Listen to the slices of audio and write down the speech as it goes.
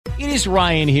It is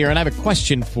Ryan here, and I have a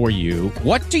question for you.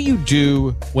 What do you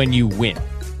do when you win?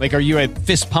 Like, are you a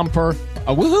fist pumper,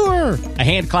 a woohooer, a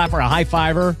hand clapper, a high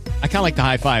fiver? I kind of like the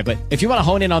high five, but if you want to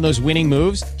hone in on those winning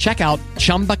moves, check out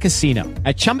Chumba Casino.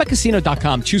 At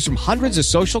ChumbaCasino.com, choose from hundreds of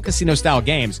social casino-style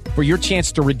games for your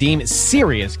chance to redeem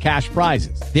serious cash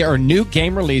prizes. There are new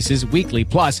game releases weekly,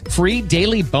 plus free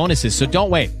daily bonuses. So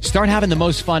don't wait. Start having the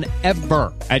most fun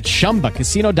ever at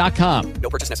ChumbaCasino.com.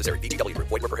 No purchase necessary. VGW Group.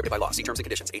 Void where prohibited by law. See terms and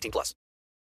conditions. 18+.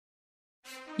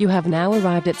 You have now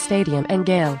arrived at Stadium and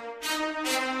Gale.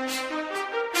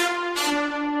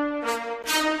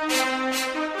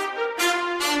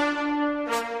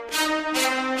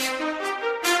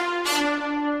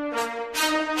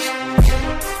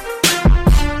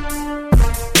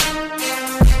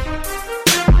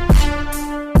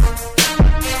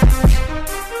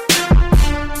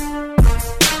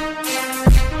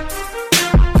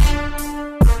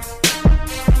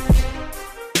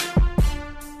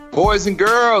 Boys and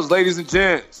girls, ladies and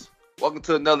gents, welcome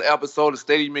to another episode of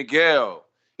Stadium and Gale.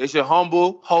 It's your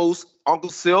humble host, Uncle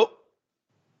Silk.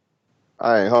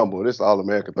 I ain't humble. This is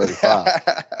All-American 35.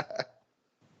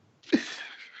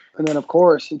 And then, of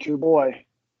course, it's your boy,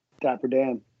 Dapper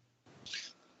Dan.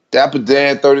 Dapper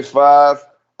Dan, 35.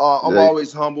 I'm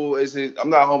always humble. I'm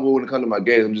not humble when it comes to my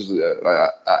games. I'm just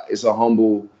it's a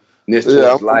humbleness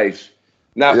to life.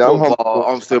 Not football.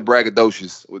 I'm still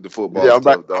braggadocious with the football. Yeah,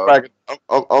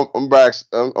 I'm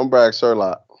brag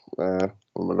Sherlock, man.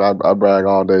 I brag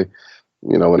all day,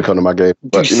 when it comes to my game.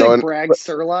 But you say brag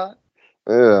Sherlock?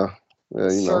 Yeah,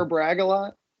 Sir brag a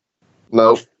lot?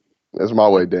 No, that's my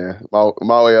way, Dan. My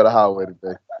way or the highway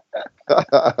today.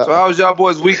 So how was y'all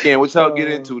boys' weekend? What y'all get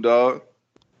into, dog?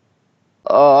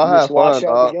 I had fun,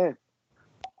 dog.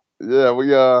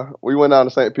 Yeah, we went down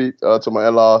to St. Pete to my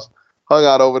in-laws. Hung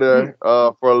out over there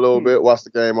for a little bit, watched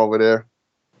the game over there.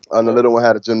 And the little one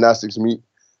had a gymnastics meet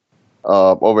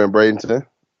over in Bradenton.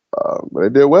 But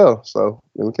it did well, so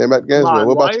then we came back to Gainesville.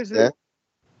 What about you, Dan?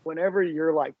 Whenever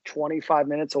you're like 25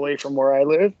 minutes away from where I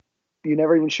live, you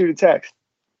never even shoot a text.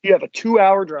 You have a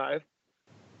 2-hour drive.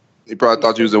 He probably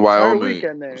thought you was in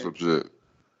Wyoming. Some shit.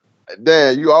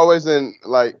 Dan, you always in,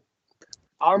 like,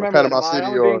 I remember I'm going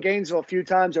to be in Gainesville a few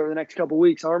times over the next couple of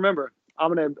weeks. I remember.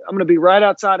 I'm gonna be right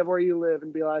outside of where you live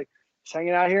and be like, just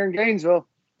hanging out here in Gainesville.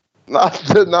 No,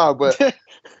 but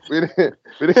we didn't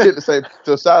get to say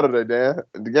till Saturday, Dan.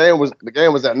 The game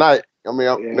was at night. I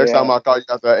mean, next time I call you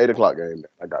after that 8:00 game,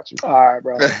 I got you. All right,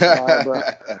 bro.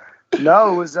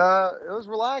 No, it was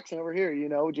relaxing over here.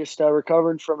 Just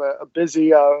recovering from a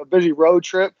busy road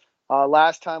trip.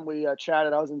 Last time we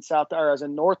chatted, I was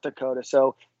in North Dakota,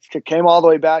 so came all the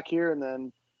way back here, and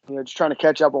then just trying to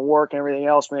catch up on work and everything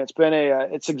else. Man, it's been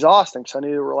it's exhausting, so I need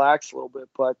to relax a little bit.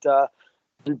 But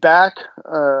be back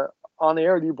on the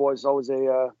air with you boys is always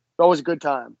a good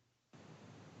time.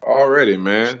 Already,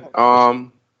 man.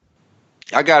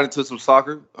 I got into some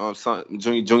soccer.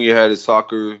 Junior had his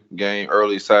soccer game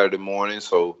early Saturday morning,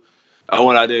 so I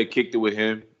went out there and kicked it with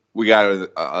him. We got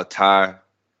a tie.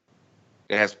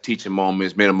 It had some teaching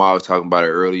moments. Me and Amar was talking about it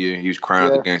earlier. He was crying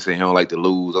at the game, saying he don't like to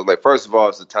lose. I was like, first of all,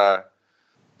 it's a tie.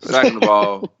 Second of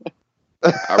all,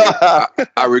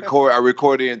 I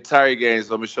record the entire game,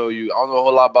 so I'm gonna show you. I don't know a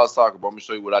whole lot about soccer, but I'm gonna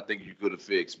show you what I think you could have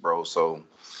fixed, bro. So,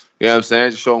 you know what I'm saying?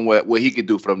 Just show him what he could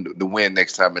do for them to win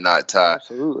next time and not tie.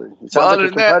 Absolutely. It sounds like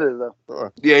competitive, though.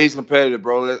 Sure. Yeah, he's competitive,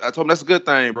 bro. I told him that's a good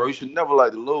thing, bro. You should never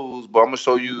like to lose, but I'm gonna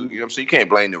show you. You know what I'm saying? You can't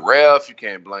blame the ref. You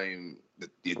can't blame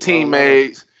your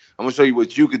teammates. I'm gonna show you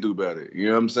what you could do better. You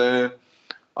know what I'm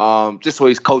saying? Just so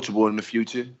he's coachable in the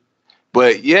future.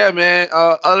 But yeah, man.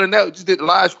 Other than that, we just did the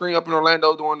live stream up in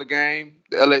Orlando during the game,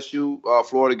 the LSU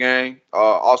Florida game.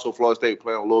 Also, Florida State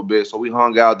playing a little bit, so we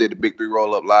hung out, did the Big 3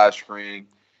 roll-up live stream,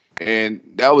 and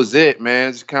that was it,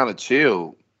 man. Just kind of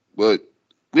chill. But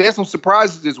we had some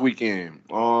surprises this weekend.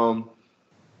 Of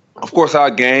course,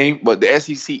 our game, but the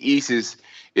SEC East is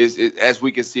as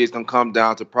we can see, it's gonna come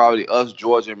down to probably us,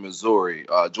 Georgia, and Missouri.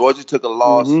 Georgia took a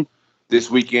loss this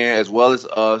weekend, as well as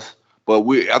us. But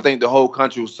I think the whole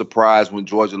country was surprised when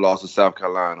Georgia lost to South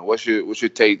Carolina. What's your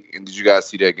take? And did you guys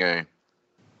see that game?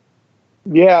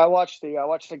 Yeah, I watched the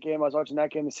game. I was watching that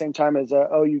game the same time as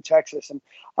OU Texas, and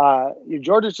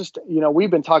Georgia's just we've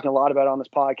been talking a lot about it on this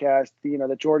podcast.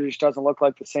 That Georgia just doesn't look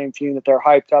like the same team that they're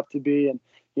hyped up to be, and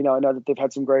I know that they've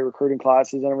had some great recruiting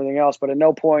classes and everything else, but at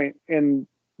no point in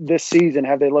this season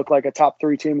have they looked like a top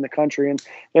 3 team in the country. And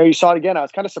you saw it again. I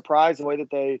was kind of surprised the way that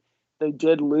they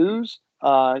did lose.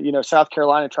 South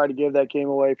Carolina tried to give that game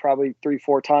away probably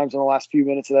 3-4 times in the last few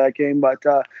minutes of that game. But,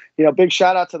 big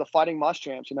shout out to the Fighting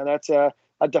Muschamps. That's a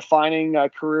defining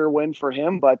career win for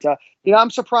him. But, I'm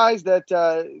surprised that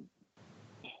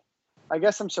I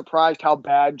guess I'm surprised how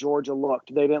bad Georgia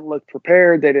looked. They didn't look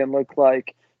prepared. They didn't look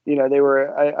like, they were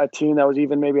a team that was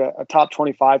even maybe a top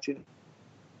 25 team.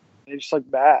 They just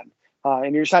looked bad.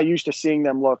 And you're just not used to seeing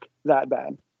them look that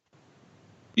bad.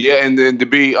 Yeah, and then to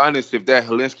be honest, if that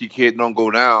Helinski kid don't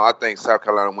go down, I think South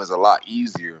Carolina wins a lot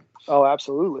easier. Oh,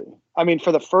 absolutely. I mean,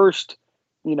 for the first,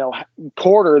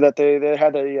 quarter that they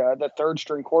had the third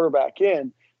string quarterback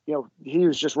in, he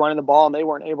was just running the ball and they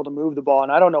weren't able to move the ball.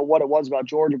 And I don't know what it was about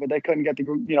Georgia, but they couldn't get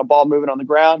the ball moving on the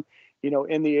ground,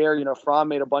 in the air. Fromm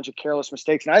made a bunch of careless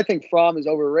mistakes. And I think Fromm is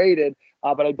overrated,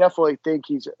 but I definitely think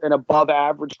he's an above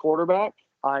average quarterback.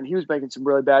 And he was making some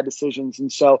really bad decisions.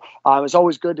 And so it's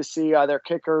always good to see their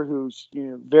kicker, who's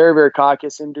very, very cocky,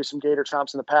 and do some gator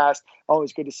chomps in the past.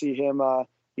 Always good to see him,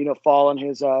 fall on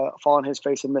his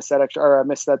face and miss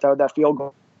that field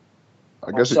goal.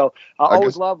 I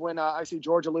always love when I see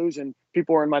Georgia lose, and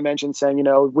people were in my mentions saying,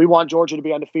 we want Georgia to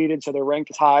be undefeated, so they're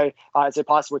ranked as high as they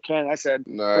possibly can. And I said,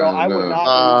 I would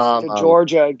not lose to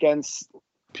Georgia against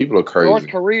people are crazy. North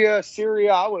Korea,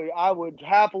 Syria. I would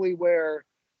happily wear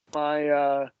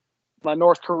my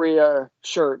North Korea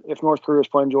shirt if North Korea is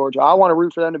playing Georgia. I want to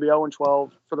root for them to be 0-12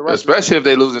 for the rest. Especially if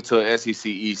they lose it to an SEC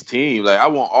East team. Like, I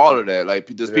want all of that. Like,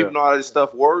 does people know how this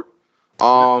stuff work?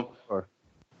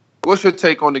 What's your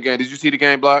take on the game? Did you see the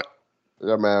game, Black?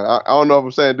 Yeah, man. I don't know if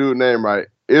I'm saying dude's name right.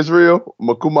 Israel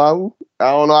Makumahu. I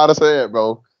don't know how to say it,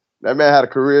 bro. That man had a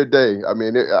career day. I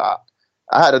mean, I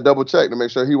had to double check to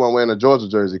make sure he wasn't wearing a Georgia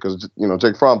jersey because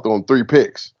Jake Fromm threw him 3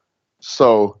 picks.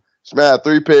 So this man had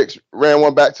 3 picks, ran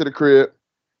one back to the crib.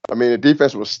 I mean, the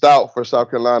defense was stout for South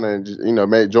Carolina and just,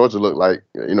 made Georgia look like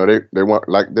they weren't,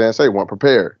 like Dan say, weren't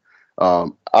prepared. I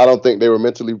don't think they were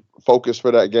mentally focused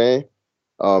for that game,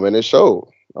 and it showed.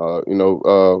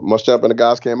 Muschamp and the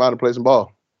guys came out and played some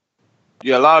ball.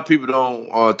 Yeah, a lot of people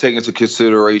don't take into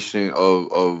consideration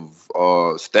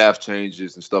of staff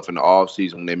changes and stuff in the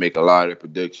offseason when they make a lot of their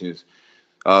predictions.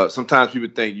 Sometimes people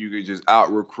think you can just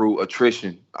out-recruit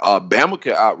attrition. Bama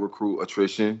can out-recruit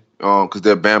attrition because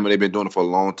they're Bama. They've been doing it for a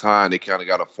long time. They kind of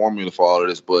got a formula for all of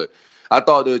this. But I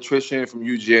thought the attrition from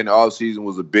UGA in the offseason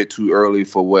was a bit too early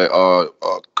for what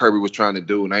Kirby was trying to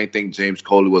do. And I didn't think James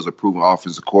Coley was a proven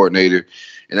offensive coordinator.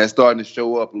 And that's starting to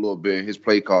show up a little bit in his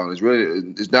play calling.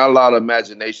 There's not a lot of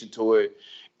imagination to it.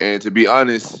 And to be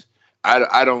honest,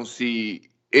 I don't see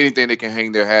anything they can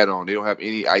hang their hat on. They don't have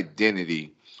any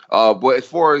identity. But as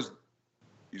far as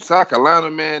South Carolina,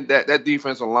 man, that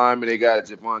defensive lineman they got,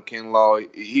 Javon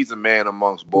Kinlaw, he's a man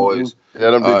amongst boys. Mm-hmm.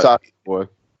 Yeah, them big top boy.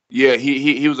 Yeah,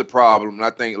 he was a problem. And I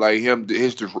think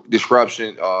his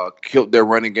disruption killed their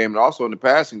running game and also in the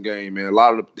passing game, man. A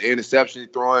lot of the interceptions he's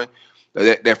throwing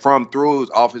that from through was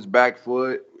off his back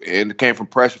foot and it came from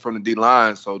pressure from the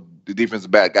D-line. So the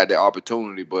defensive back got that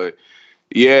opportunity. But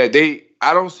yeah,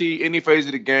 I don't see any phase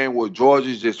of the game where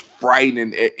Georgia's just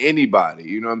frightening anybody.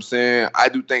 You know what I'm saying? I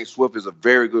do think Swift is a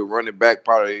very good running back,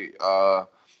 probably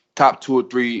top 2 or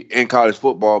 3 in college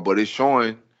football, but it's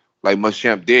showing, like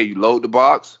Muschamp did, you load the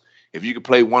box. If you can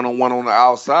play one-on-one on the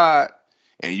outside,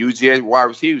 and UGA wide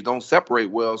receivers don't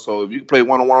separate well, so if you can play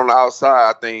one-on-one on the outside,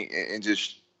 I think, and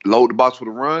just load the box with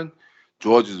a run,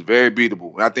 Georgia's very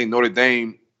beatable. And I think Notre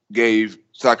Dame gave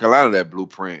South Carolina that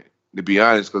blueprint, to be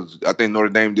honest, because I think Notre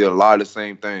Dame did a lot of the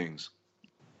same things.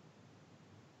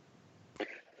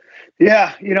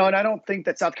 Yeah, and I don't think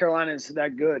that South Carolina is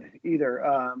that good either.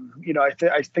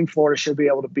 I think Florida should be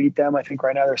able to beat them. I think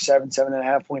right now they're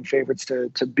 7.5 point favorites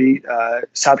to beat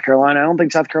South Carolina. I don't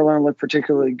think South Carolina looked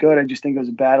particularly good. I just think it was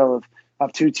a battle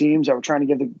of 2 teams that were trying to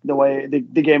give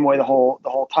the game away the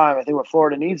whole time. I think what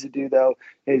Florida needs to do though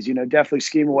is definitely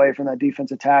scheme away from that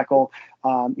defensive tackle.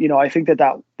 I think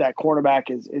that cornerback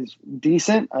is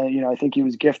decent. I think he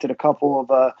was gifted a couple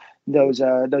of those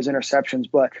interceptions,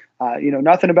 but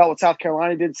nothing about what South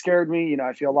Carolina did scared me.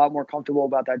 I feel a lot more comfortable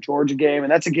about that Georgia game,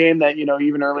 and that's a game that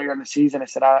even earlier in the season I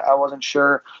said I wasn't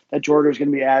sure that Georgia was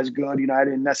going to be as good. I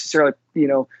didn't necessarily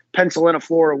pencil in a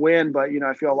Florida win, but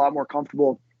I feel a lot more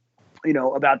comfortable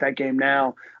about that game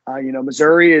now.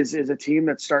 Missouri is a team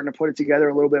that's starting to put it together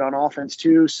a little bit on offense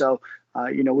too. So,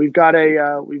 we've got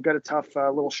a tough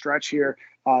little stretch here.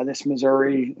 This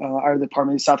Missouri,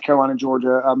 the South Carolina,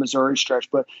 Georgia, Missouri stretch.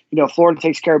 But Florida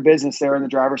takes care of business there in the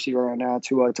driver's seat right now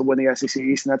to win the SEC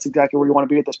East, and that's exactly where you want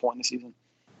to be at this point in the season.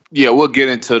 Yeah, we'll get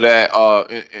into that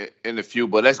in a few,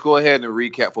 but let's go ahead and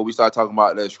recap before we start talking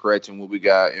about that stretch and what we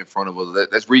got in front of us.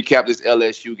 Let's recap this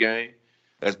LSU game.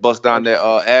 Let's bust down that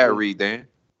ad read, Dan.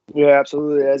 Yeah,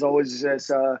 absolutely. As always,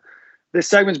 as This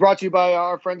segment's brought to you by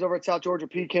our friends over at South Georgia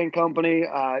Pecan Company.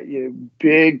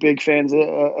 Big fans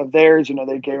of theirs.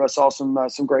 They gave us all some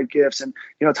great gifts, and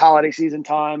it's holiday season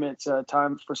time. It's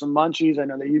time for some munchies. I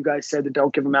know that you guys said that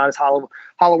don't give them out as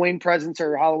Halloween presents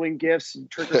or Halloween gifts,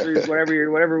 trick or treats,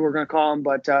 whatever we're going to call them.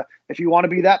 But if you want to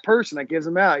be that person that gives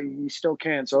them out, you still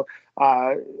can. So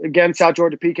again, South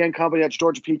Georgia Pecan Company. That's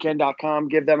georgiapecan.com.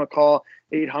 Give them a call.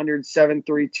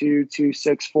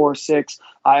 800-732-2646.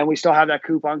 And we still have that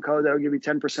coupon code that will give you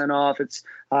 10% off. It's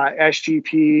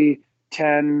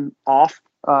SGP10 off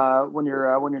when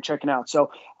you're checking out.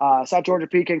 So South Georgia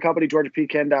Pecan Company,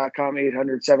 georgiapecan.com,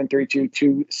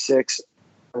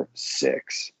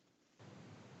 800-732-2646.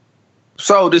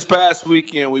 So this past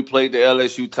weekend, we played the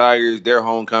LSU Tigers, their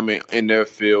homecoming in their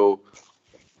field.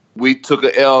 We took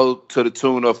an L to the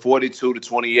tune of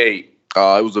 42-28.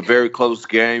 It was a very close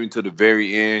game to the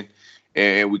very end,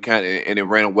 and it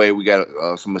ran away. We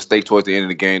got some mistake towards the end of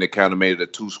the game that kind of made it a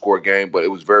 2-score game, but it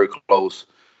was very close.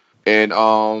 And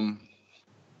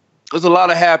there's a lot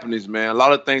of happenings, man. A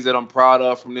lot of things that I'm proud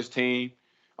of from this team.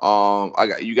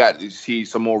 You got to see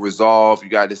some more resolve. You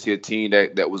got to see a team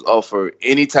that was up for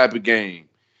any type of game.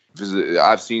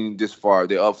 I've seen this far.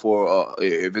 They're up for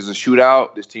if it's a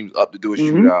shootout, this team's up to do a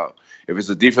shootout. If it's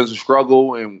a defensive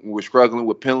struggle and we're struggling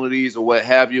with penalties or what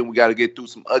have you, and we got to get through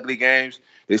some ugly games,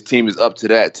 this team is up to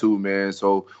that too, man.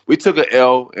 So we took an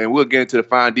L, and we'll get into the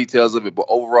fine details of it. But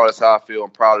overall, that's how I feel. I'm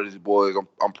proud of these boys.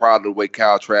 I'm proud of the way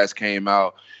Kyle Trask came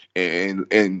out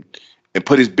and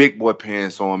put his big boy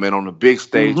pants on, man, on the big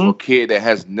stage for a kid that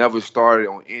has never started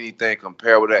on anything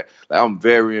compared with that. Like, I'm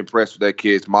very impressed with that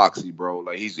kid's moxie, bro.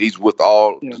 Like he's with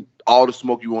all the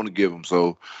smoke you want to give him.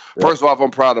 So first off,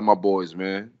 I'm proud of my boys,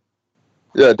 man.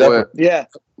 Yeah, definitely. Yeah,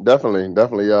 definitely.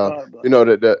 The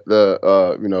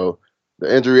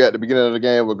injury at the beginning of the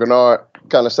game with Gennard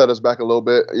kind of set us back a little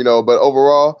bit, But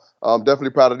overall, I'm definitely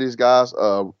proud of these guys.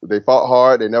 They fought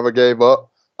hard. They never gave up.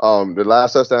 The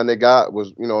last touchdown they got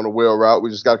was, on the wheel route. We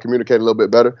just got to communicate a little bit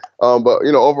better. But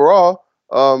overall,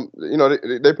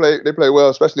 they play well,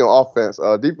 especially on offense.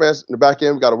 Defense in the back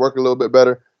end, we got to work a little bit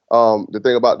better. The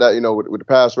thing about that, with the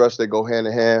pass rush, they go hand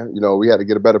in hand. We had to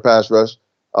get a better pass rush.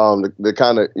 To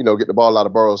kind of, get the ball out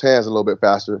of Burrow's hands a little bit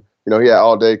faster. He had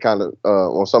all day kind of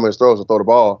on some of his throws to throw the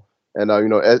ball. And, in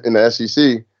the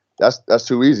SEC, that's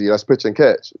too easy. That's pitch and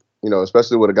catch,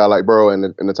 especially with a guy like Burrow and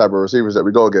the type of receivers that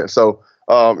we go against. So,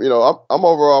 I'm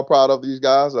overall proud of these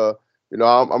guys. I'm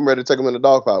ready to take them in the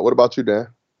dogfight. What about you, Dan?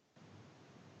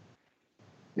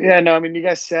 Yeah, no, I mean, you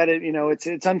guys said it.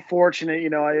 It's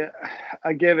unfortunate.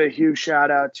 I give a huge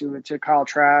shout out to Kyle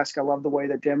Trask. I love the way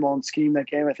that Dan Mullen schemed that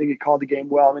game. I think he called the game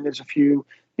well. I mean, there's a few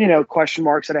question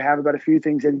marks that I have about a few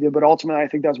things that he did, but ultimately, I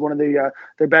think that was one of the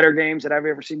better games that I've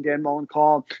ever seen Dan Mullen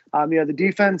call. The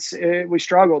defense, we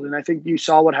struggled, and I think you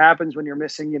saw what happens when you're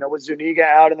missing, with Zuniga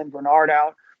out and then Bernard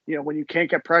out. When you can't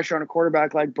get pressure on a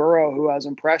quarterback like Burrow, who I was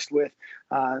impressed with,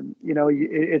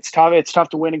 it's tough. It's tough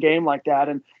to win a game like that.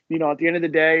 And, at the end of the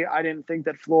day, I didn't think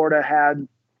that Florida had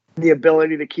the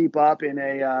ability to keep up in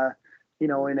a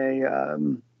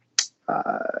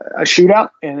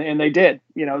shootout, and they did.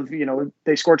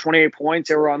 They scored 28 points.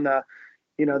 They were on the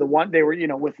they were in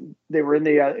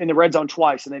the red zone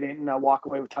twice, and they didn't walk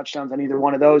away with touchdowns on either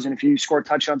one of those. And if you score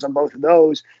touchdowns on both of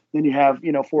those, then you have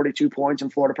 42 points,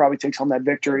 and Florida probably takes home that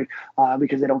victory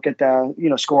because they don't get the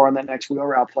score on that next wheel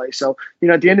route play. So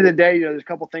at the end of the day, there's a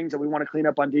couple things that we want to clean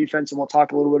up on defense, and we'll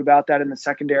talk a little bit about that in the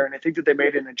secondary. And I think that they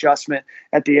made an adjustment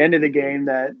at the end of the game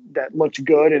that looked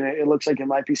good, and it looks like it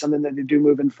might be something that they do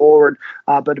moving forward.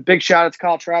 But a big shout out to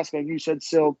Kyle Trask, like you said,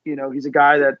 Silk. He's a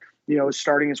guy that is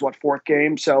starting his fourth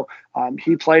game. So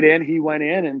he played in, he went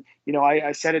in, and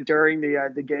I said it during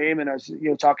the game, and I was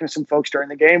talking to some folks during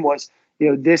the game was.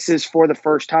 This is for the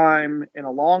first time in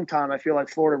a long time. I feel like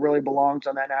Florida really belongs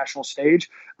on that national stage,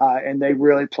 and they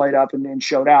really played up and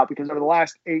showed out. Because over the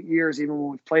last 8 years, even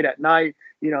when we've played at night,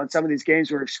 in some of these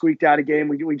games where we've squeaked out a game,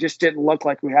 we just didn't look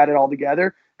like we had it all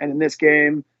together. And in this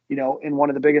game, in one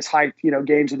of the biggest hype,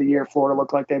 games of the year, Florida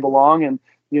looked like they belong. And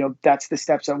that's the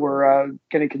steps that we're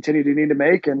going to continue to need to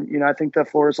make. And I think that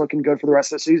Florida's looking good for the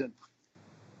rest of the season.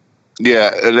 Yeah,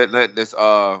 let's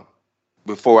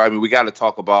before we got to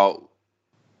talk about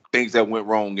things that went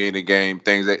wrong in the game,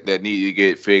 things that needed to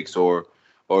get fixed, or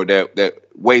that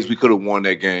ways we could have won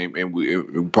that game, and we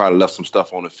probably left some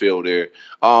stuff on the field there.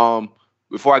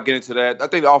 Before I get into that, I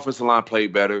think the offensive line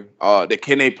played better.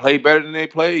 Can they play better than they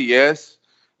play? Yes.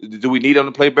 Do we need them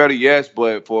to play better? Yes.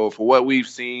 But for what we've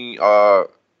seen,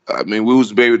 we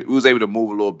was able to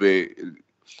move a little bit.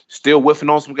 Still whiffing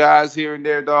on some guys here and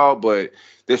there, dog, but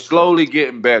they're slowly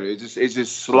getting better. It's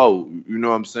just slow. You know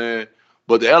what I'm saying?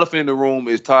 But the elephant in the room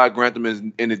is Todd Grantham is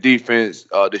in the defense.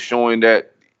 They're showing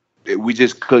that we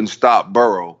just couldn't stop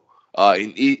Burrow or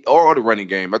the running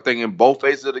game. I think in both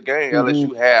phases of the game,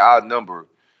 LSU had our number.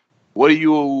 What do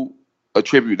you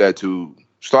attribute that to?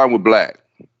 Starting with Black.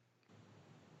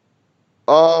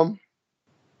 You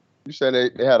said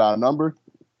they had our number.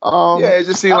 Yeah, it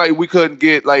just seemed like we couldn't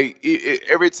get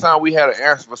every time we had an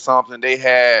answer for something, they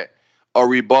had a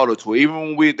rebuttal to it.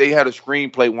 Even when they had a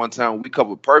screenplay one time, we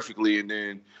covered perfectly, and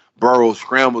then Burrow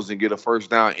scrambles and get a first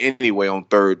down anyway on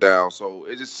third down. So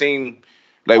it just seemed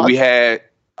like we had.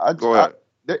 Go ahead.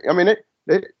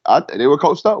 They were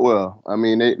coached up well. I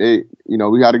mean, they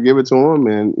we got to give it to them,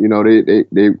 and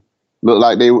they looked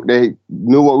like they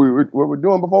knew what we were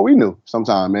doing before we knew.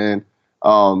 Sometime, man.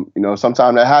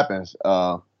 Sometimes that happens.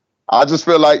 I just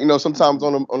feel like sometimes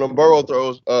on the Burrow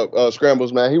throws,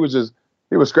 scrambles, man, he was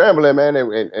scrambling, man,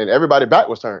 and everybody back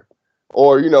was turned,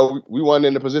 or we weren't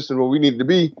in the position where we needed to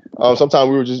be. Sometimes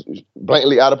we were just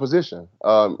blatantly out of position.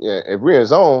 If we're in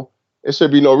zone, it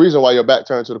should be no reason why your back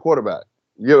turned to the quarterback.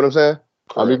 You get what I'm saying?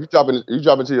 I mean, if you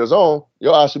drop into your zone,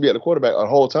 your eyes should be at the quarterback the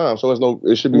whole time. So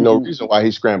it should be no reason why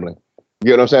he's scrambling. You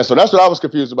get what I'm saying? So that's what I was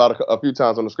confused about a few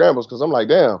times on the scrambles, because I'm like,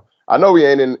 damn, I know we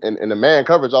ain't in the man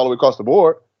coverage all the way across the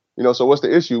board. So what's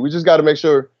the issue? We just got to make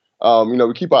sure,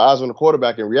 we keep our eyes on the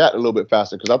quarterback and react a little bit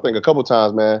faster. Because I think a couple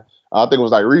times, man, I think it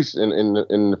was like Reese and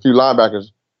a few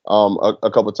linebackers,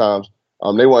 a couple times,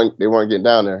 they weren't getting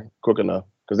down there quick enough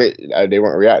because they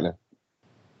weren't reacting.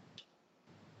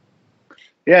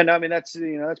 Yeah, no, I mean that's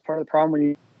part of the problem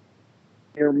when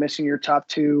you're missing your top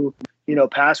two,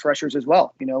 pass rushers as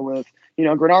well. With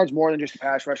Grenard's more than just a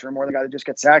pass rusher, more than a guy that just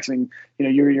gets sacks. I mean,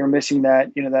 you're missing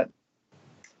that, that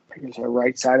I guess the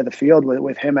right side of the field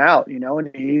with him out,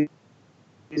 and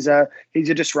he's a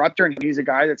disruptor, and he's a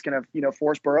guy that's going to,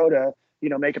 force Burrow to,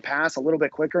 make a pass a little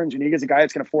bit quicker. And Janiga's a guy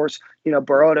that's going to force,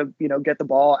 Burrow to, get the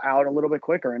ball out a little bit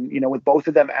quicker. And, with both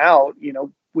of them out,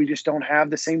 we just don't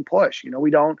have the same push.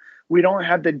 We don't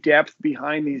have the depth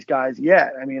behind these guys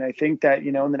yet. I mean, I think that,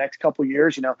 in the next couple of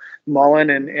years, Mullen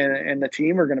and the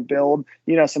team are going to build,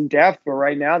 some depth. But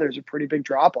right now there's a pretty big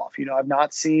drop off. I've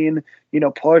not seen,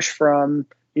 push from,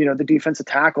 the defensive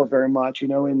tackles very much,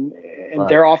 and right.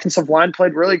 Their offensive line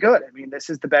played really good. I mean, this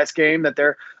is the best game that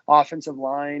their offensive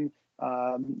line,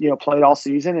 played all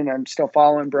season. And I'm still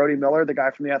following Brody Miller, the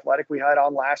guy from The Athletic we had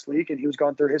on last week. And he was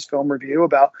going through his film review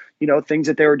about, things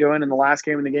that they were doing in the last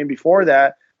game and the game before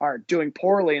that are doing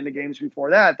poorly in the games before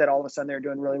that all of a sudden they're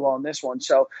doing really well in this one.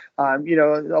 So, a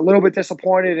little bit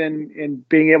disappointed in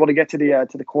being able to get to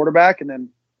the quarterback, and then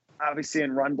obviously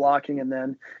in run blocking. And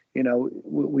then,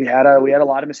 we had a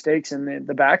lot of mistakes in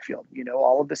the backfield.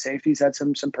 All of the safeties had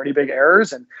some pretty big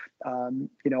errors. And,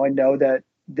 I know that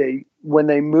when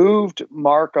they moved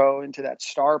Marco into that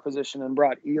star position and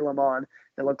brought Elam on,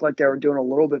 it looked like they were doing a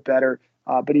little bit better.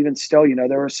 But even still,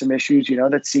 there were some issues,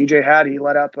 that CJ had. He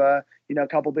let up, a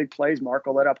couple big plays.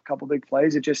 Marco let up a couple big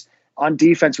plays. It just, on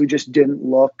defense, we just didn't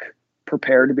look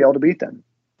prepared to be able to beat them.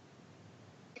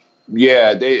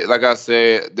 Yeah, like I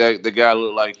said, the guy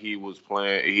looked like he was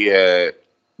playing. He had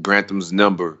Grantham's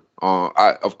number.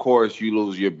 Of course, you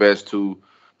lose your best two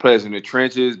players in the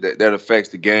trenches. That affects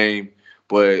the game.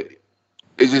 But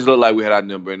it just looked like we had our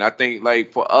number. And I think,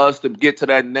 for us to get to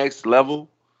that next level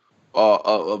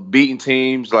of beating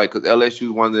teams, because LSU is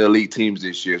one of the elite teams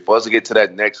this year. For us to get to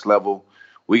that next level,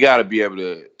 we got to be able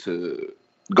to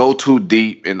go too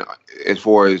deep in as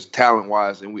far as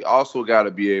talent-wise. And we also got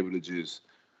to be able to just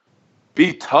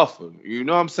be tougher. You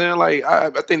know what I'm saying? I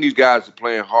think these guys are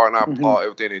playing hard, and I applaud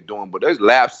everything they're doing. But there's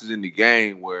lapses in the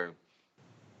game where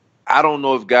I don't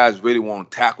know if guys really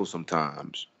want to tackle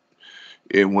sometimes.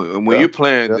 And when you're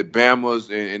playing the Bamas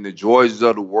and the Georgias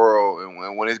of the world,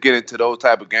 and when it's getting to those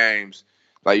type of games,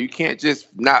 you can't just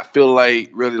not feel like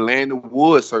really laying the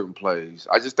wood certain plays.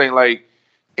 I just think and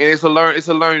it's a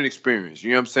learning experience.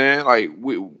 You know what I'm saying?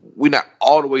 We're not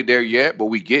all the way there yet, but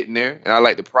we getting there, and I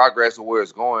like the progress of where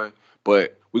it's going.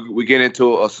 But we get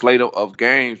into a slate of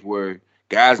games where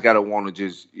guys got to want to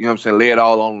just, lay it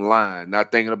all on the line,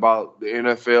 not thinking about the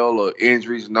NFL or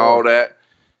injuries and all that.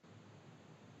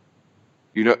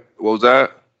 What was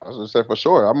that? I was gonna say for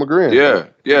sure. I'm agreeing. Yeah.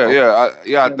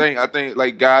 I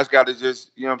think guys got to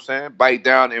just, bite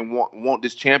down and want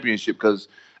this championship, because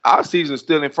our season's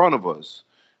still in front of us.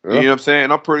 Yeah. You know what I'm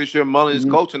saying? I'm pretty sure Mullen is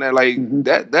coaching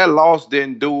that. That loss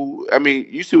didn't do. I mean,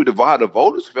 you see how the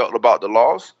voters felt about the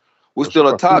loss. We're still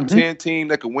a top 10 team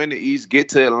that can win the East, get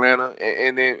to Atlanta,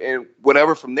 and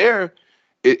whatever from there.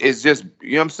 It's just,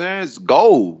 it's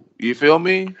gold. You feel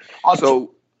me?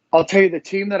 I'll tell you, the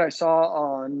team that I saw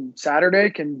on Saturday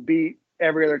can beat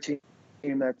every other team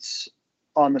that's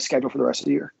on the schedule for the rest of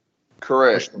the year.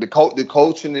 Correct. The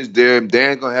coaching is there.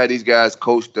 Dan's gonna have these guys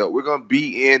coached up. We're gonna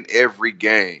be in every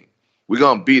game. We're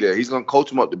gonna be there. He's gonna coach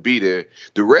them up to be there.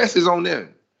 The rest is on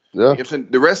them. Yeah. You know what I'm saying?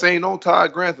 The rest ain't on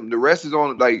Todd Grantham. The rest is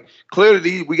on, like,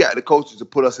 clearly we got the coaches to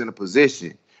put us in a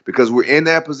position because we're in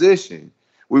that position.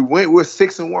 We're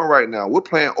 6-1 right now. We're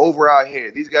playing over our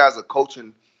head. These guys are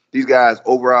coaching these guys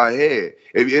over our head.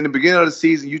 If in the beginning of the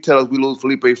season you tell us we lose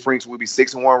Felipe Franks, we'll be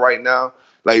 6-1 right now.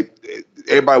 Like,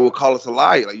 everybody will call us a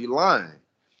liar. Like, you're lying.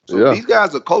 So these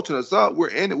guys are coaching us up. We're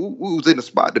in it. We was in the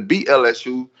spot to beat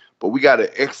LSU, but we got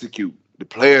to execute. The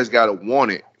players got to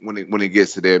want it when it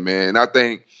gets to there, man. And I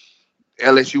think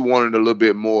LSU wanted a little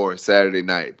bit more Saturday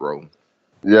night, bro.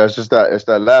 Yeah, it's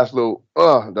that last little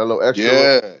that little extra.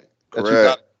 Yeah,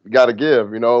 that you got to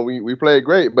give. You know, we played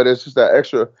great, but it's just that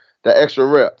extra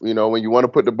rep. You know, when you want to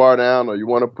put the bar down or you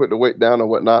want to put the weight down or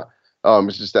whatnot,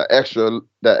 it's just that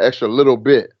extra little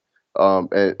bit.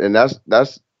 And that's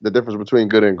the difference between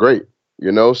good and great.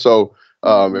 You know, so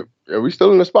are we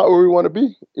still in the spot where we want to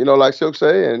be? You know, like Silk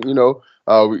say, and you know,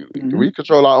 we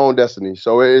control our own destiny.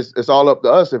 So it's all up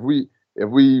to us if we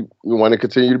want to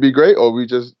continue to be great or we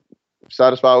just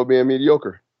satisfied with being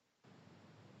mediocre.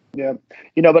 Yeah.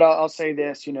 You know, but I'll say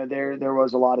this, you know, there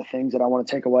was a lot of things that I want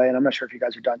to take away, and I'm not sure if you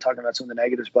guys are done talking about some of the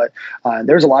negatives, but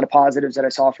there's a lot of positives that I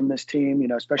saw from this team, you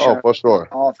know, especially for sure.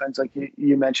 Offense. Like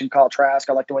you mentioned, Kyle Trask.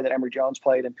 I like the way that Emory Jones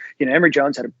played. And, you know, Emory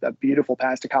Jones had a beautiful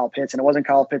pass to Kyle Pitts, and it wasn't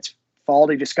Kyle Pitts'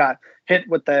 fault. He just got hit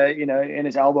with in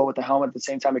his elbow with the helmet at the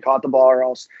same time he caught the ball, or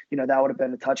else, you know, that would have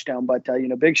been a touchdown. But, you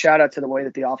know, big shout out to the way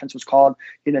that the offense was called.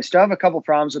 You know, still have a couple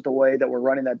problems with the way that we're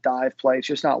running that dive play. It's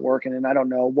just not working. And I don't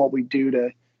know what we do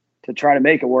to try to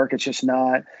make it work. It's just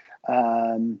not,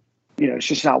 it's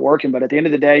just not working. But at the end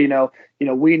of the day, you know,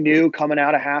 we knew coming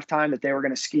out of halftime that they were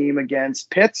going to scheme against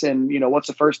Pitts. And, you know, what's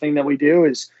the first thing that we do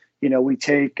is, you know, we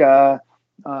take,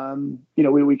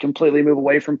 we completely move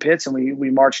away from Pitts and we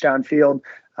march downfield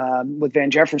with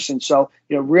Van Jefferson. So,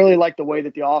 you know, really like the way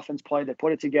that the offense played. They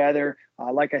put it together.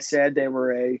 Like I said, they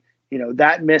were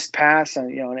that missed pass and,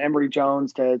 you know, an Emory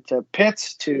Jones to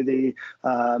Pitts to the,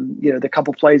 the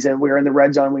couple plays that we were in the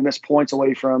red zone. We missed points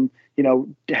away from, you know,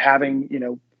 having, you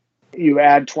know, you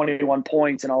add 21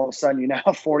 points and all of a sudden you now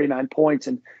have 49 points.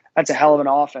 And that's a hell of an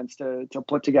offense to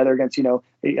put together against, you know,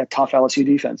 a tough LSU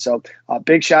defense. So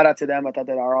big shout out to them. I thought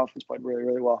that our offense played really,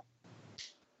 really well.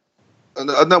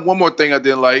 And one more thing I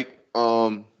didn't like,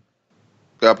 gotta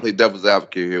play devil's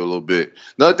advocate here a little bit.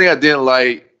 Another thing I didn't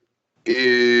like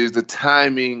is the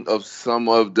timing of some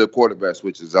of the quarterback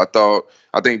switches. I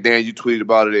think, Dan, you tweeted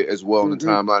about it as well on the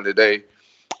timeline today.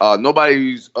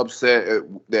 Nobody's upset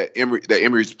that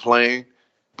Emory's playing,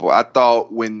 but I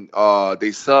thought when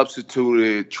they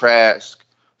substituted Trask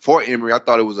for Emory, I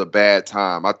thought it was a bad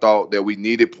time. I thought that we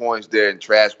needed points there and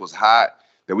Trask was hot,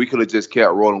 that we could have just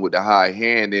kept rolling with the high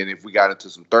hand, and if we got into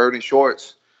some third and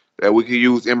shorts, that we could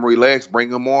use Emory legs,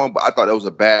 bring him on. But I thought that was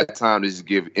a bad time to just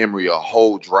give Emory a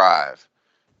whole drive.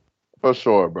 For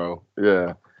sure, bro.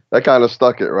 Yeah, that kind of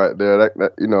stuck it right there.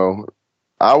 That you know,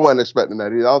 I wasn't expecting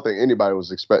that either. I don't think anybody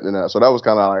was expecting that. So that was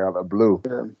kind of like out of the blue.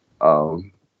 Yeah.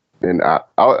 And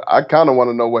I kind of want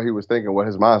to know what he was thinking, what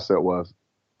his mindset was.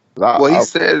 He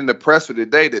said in the presser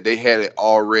today that they had it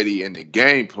already in the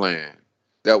game plan.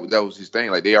 That was his thing.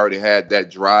 Like, they already had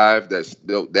that drive,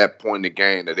 that point in the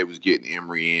game that they was getting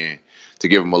Emory in to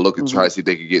give him a look and try to see if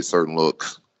they could get certain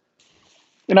looks.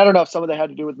 And I don't know if some of that had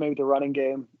to do with maybe the running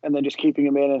game and then just keeping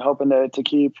him in and hoping to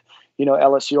keep, you know,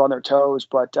 LSU on their toes.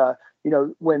 But, you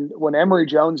know, when Emory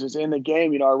Jones is in the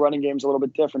game, you know, our running game is a little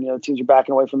bit different. You know, the teams are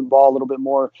backing away from the ball a little bit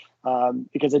more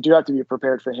because they do have to be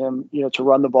prepared for him, you know, to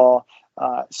run the ball.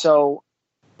 So,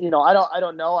 you know, I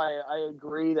don't know. I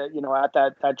agree that, you know, at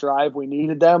that drive we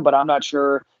needed them, but I'm not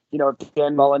sure, you know, if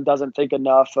Dan Mullen doesn't think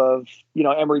enough of, you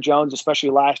know, Emory Jones,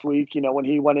 especially last week, you know, when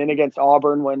he went in against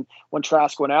Auburn, when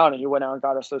Trask went out and he went out and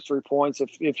got us those 3 points.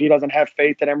 If he doesn't have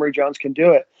faith that Emory Jones can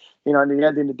do it, you know, at the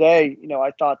end of the day, you know, I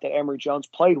thought that Emory Jones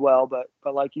played well, but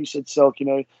like you said, Silk, you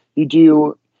know,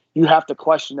 you have to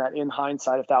question that in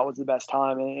hindsight if that was the best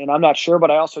time. And I'm not sure, but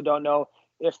I also don't know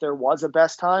if there was a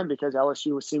best time because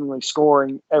LSU was seemingly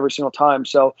scoring every single time.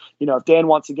 So, you know, if Dan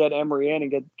wants to get Emory in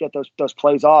and get those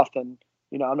plays off, then,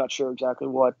 you know, I'm not sure exactly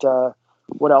what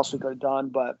else we could have done,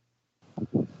 but.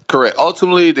 Correct.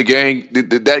 Ultimately, the game,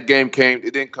 that game came,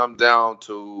 it didn't come down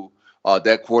to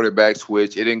that quarterback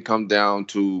switch. It didn't come down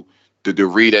to the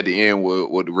read at the end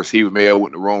where the receiver may have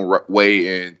went the wrong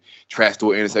way and Trask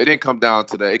to an intercept. It didn't come down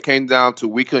to that. It came down to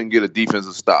we couldn't get a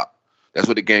defensive stop. That's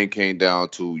what the game came down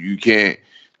to. You can't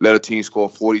let a team score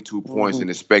 42 points and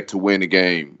expect to win the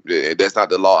game. That's not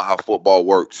the law of how football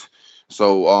works.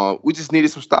 So we just needed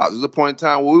some stops. There's a point in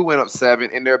time where we went up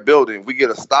 7 in their building. We get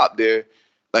a stop there.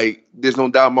 Like, there's no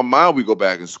doubt in my mind we go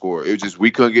back and score. It was just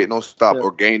we couldn't get no stop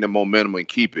or gain the momentum and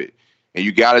keep it. And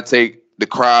you got to take the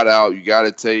crowd out. You got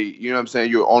to take, you know what I'm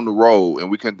saying? You're on the road, and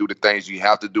we couldn't do the things you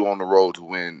have to do on the road to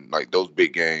win, like, those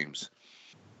big games.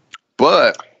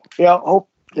 But go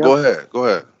ahead.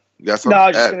 You got something? No, I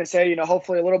was just going to say,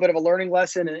 hopefully a little bit of a learning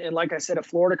lesson. And like I said, if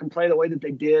Florida can play the way that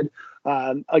they did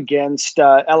against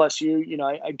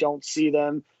LSU, I don't see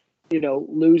them,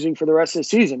 losing for the rest of the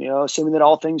season, assuming that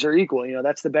all things are equal.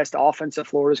 That's the best offense that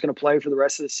Florida is going to play for the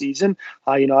rest of the season.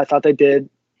 I thought they did,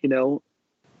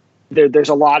 there's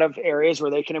a lot of areas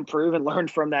where they can improve and learn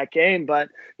from that game. But,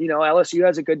 LSU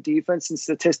has a good defense, and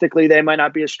statistically they might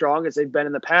not be as strong as they've been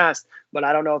in the past. But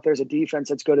I don't know if there's a defense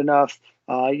that's good enough,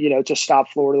 to stop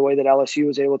Florida the way that LSU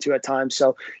was able to at times.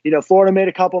 So, Florida made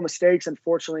a couple of mistakes.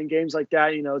 Unfortunately, in games like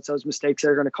that, it's those mistakes that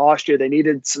are going to cost you. They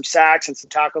needed some sacks and some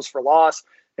tackles for loss.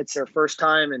 It's their first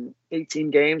time in 18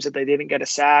 games that they didn't get a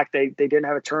sack. They didn't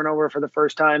have a turnover for the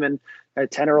first time in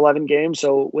 10 or 11 games.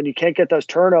 So when you can't get those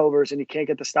turnovers and you can't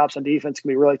get the stops on defense, it can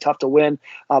be really tough to win.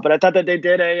 But I thought that they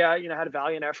did had a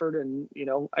valiant effort. And,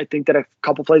 I think that a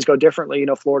couple plays go differently.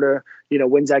 Florida,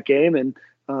 wins that game. And,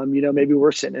 maybe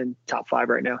we're sitting in top 5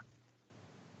 right now.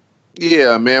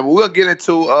 Yeah, man. We'll get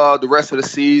into the rest of the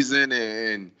season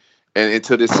and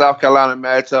into the South Carolina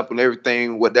matchup and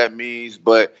everything, what that means.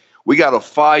 But we got a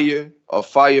fire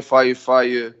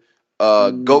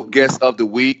GOAT guest of the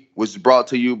week, which is brought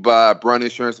to you by Brun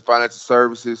Insurance and Financial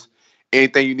Services.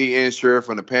 Anything you need insured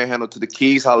from the Panhandle to the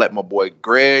Keys, holla at my boy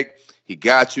Greg. He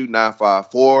got you,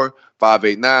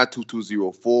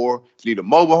 954-589-2204. If you need a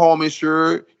mobile home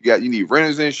insured, you need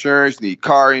renter's insurance, you need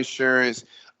car insurance,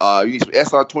 you need some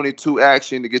SR22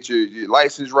 action to get your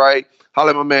license right. Holla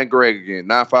at my man Greg again,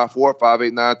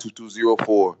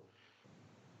 954-589-2204.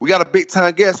 We got a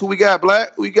big-time guest. Who we got,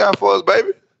 Black? Who you got for us,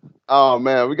 baby? Oh,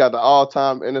 man, we got the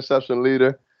all-time interception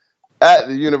leader at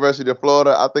the University of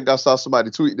Florida. I think I saw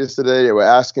somebody tweet this today. They were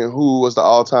asking who was the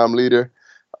all-time leader,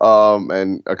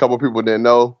 and a couple people didn't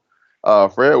know.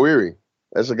 Fred Weary.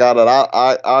 That's a guy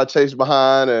that I chased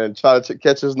behind and try to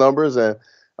catch his numbers, and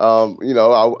I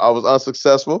was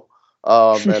unsuccessful.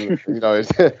 And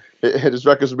his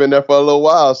record's been there for a little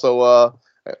while. So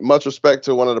much respect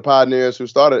to one of the pioneers who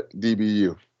started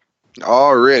DBU.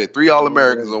 Already 3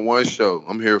 All-Americans on one show.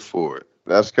 I'm here for it.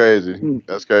 That's crazy.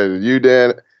 That's crazy. You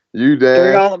Dan.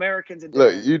 3 All-Americans.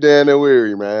 Look, you Dan and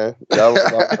Weary, man. I'm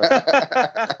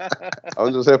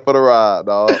just here for the ride,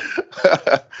 dog.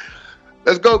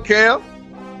 Let's go, Cam.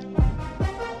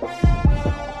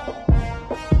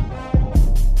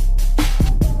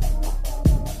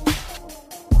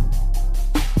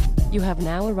 You have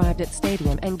now arrived at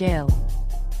Stadium and Gale.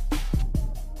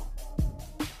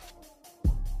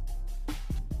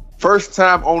 First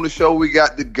time on the show, we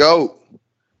got the GOAT.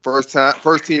 First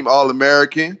team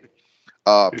All-American,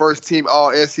 first team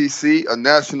All-SEC, a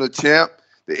national champ,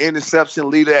 the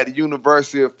interception leader at the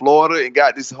University of Florida, and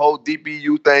got this whole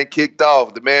DBU thing kicked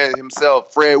off. The man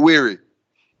himself, Fred Weary.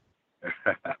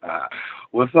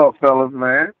 What's up, fellas,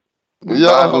 man?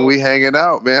 Yeah, we hanging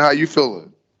out, man. How you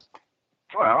feeling?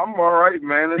 Well, I'm all right,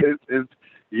 man. It's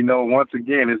once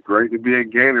again, it's great to be at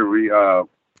Gator.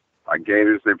 Our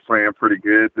Gators, they're playing pretty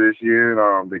good this year.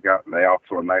 They off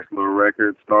to a nice little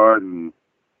record start, and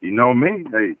you know me,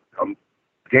 I'm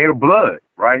Gator blood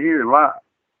right here live.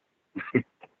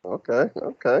 Okay.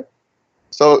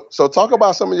 So talk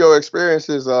about some of your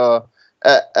experiences at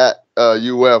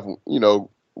UF.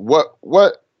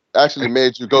 What actually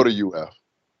made you go to UF?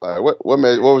 Like what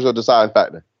was your deciding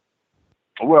factor?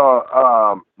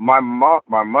 Well, my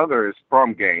mother is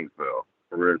from Gainesville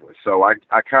originally, so I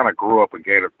kind of grew up a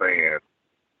Gator fan,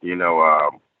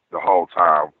 the whole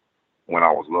time when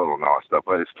I was little and all that stuff.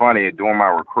 But it's funny, during my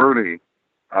recruiting,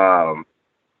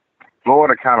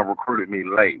 Florida kind of recruited me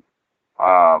late.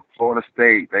 Florida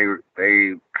State, they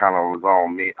kind of was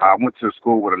on me. I went to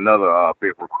school with another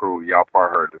big recruit. Y'all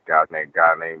probably heard this guy named.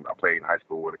 I played in high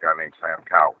school with a guy named Sam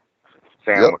Cowell.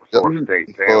 Sam with Florida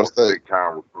State. Sam was a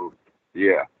big-time recruit.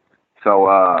 Yeah.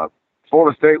 So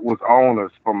Florida State was on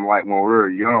us from like when we were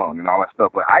young and all that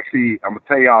stuff. But actually, I'm gonna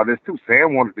tell y'all this too.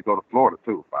 Sam wanted to go to Florida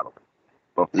too, by the way.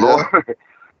 But Florida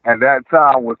at that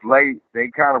time was late. They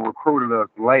kind of recruited us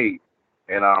late,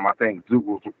 and I think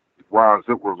Ron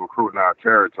Zook was recruiting our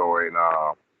territory, and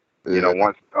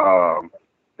once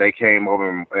they came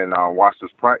over and watched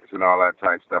us practice and all that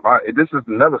type of stuff. This is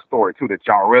another story too that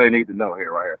y'all really need to know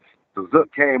here, right here. So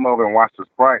Zook came over and watched us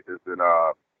practice, and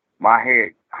my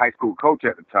head high school coach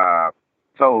at the time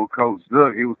told Coach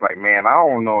Zook, he was like, man, I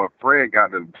don't know if Fred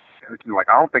got the like,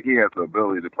 I don't think he has the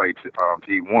ability to play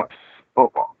G1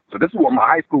 football. So this is what my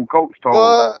high school coach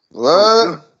told.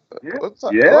 What? Yeah, What's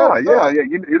up? yeah. What?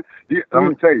 I'm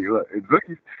gonna tell you, look,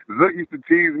 Zook used to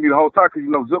tease me the whole time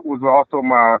because Zook was also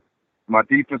my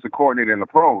defensive coordinator in the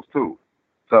pros too.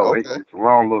 So Okay. it's a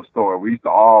long little story. We used to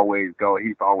always go. He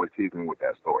used to always tease me with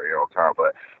that story all the time.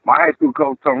 But my high school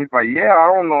coach told me, he's like, yeah, I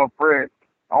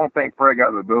don't think Fred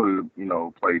got the ability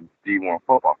to, play D1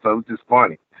 football. So it was just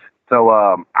funny. So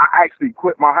I actually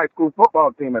quit my high school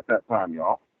football team at that time,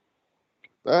 y'all.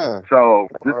 Damn. So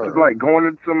this is like going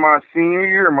into my senior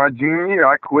year, my junior year.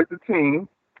 I quit the team,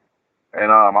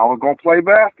 and I was gonna play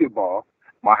basketball.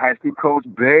 My high school coach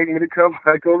begged me to come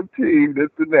back on the team, this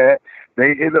and that.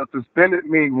 They ended up suspending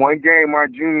me one game my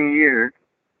junior year,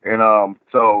 and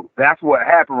so that's what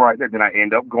happened right there. Then I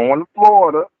ended up going to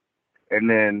Florida, and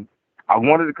then I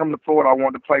wanted to come to Florida. I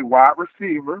wanted to play wide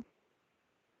receiver,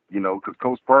 because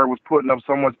Coach Bird was putting up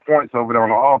so much points over there on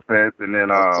the offense, and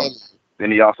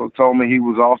then he also told me he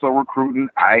was also recruiting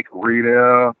Ike,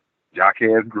 Riedel,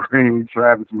 Jaquez Green,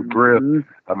 Travis McGriff.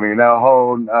 Mm-hmm. I mean, that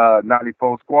whole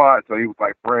 94 squad. So he was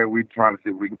like, Fred, we trying to see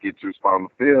if we can get you a spot on the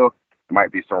field. There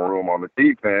might be some room on the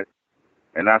defense.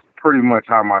 And that's pretty much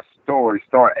how my story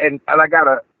started. And I got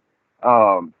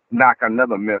to knock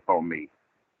another myth on me.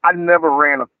 I never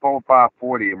ran a 4.5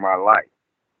 40 in my life,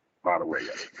 by the way.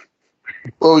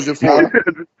 What was your form?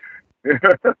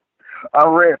 I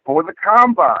ran for the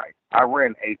combine. I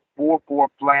ran a 4.4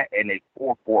 flat and a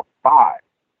 4.45.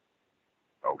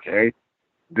 Okay.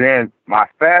 Then my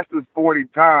fastest 40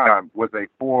 time was a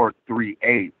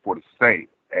 4.38 for the state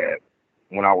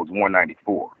when I was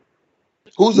 194.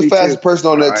 Who's the fastest person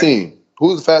on that Right. team?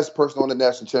 Who's the fastest person on the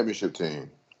national championship team?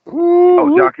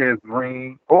 Oh, Jaquez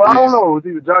Green. Well, I don't know. It was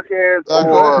either Jaquez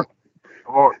or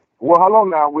well, how long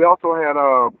now? We also had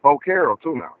Bo Carroll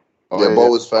too now. Yeah, Bo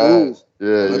was fast. Yeah,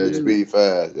 Olympic speed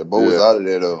fast. Yeah, Bo was Yeah. out of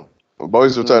there though. Bo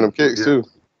used to return them kicks too.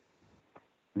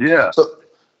 Yeah. So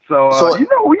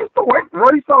We used to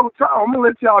race all the time. I'm gonna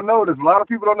let y'all know this. A lot of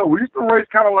people don't know. We used to race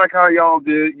kind of like how y'all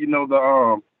did.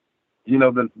 The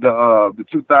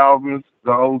 2000s,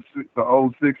 the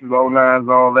 06s, 09s,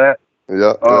 all that.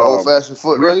 Yeah. old fashioned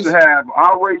foot We race. used to have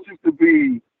our race used to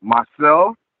be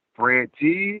myself, Fred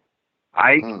T,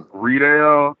 Ike,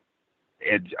 Riedel,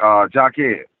 and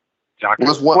Jaquez.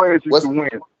 What's Quez used to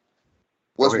win.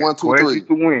 What's 1, 2, Quez 3? used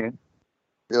to win.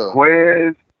 Yeah.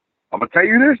 Quez, I'm gonna tell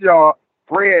you this, y'all.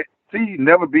 Fred T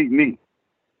never beat me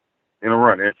in a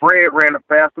run, and Fred ran a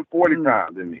faster 40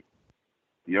 times than me.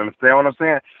 You understand what I'm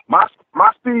saying? My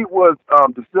speed was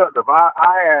deceptive.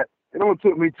 It only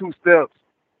took me 2 steps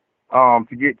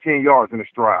to get 10 yards in a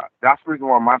stride. That's the reason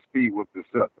why my speed was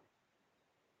deceptive.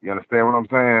 You understand what I'm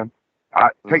saying? I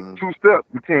take 2 steps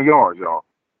to 10 yards, y'all.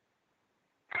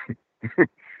 You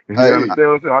understand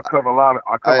what I'm saying? I cover a lot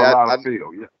of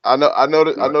field. Yeah. I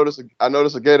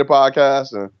noticed a Gator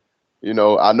podcast, and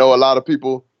I know a lot of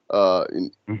people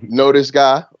know this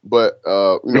guy, but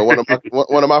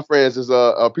one of my friends is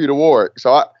Peter Ward.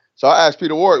 So I asked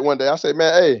Peter Ward one day. I said,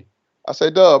 man, hey, I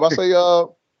say, Dub, I say, who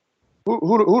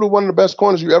the one of the best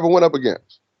corners you ever went up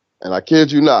against? And I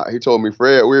kid you not, he told me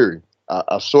Fred Weary.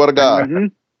 I swear to God. Mm-hmm.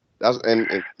 That's I'm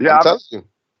telling you.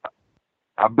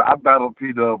 I battled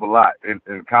P-Dub a lot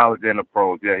in college and the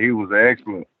pros. Yeah, he was an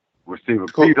excellent receiver.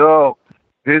 Cool. P-Dub,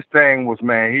 his thing was,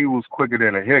 man, he was quicker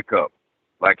than a hiccup.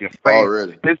 Like in space. Oh,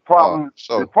 really? His problem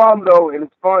though, and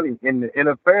it's funny, in the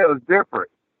NFL is different.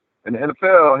 In the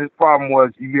NFL, his problem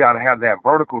was you got to have that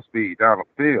vertical speed down the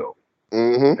field.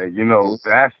 Mm-hmm.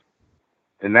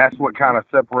 And that's what kind of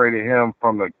separated him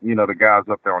from the guys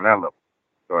up there on that level.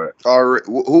 Go ahead. All right.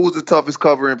 Who was the toughest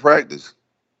cover in practice?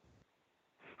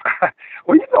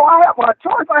 Well, I had my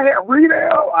choice. I had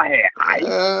Riedel. I had Ike.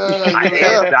 I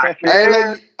had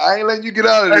Jaquez. I ain't letting you get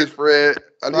out of this, Fred.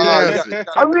 I need an answer.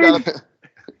 I mean,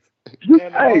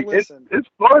 it's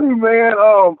funny, man.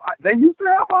 They used to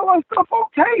have all that stuff on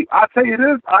tape. I tell you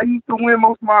this, I used to win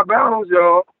most of my battles,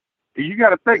 y'all. You got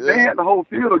to think they had the whole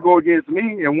field to go against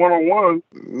me in one-on-one.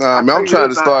 Nah, man, I'm trying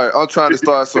to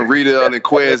start some Riedel and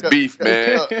Quez beef,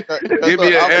 man. Give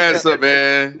me an answer,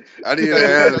 man. I need an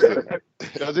answer.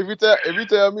 Because if you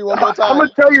tell me one more time, I'm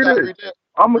gonna tell you this.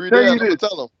 I'm gonna tell you this.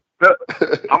 Tell him.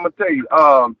 I'm gonna tell you.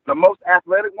 The most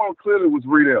athletic one clearly was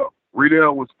Riedel.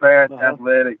 Riedel was fast,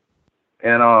 athletic,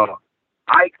 and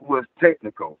Ike was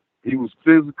technical. He was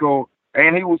physical,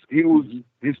 and his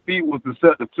speed was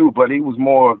deceptive too. But he was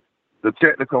more the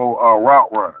technical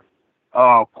route runner.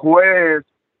 Quez,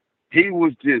 he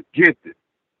was just gifted.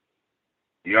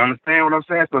 You understand what I'm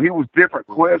saying? So he was different.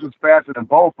 Quez was faster than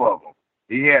both of them.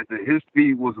 His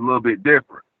speed was a little bit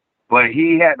different, but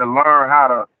he had to learn how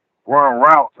to run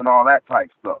routes and all that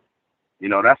type stuff. You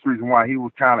know, that's the reason why he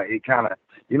was kind of,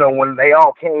 you know, when they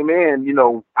all came in, you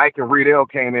know, Ike and Riedel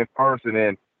came in first, and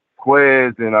then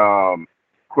Quez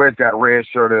Quez got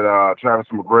redshirted, Travis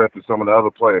McGriff and some of the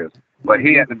other players. But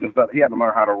he had to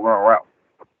learn how to run routes.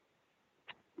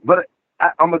 But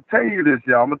I'm gonna tell you this,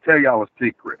 y'all. I'm gonna tell y'all a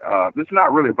secret. This is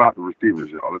not really about the receivers,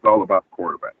 y'all. It's all about the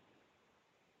quarterback.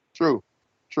 True.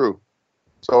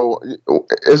 So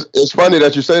it's funny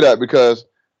that you say that, because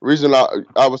the reason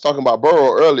I was talking about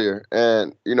Burrow earlier,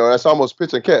 and you know that's almost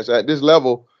pitch and catch at this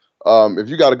level. If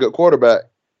you got a good quarterback,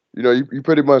 you know you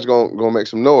pretty much gonna make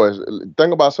some noise.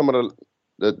 Think about some of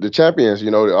the champions. You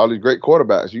know, all these great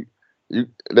quarterbacks.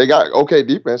 They got okay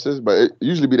defenses, but it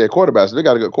usually be their quarterbacks. If they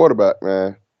got a good quarterback,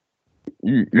 man,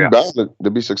 you bound to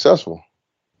be successful.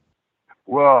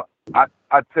 Well, I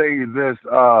tell you this.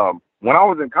 When I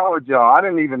was in college, y'all, I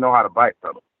didn't even know how to bite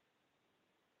pedal.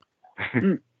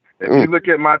 If you look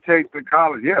at my tapes in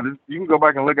college, you can go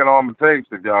back and look at all my tapes.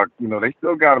 If y'all, you know, they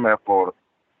still got them at Florida.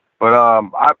 But I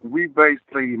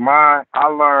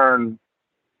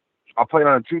played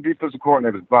under two defensive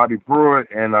coordinators, Bobby Pruitt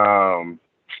and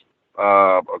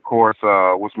of course,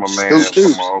 what's my man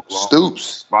from Oklahoma?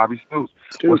 Stoops. Bobby Stoops.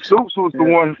 Well, Stoops was the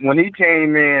one, when he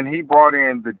came in, he brought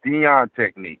in the Dion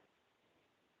technique.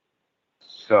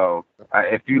 So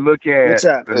if you look at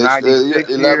the 96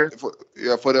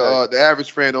 year, for the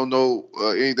average fan don't know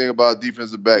anything about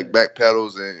defensive back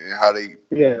pedals and how they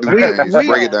do things. We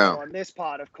break it down on this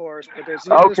pod, of course, but there's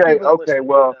okay.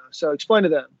 Well, so explain to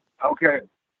them. Okay.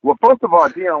 Well, first of all,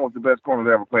 Dion was the best corner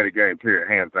that ever played a game. Period,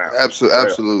 hands down.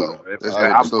 Absolutely. So,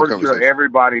 I'm pretty sure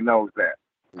everybody knows that.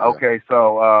 Yeah. Okay,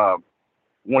 so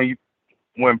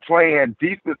when playing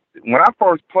defense, when I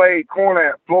first played corner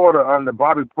at Florida under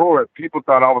Bobby Pruitt, people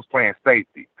thought I was playing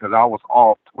safety because I was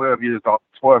off 12 yards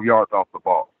off the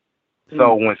ball.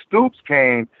 So when Stoops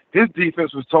came, his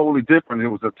defense was totally different. It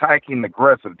was attacking,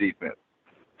 aggressive defense.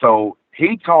 So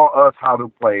he taught us how to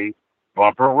play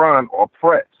bumper run or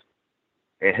press.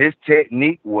 And his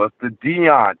technique was the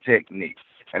Dion technique.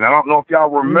 And I don't know if y'all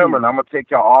remember, and I'm going to take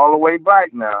y'all all the way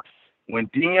back now. When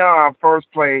Dion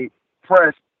first played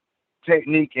press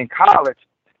technique in college,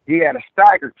 he had a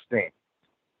staggered stance.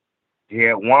 He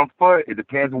had one foot. It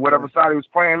depends on whatever side he was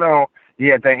playing on. He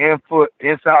had the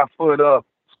inside foot up,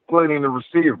 splitting the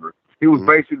receiver. He was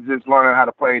basically just learning how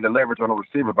to play the leverage on the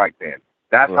receiver back then.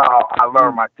 That's how I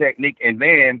learned my technique. And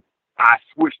then I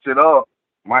switched it up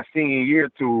my senior year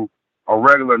to a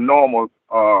regular, normal,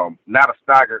 not a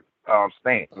staggered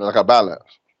stance. Like a balance.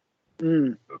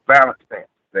 Balance stance.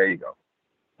 There you go.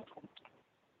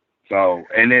 So,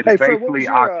 and then basically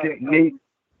our technique.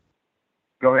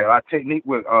 Go ahead. Our technique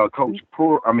with Coach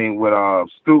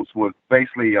Stoops was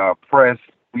basically press.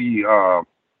 We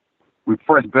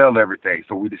press bell every day,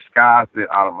 so we disguised it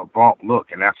out of a bump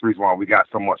look, and that's the reason why we got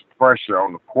so much pressure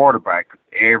on the quarterback. Because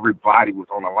everybody was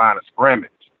on the line of scrimmage,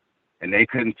 and they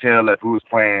couldn't tell if we was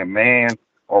playing man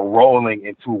or rolling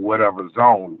into whatever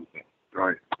zone we was in.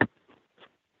 Right.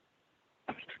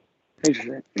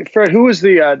 Interesting. Fred, who was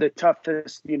the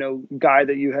toughest, guy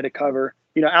that you had to cover?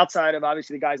 Outside of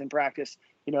obviously the guys in practice,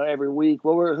 every week.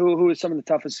 Who were some of the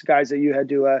toughest guys that you had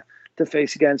to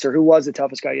face against, or who was the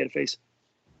toughest guy you had to face?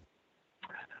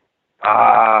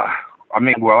 I'll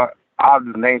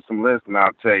just name some lists and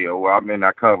I'll tell you. Well,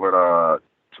 I covered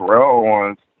Terrell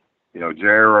Owens,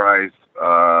 Jerry Rice,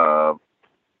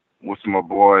 with some of my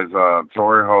boys,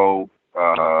 Tori Hope,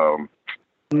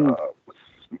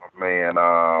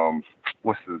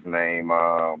 what's his name?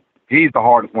 He's the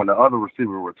hardest one. The other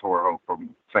receiver was Tori Hope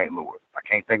from St. Louis. I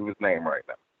can't think of his name right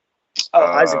now. Oh,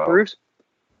 Isaac Bruce?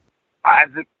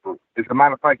 Isaac Bruce. As a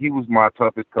matter of fact, he was my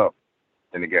toughest cover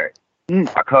in the game.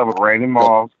 I covered Randy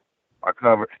Moss. As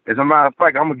a matter of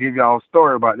fact, I'm going to give y'all a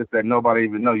story about this that nobody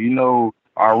even know.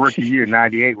 Our rookie year,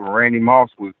 98, when Randy Moss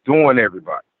was doing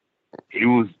everybody. He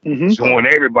was doing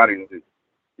everybody.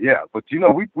 Yeah, but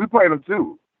we played them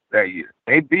too that year.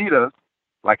 They beat us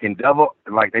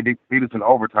they beat us in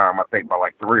overtime, I think by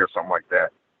 3 or something like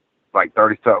that.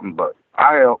 30-something. But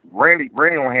Randy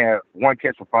only had one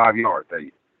catch for 5 yards that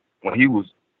year when he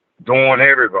was doing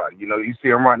everybody. You see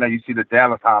him right now. You see the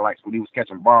Dallas highlights when he was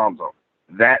catching bombs on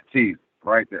that season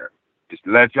right there. Just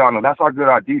to let y'all know, that's how good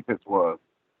our defense was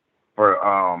for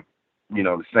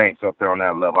the Saints up there on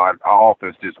that level. Our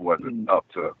offense just wasn't up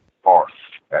to par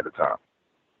at the time.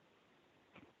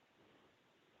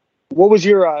 What was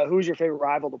your who was your favorite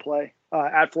rival to play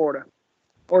at Florida,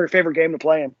 or your favorite game to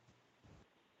play in?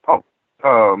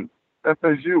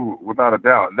 FSU, without a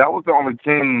doubt. That was the only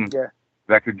team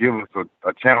that could give us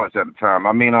a challenge at the time.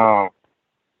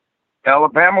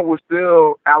 Alabama was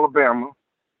still Alabama,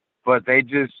 but they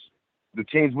just the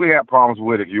teams we had problems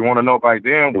with, if you want to know back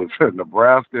then, was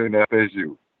Nebraska and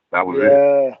FSU. That was it.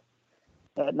 Yeah.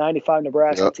 That 95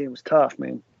 Nebraska Yep. team was tough,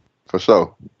 man. For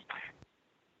sure.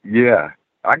 Yeah.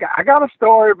 I got a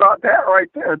story about that right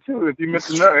there too. If you missed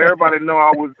it, everybody know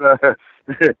I was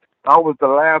I was the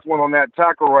last one on that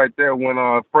tackle right there when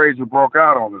Frazier broke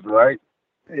out on us, right?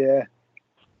 Yeah.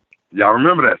 Y'all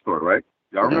remember that story, right?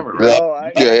 Y'all remember, right?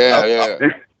 Oh, Yeah.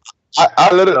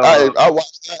 I literally I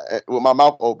watched that with my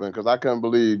mouth open because I couldn't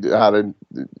believe how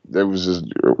they was just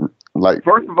like.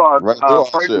 First of all, right through our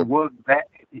Frazier shit. was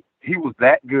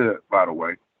that good, by the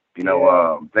way. You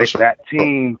know, For sure. that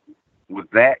team was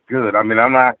that good. I mean,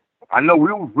 I know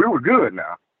we were good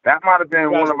now. That might have been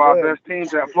You guys one of were our good. best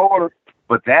teams at Florida,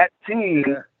 but that team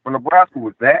from Nebraska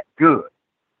was that good.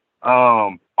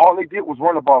 All they did was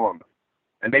run the ball on them,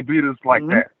 and they beat us like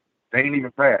that. They didn't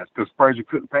even pass because Frazier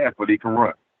couldn't pass, but he can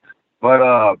run.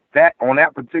 But that on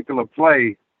that particular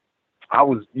play, I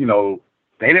was,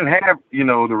 they didn't have,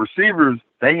 the receivers.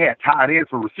 They had tight ends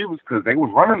for receivers because they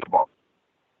was running the ball.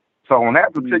 So on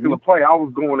that particular play, I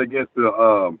was going against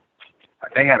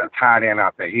they had a tight end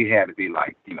out there. He had to be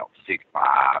like, 6'5",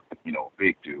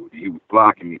 big dude. He was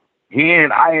blocking me.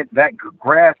 I had that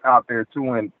grass out there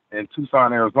too in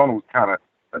Tucson, Arizona was kind of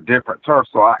a different turf.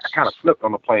 So I kind of slipped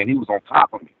on the play and he was on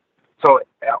top of me. So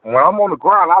when I'm on the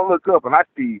ground, I look up and I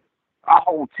see our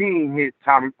whole team hit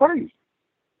Tommy Frazier,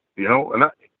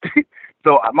 and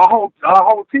so my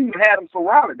whole team had him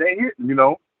surrounded. They hit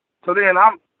him, So then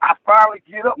I finally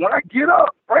get up. When I get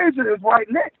up, Frazier is right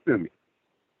next to me.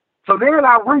 So then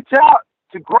I reach out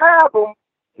to grab him.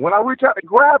 When I reach out to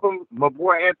grab him, my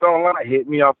boy Anthony Line hit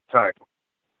me off the tackle.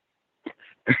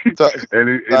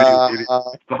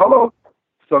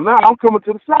 So now I'm coming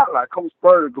to the sideline. Coach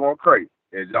Spurs going crazy,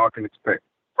 as y'all can expect.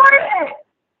 Fred,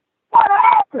 what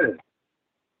happened?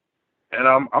 And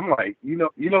I'm like, you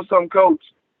know something, Coach?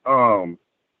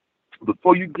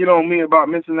 Before you get on me about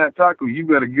missing that tackle, you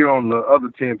better get on the other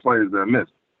 10 players that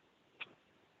missed.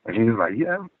 And he was like,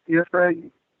 yeah,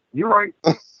 Fred, you're right.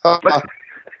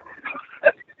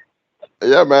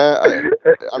 Yeah, man.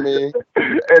 I mean,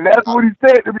 and that's what he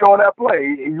said to me on that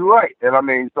play. You're right. And I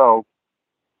mean, so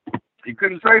he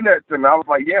couldn't say that to me. I was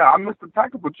like, yeah, I missed the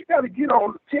tackle, but you got to get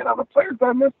on the 10 other players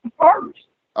that missed the first.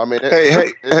 I mean,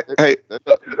 Hey.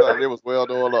 They was well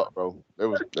done up, bro. They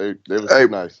was too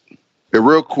nice. Hey,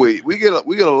 real quick, we get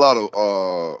a lot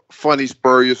of funny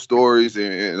Spurrier stories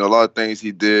and a lot of things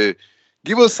he did.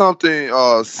 Give us something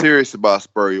serious about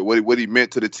Spurrier. What he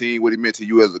meant to the team, what he meant to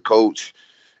you as a coach,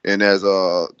 and as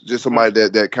just somebody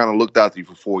that kind of looked after you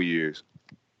for 4 years.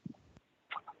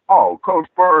 Oh, Coach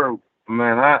Spurrier,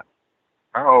 man, I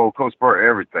owe Coach Spurrier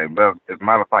everything. But as a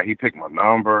matter of fact, he picked my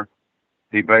number.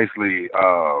 He basically,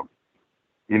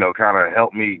 kind of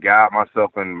helped me guide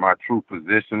myself in my true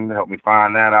position, helped me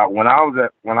find that out. When I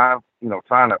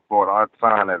signed at Florida, I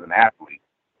signed as an athlete.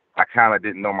 I kind of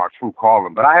didn't know my true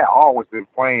calling, but I had always been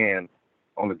playing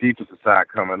on the defensive side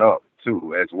coming up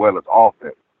too, as well as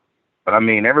offense. But I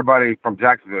mean, everybody from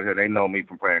Jacksonville here, they know me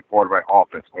from playing quarterback,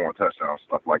 offense, scoring touchdowns,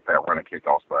 stuff like that, running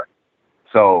kickoffs back.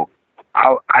 So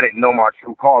I didn't know my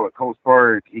true calling. Coach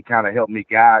Spurrier, he kind of helped me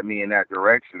guide me in that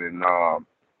direction. And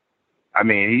I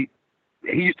mean,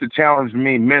 he used to challenge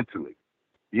me mentally.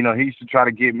 He used to try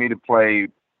to get me to play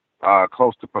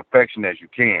close to perfection as you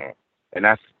can. And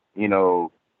that's,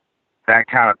 that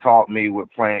kind of taught me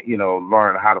with playing,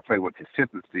 learning how to play with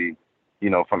consistency,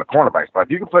 from the cornerback spot.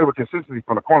 If you can play with consistency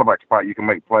from the cornerback spot, you can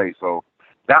make plays. So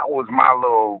that was my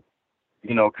little,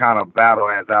 kind of battle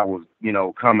as I was,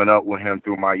 coming up with him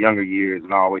through my younger years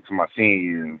and all the way to my senior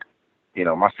year. And,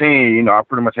 my senior year, I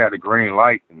pretty much had the green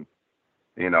light. And,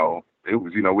 it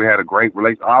was, we had a great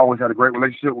relationship. I always had a great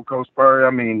relationship with Coach Spurrier.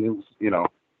 I mean, it was,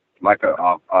 like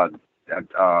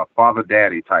a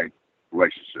father-daddy type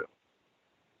relationship.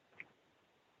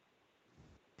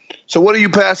 So what are you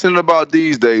passionate about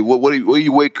these days? What do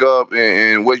you wake up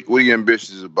and what are you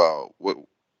ambitious about?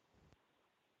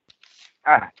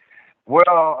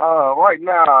 Right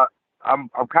now I'm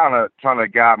kind of trying to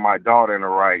guide my daughter in the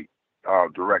right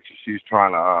direction. She's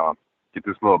trying to get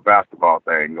this little basketball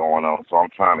thing going on, so I'm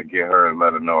trying to get her and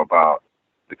let her know about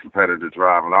the competitive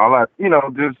drive and all that.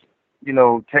 Just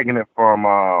taking it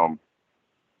from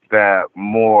that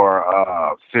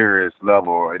more serious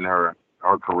level in her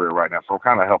career right now. So I'm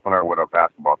kind of helping her with her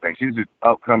basketball thing. She's an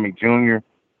upcoming junior.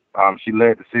 She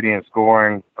led the city in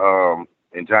scoring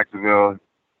in Jacksonville.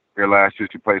 Here last year,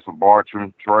 she played for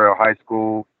Bartram Trail High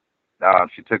School.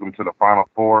 She took them to the Final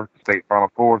Four, state Final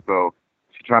Four. So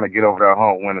she's trying to get over that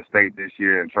hump, win the state this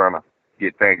year, and trying to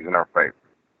get things in her favor.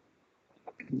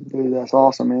 Dude, that's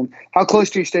awesome, man. How close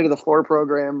do you stay to the Florida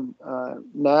program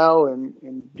now? And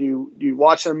do you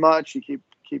watch them much? You keep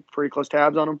pretty close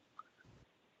tabs on them?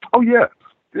 Oh yeah,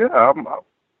 yeah.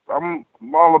 I'm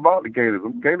all about the Gators.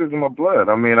 Gators in my blood.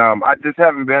 I mean, I just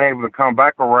haven't been able to come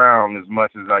back around as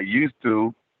much as I used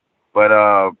to, but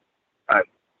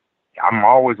I'm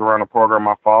always around the program.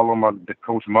 I follow him.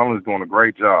 Coach Mullen's doing a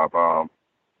great job. I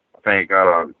think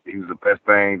he's the best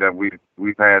thing that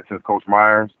we've had since Coach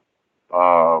Myers.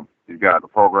 He's got the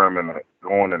program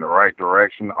going in the right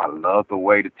direction. I love the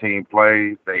way the team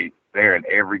plays. They're in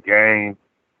every game.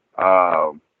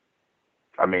 I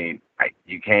mean,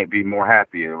 you can't be more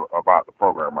happy about the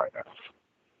program right now.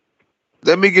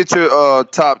 Let me get your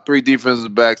top 3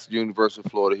 defensive backs in University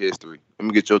of Florida history. Let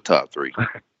me get your top 3.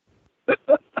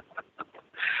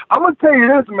 I'm gonna tell you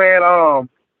this, man.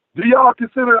 Do y'all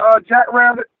consider Jack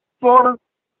Rabbit Florida?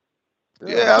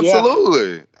 Yeah,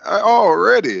 absolutely.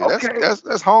 Already, okay.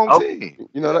 That's home team.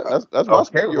 You know, that's my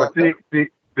okay. Well, see,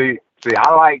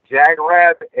 I like Jack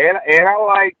Rabbit and I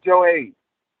like Joe Hayden.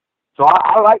 So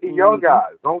I like the young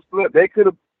guys. Don't slip. They could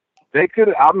have.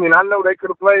 I mean, I know they could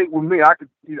have played with me. I could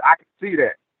see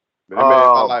that. They made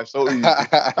my life so easy.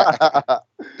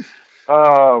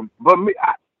 But me,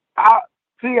 I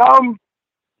see.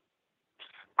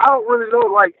 I don't really know.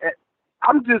 Like,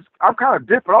 I'm kind of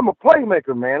different. I'm a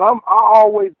playmaker, man. I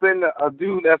always been a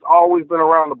dude that's always been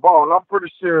around the ball, and I'm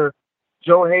pretty sure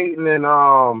Joe Hayden and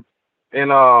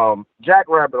Jack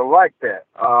Rabbit are like that.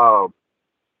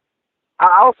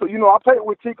 I also, I played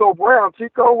with Chico Brown.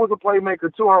 Chico was a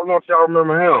playmaker too. I don't know if y'all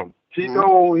remember him.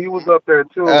 Chico, he was up there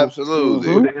too.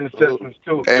 Absolutely. With the interceptions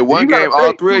too. And one game,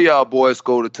 all 3 of y'all boys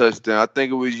scored a touchdown. I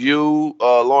think it was you,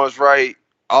 Lawrence Wright.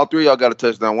 All 3 of y'all got a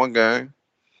touchdown one game.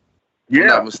 Yeah. If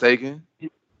I'm not mistaken.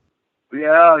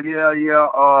 Yeah.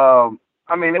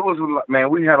 I mean, it was,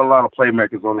 man, we had a lot of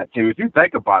playmakers on that team. If you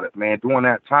think about it, man, during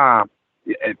that time,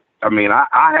 I mean,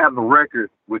 I have the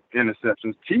record with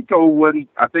interceptions. Chico wasn't,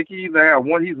 I think he either had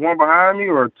he's one behind me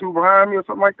or 2 behind me or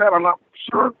something like that. I'm not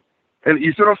sure. And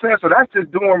you see what I'm saying? So that's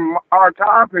just during our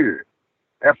time period.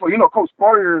 And for, Coach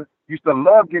Spurrier used to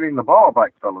love getting the ball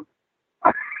back, fellas.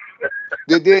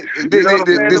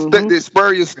 Did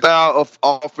Spurrier's style of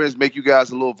offense make you guys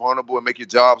a little vulnerable and make your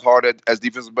jobs harder as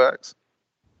defensive backs?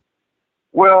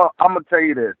 Well, I'm going to tell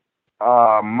you this.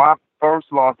 My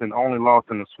first loss and only loss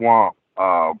in the Swamp,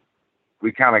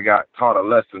 we kind of got taught a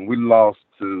lesson. We lost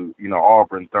to,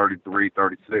 Auburn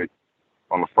 33-36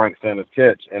 on the Frank Sanders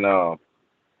catch. And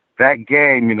that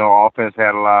game, offense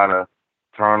had a lot of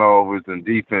turnovers, and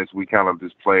defense, we kind of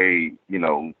just played,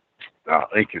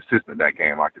 inconsistent that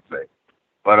game, I could say.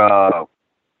 But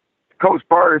Coach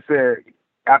Spurrier said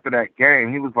after that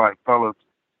game, he was like, fellas,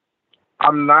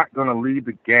 I'm not going to leave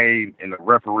the game in the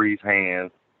referee's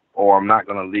hands, or I'm not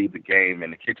going to leave the game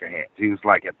in the kicker hands. He was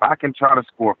like, if I can try to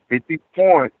score 50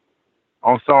 points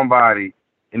on somebody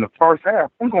in the first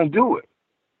half, I'm going to do it.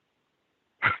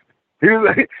 He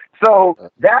was like, so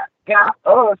that got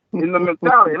us in the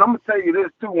mentality. And I'm going to tell you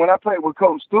this, too. When I played with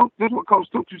Coach Stoops, this is what Coach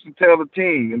Stoops used to tell the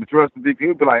team and the rest of the team.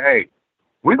 He'd be like, hey,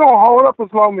 we're going to hold up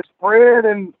as long as Fred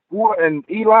and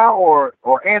Eli or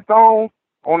Anthony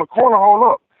on the corner hold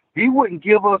up. He wouldn't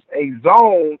give us a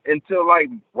zone until like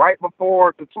right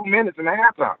before the 2 minutes in the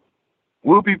halftime.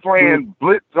 We'll be playing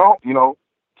blitz zone,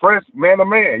 press man to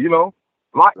man,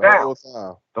 lock down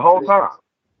the whole time.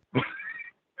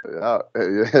 Yeah.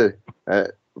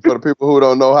 For the people who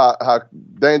don't know how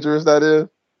dangerous that is,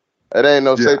 it ain't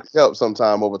no safety help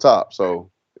sometime over top. So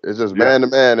it's just man to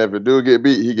man. If a dude get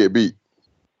beat, he get beat.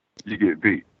 You get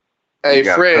beat. Hey,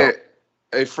 Fred,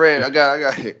 I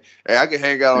can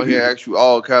hang out on here and ask you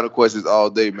all kind of questions all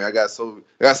day, man. I got so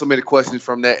many questions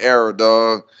from that era,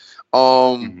 dog.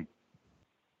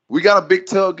 We got a big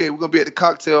tailgate. We're gonna be at the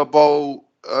cocktail bowl,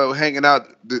 hanging out.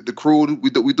 The crew, we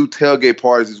do tailgate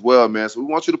parties as well, man. So we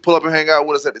want you to pull up and hang out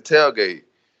with us at the tailgate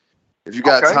if you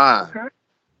got time.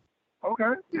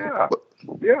 Okay. Yeah.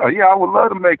 I would love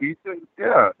to make it.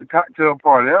 The cocktail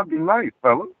party. That'd be nice,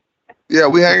 fella. Yeah,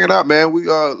 we hanging out, man. We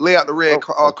lay out the red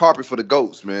carpet for the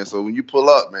goats, man. So when you pull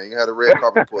up, man, you have the red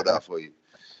carpet pulled out for you.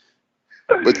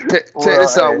 But check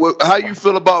this out. How you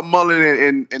feel about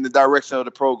Mullen in the direction of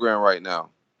the program right now?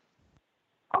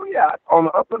 Oh, yeah, on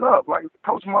the up and up. Like,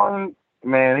 Coach Mullen,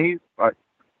 man, he's like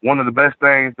one of the best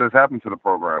things that's happened to the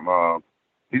program.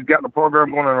 He's got the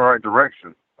program going in the right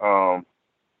direction.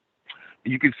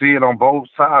 You can see it on both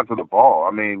sides of the ball.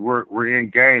 I mean, we're in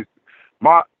games.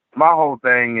 My whole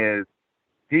thing is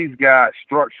he's got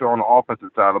structure on the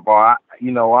offensive side of the ball.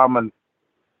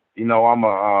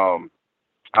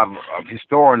 I'm a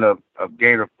historian of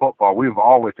Gator football. We've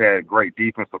always had great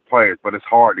defensive players, but it's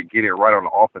hard to get it right on the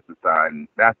offensive side, and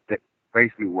that's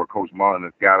basically where Coach Mullen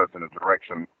has got us in a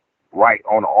direction right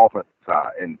on the offensive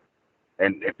side. And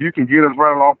if you can get us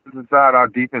right on the offensive side, our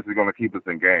defense is going to keep us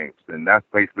in games, and that's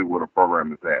basically where the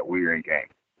program is at. We're in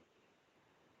games.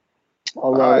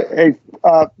 All right. Hey,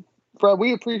 Fred,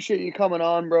 we appreciate you coming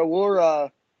on, bro. We're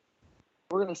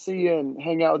gonna see you and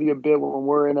hang out with you a bit when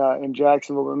we're in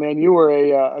Jacksonville. But man, you were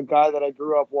a guy that I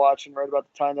grew up watching right about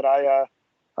the time that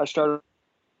I started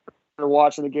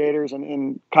watching the Gators,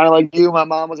 and kind of like you, my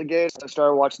mom was a Gator. So I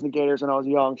started watching the Gators when I was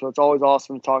young, so it's always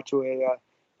awesome to talk to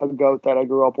a goat that I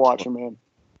grew up watching, man.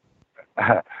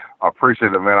 I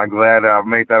appreciate it, man. I'm glad I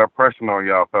made that impression on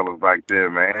y'all fellas back there,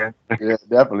 man. Yeah,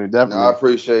 definitely. No, I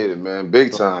appreciate it, man.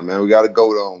 Big time, man. We got to go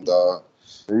on, dog.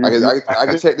 I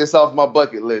can check this off my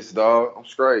bucket list, dog. I'm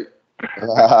straight.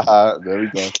 There we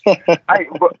go.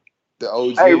 The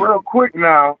OG. Hey, real quick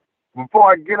now,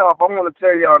 before I get off, I want to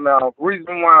tell y'all now, the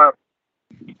reason why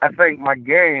I think my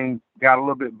game got a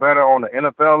little bit better on the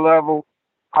NFL level,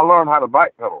 I learned how to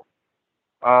bike pedal.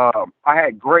 I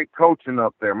had great coaching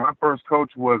up there. My first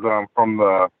coach was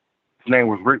his name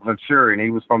was Rick Venturi, and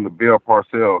he was from the Bill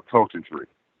Parcells coaching tree.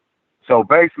 So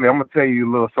basically, I'm gonna tell you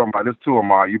a little something about this too,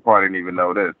 Amar. You probably didn't even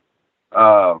know this.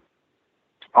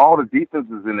 All the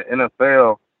defenses in the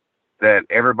NFL that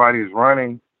everybody is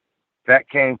running, that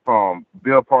came from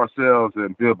Bill Parcells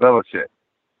and Bill Belichick.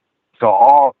 So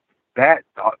all that.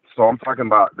 So I'm talking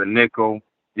about the nickel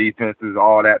defenses,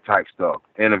 all that type stuff,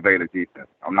 innovative defense.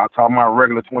 I'm not talking about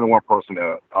regular 21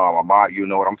 personnel. Amar, you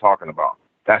know what I'm talking about.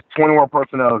 That's 21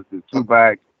 personnel, is 2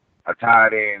 backs, a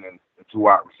tight end, and 2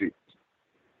 wide receivers.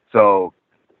 So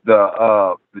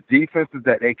the defenses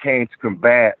that they came to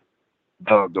combat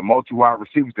the multi-wide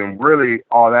receivers, and really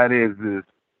all that is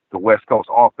the West Coast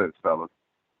offense, fellas.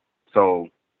 So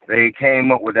they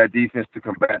came up with that defense to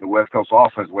combat the West Coast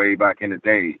offense way back in the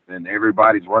day, and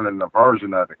everybody's running a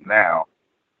version of it now.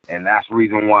 And that's the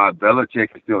reason why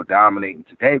Belichick is still dominating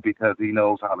today, because he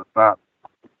knows how to stop.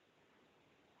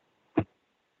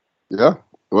 Yeah,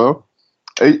 well,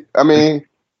 I mean,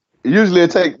 usually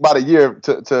it takes about a year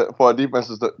for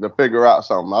defenses to figure out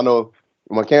something. I know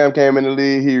when Cam came in the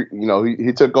league,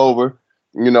 he took over,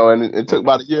 and it took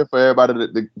about a year for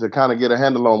everybody to kind of get a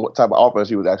handle on what type of offense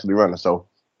he was actually running. So,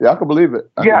 yeah, I can believe it.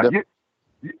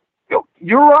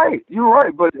 You're right. You're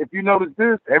right. But if you notice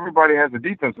this, everybody has a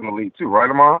defense in the league too, right,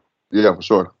 Amar? Yeah, for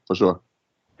sure.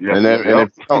 Yep, and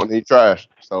if you don't, he trash.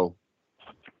 So.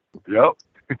 Yep.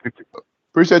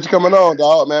 Appreciate you coming on,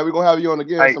 dog, man. We're going to have you on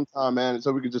again sometime, man,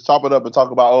 so we can just chop it up and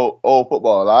talk about old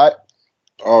football, all right?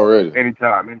 Already.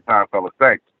 Anytime, fellas.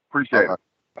 Thanks. Appreciate it. All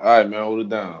right, man. Hold it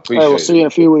down. Appreciate it. We'll see you in a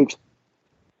few weeks.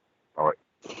 All right.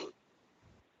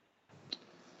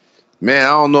 Man, I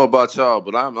don't know about y'all,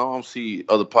 but I don't see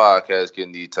other podcasts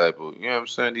getting these type of, you know what I'm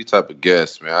saying, these type of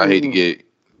guests, man. I hate to get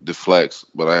the flex,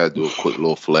 but I had to do a quick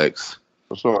little flex.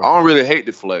 For sure. I don't really hate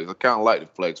the flex. I kind of like the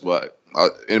flex, but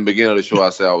in the beginning of the show, I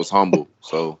said I was humble.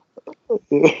 So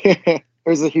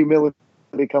there's a humility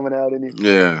coming out in you.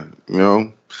 Yeah,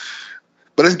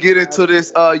 But let's get into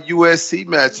this USC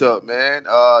matchup, man.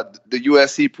 The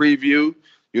USC preview,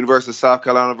 University of South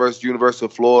Carolina versus University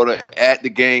of Florida at the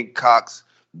Gamecocks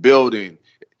building.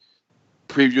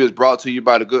 Preview is brought to you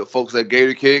by the good folks at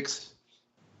Gator Kicks.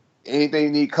 Anything you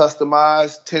need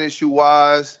customized, tennis shoe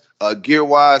wise, gear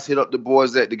wise, hit up the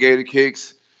boys at the Gator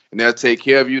Kicks, and they'll take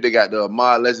care of you. They got the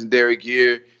Ahmad Legendary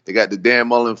gear. They got the Dan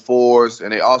Mullen 4s,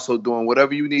 and they also doing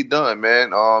whatever you need done,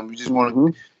 man. You just want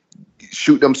to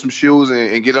shoot them some shoes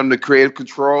and get them the creative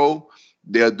control.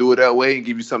 They'll do it that way and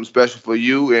give you something special for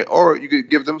you, or you could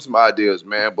give them some ideas,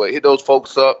 man. But hit those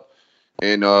folks up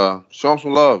and show them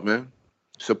some love, man.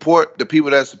 Support the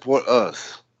people that support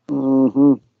us.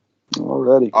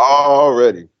 Already.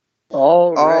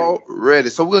 So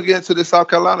we're going to get into the South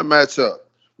Carolina matchup.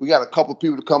 We got a couple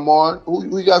people to come on.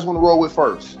 Who you guys want to roll with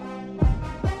first?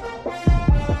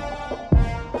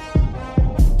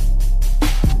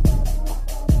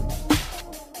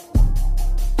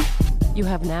 You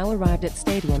have now arrived at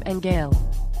Stadium and Gale.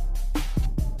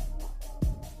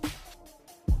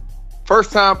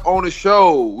 First time on the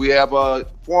show, we have a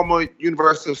former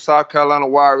University of South Carolina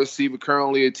wide receiver,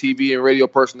 currently a TV and radio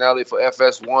personality for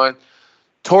FS1,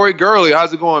 Tori Gurley.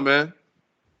 How's it going, man?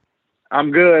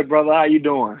 I'm good, brother. How you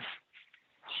doing?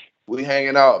 We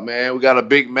hanging out, man. We got a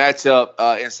big matchup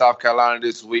in South Carolina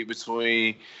this week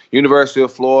between University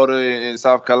of Florida and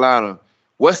South Carolina.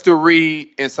 What's the read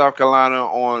in South Carolina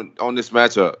on this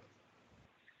matchup?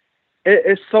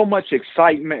 It's so much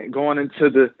excitement going into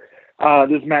this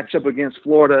matchup against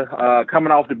Florida,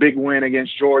 coming off the big win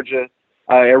against Georgia.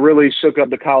 It really shook up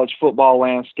the college football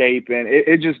landscape, and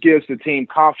it just gives the team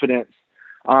confidence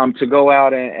to go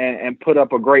out and put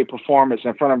up a great performance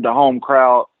in front of the home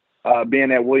crowd,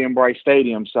 being at William Bright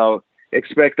Stadium. So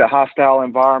expect a hostile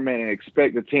environment and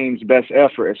expect the team's best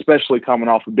effort, especially coming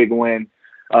off a big win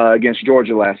against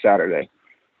Georgia last Saturday.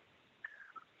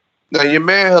 Now, your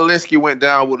man Helinski went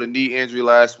down with a knee injury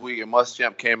last week, and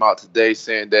Muschamp came out today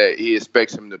saying that he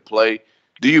expects him to play.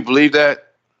 Do you believe that?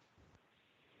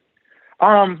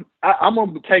 I'm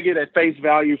going to take it at face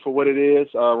value for what it is.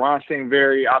 Ron seemed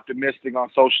very optimistic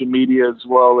on social media, as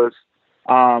well as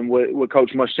what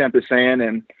Coach Muschamp is saying.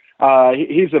 And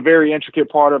he's a very intricate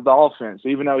part of the offense.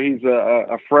 Even though he's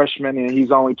a freshman and he's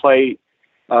only played,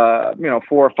 4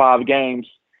 or 5 games,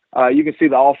 you can see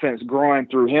the offense growing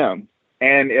through him.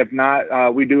 And if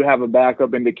not, we do have a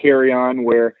backup in the carry-on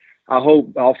where I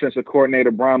hope offensive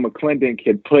coordinator Brian McClendon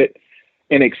could put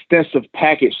an extensive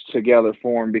package together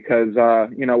for him because,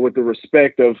 with the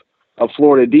respect of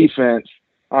Florida defense,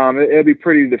 it'd be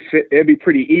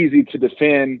pretty easy to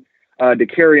defend the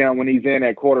carry-on when he's in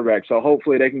at quarterback. So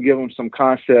hopefully they can give him some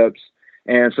concepts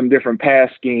and some different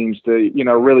pass schemes to,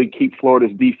 really keep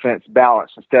Florida's defense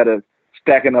balanced instead of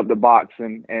stacking up the box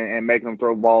and making them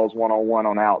throw balls one-on-one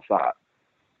on the outside.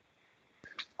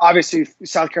 Obviously,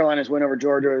 South Carolina's win over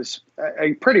Georgia is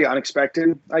pretty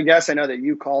unexpected, I guess. I know that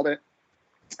you called it.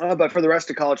 But for the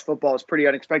rest of college football, it's pretty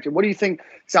unexpected. What do you think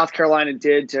South Carolina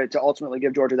did to ultimately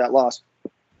give Georgia that loss?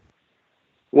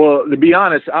 Well, to be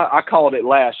honest, I called it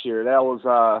last year. That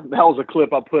was a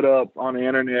clip I put up on the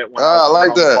internet when I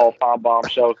like on the that Paul Feinbaum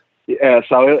show. Yeah,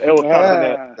 so it was something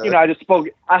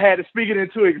that I had to speak it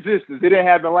into existence. It didn't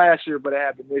happen last year, but it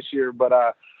happened this year.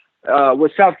 But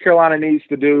what South Carolina needs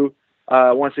to do,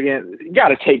 once again, you got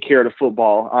to take care of the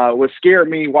football. What scared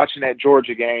me watching that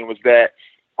Georgia game was that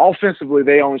offensively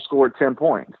they only scored 10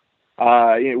 points.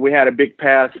 We had a big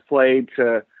pass played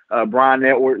to Brian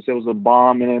Edwards. It was a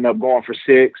bomb and ended up going for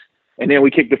 6. And then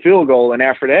we kicked the field goal. And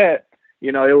after that,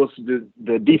 it was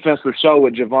the defensive show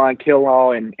with Javon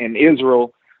Killall and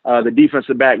Israel, the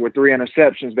defensive back with 3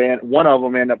 interceptions. One of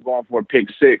them ended up going for a pick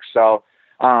 6. So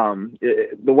the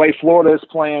way Florida is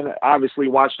playing, obviously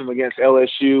watching them against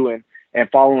LSU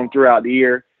and following them throughout the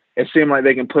year, it seemed like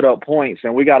they can put up points.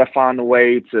 And we got to find a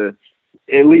way to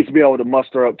at least be able to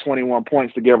muster up 21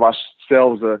 points to give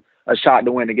ourselves a shot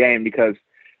to win the game, because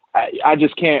I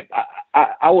just can't.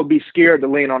 I would be scared to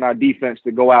lean on our defense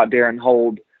to go out there and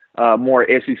hold more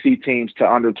SEC teams to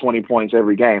under 20 points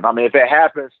every game. I mean, if it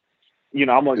happens,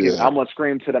 I'm gonna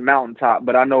scream to the mountaintop.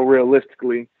 But I know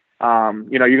realistically,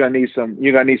 you're gonna need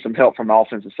some help from the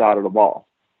offensive side of the ball.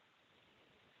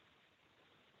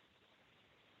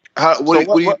 What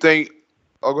do you think?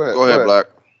 Oh, go ahead. Go ahead, Black.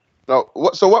 No,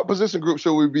 what position group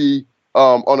should we be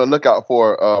on the lookout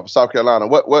for South Carolina?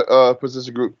 What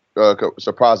position group could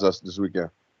surprise us this weekend?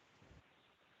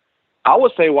 I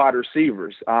would say wide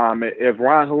receivers. If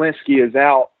Ron Helinski is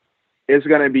out, it's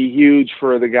going to be huge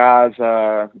for the guys,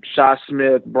 Shaw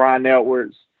Smith, Brian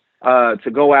Edwards,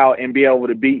 to go out and be able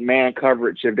to beat man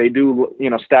coverage. If they do,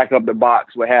 stack up the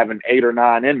box with having 8 or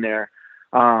 9 in there,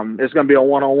 it's going to be a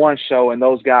one-on-one show, and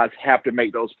those guys have to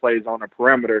make those plays on the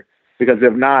perimeter, because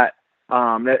if not,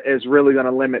 it's really going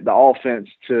to limit the offense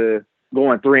to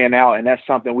going 3 and out, and that's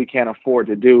something we can't afford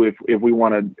to do if we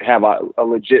want to have a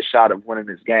legit shot of winning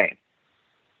this game.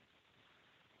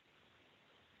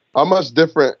 How much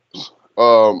different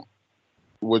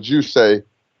would you say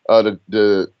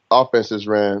the offenses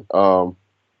ran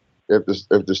if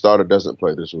the starter doesn't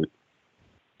play this week?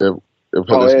 It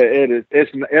is.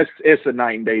 It's a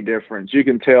night and day difference. You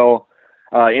can tell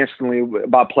instantly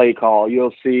by play call.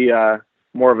 You'll see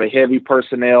more of a heavy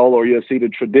personnel, or you'll see the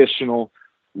traditional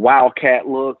wildcat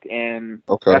look, and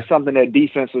that's something that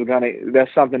defense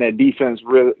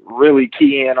really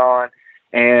key in on.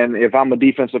 And if I'm a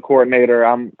defensive coordinator,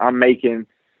 I'm making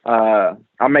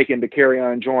the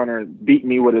carry-on Joyner beat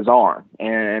me with his arm,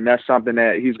 and that's something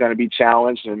that he's going to be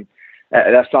challenged, and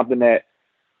that's something that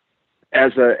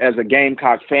as a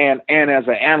Gamecock fan and as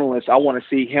an analyst, I want to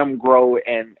see him grow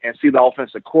and see the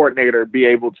offensive coordinator be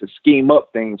able to scheme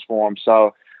up things for him.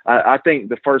 So I think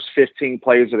the first 15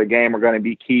 plays of the game are going to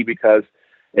be key, because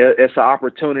it's an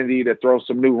opportunity to throw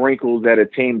some new wrinkles at a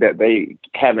team that they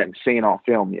haven't seen on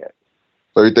film yet.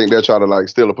 So you think they're trying to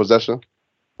steal a possession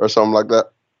or something like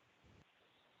that?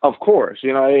 Of course,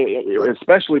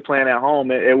 especially playing at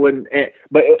home, it wouldn't.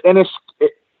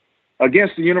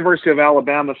 Against the University of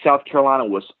Alabama, South Carolina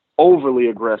was overly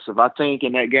aggressive. I think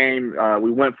in that game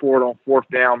we went for it on 4th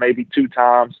down maybe 2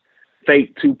 times,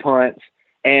 faked 2 punts,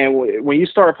 and when you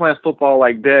start playing football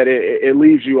like that, it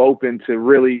leaves you open to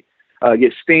really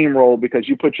get steamrolled because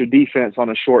you put your defense on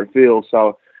a short field.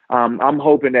 So I'm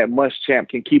hoping that Muschamp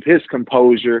can keep his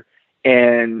composure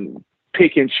and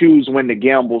pick and choose when to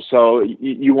gamble, so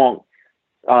you won't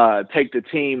take the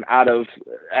team out of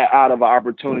an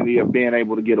opportunity of being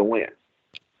able to get a win.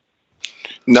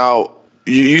 Now,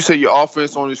 you say your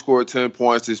offense only scored 10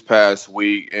 points this past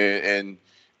week, and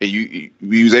you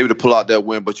was able to pull out that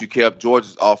win, but you kept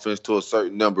Georgia's offense to a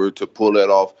certain number to pull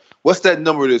that off. What's that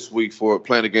number this week for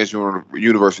playing against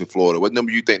University of Florida? What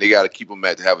number do you think they got to keep them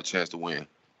at to have a chance to win?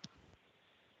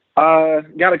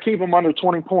 Got to keep them under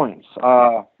 20 points.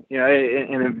 And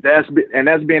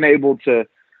that's being able to,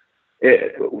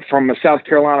 from a South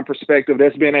Carolina perspective,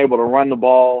 that's being able to run the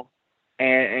ball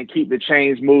and keep the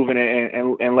chains moving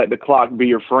and let the clock be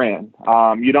your friend.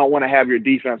 You don't want to have your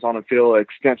defense on the field an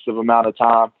extensive amount of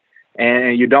time,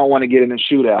 and you don't want to get in a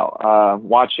shootout.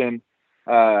 Watching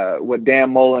what Dan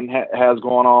Mullen has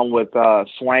going on with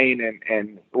Swain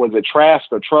and was it Trask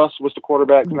or Truss? What's the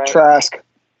quarterback's name? Trask.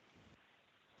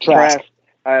 Put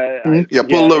a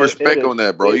little respect on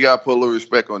that, bro. You got to put a little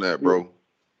respect on that, bro.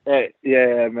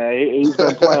 Yeah, man, he's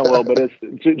been playing well, but it's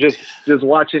just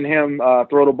watching him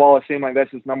throw the ball. It seems like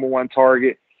that's his number one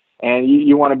target, and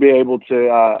you want to be able to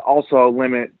also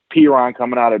limit Piron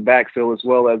coming out of backfield as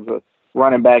well as a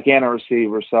running back and a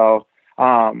receiver. So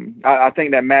I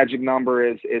think that magic number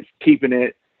is keeping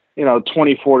it,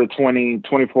 24-20,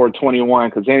 24-21,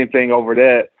 because anything over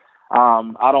that,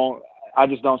 I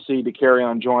just don't see the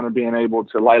Carry-On Joyner being able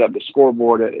to light up the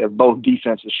scoreboard if both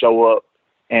defenses show up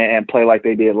and play like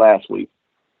they did last week.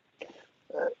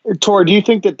 Tori, do you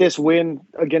think that this win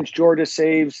against Georgia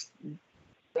saves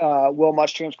Will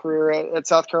Muschamp's career at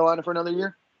South Carolina for another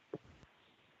year?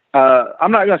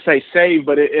 I'm not going to say save,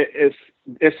 but it's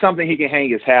something he can hang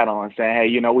his hat on, saying,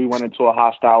 hey, we went into a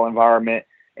hostile environment,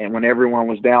 and when everyone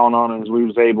was down on us, we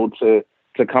was able to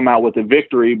come out with a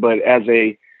victory. But as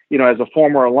a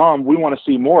former alum, we want to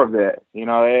see more of that.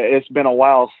 It's been a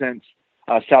while since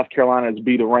South Carolina has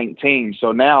beat a ranked team.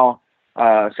 So now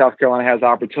South Carolina has the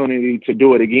opportunity to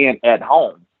do it again at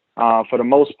home. For the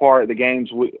most part, the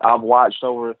games I've watched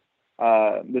over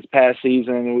this past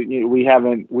season, we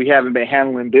haven't been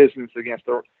handling business against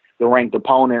the ranked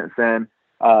opponents. And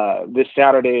this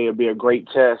Saturday will be a great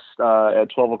test at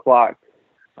 12 o'clock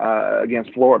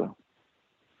against Florida.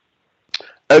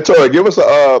 Hey, Tori, give us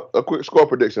a quick score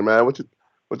prediction, man. What you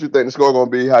think the score going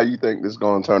to be? How you think this is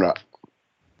going to turn out?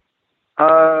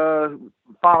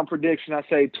 Final prediction, I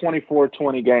say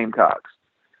 24-20 Gamecocks.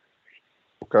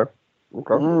 Okay.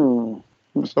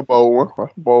 That's a bold one. All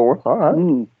right.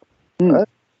 All right.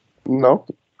 No.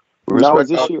 That was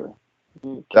this year.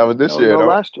 That was this year, no though.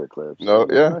 Last year clips. No,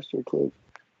 yeah. Last year clips.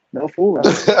 No fooling.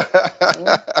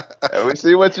 We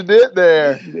see what you did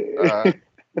there.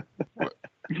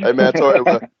 Hey, man,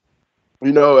 Tori,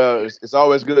 it's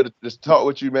always good to just talk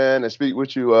with you, man, and speak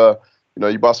with you.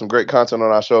 You brought some great content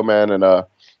on our show, man, and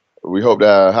we hope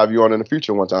to have you on in the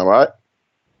future one time, all right?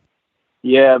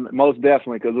 Yeah, most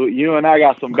definitely, because you and I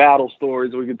got some battle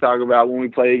stories we can talk about when we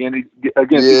play against each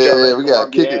other. Yeah, we got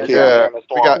to kick it.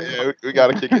 We got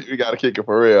to kick it. We got to kick it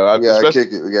for real. We got to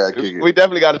kick it. We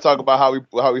definitely got to talk about how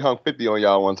we hung 50 on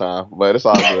y'all one time, but it's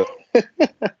all good.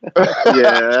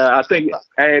 Yeah, I think.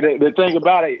 Hey, the thing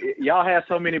about it, y'all had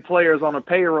so many players on the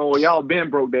payroll. Y'all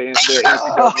been broke their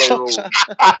NCAA rules.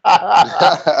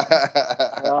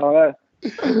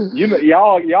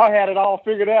 Y'all had it all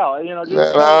figured out.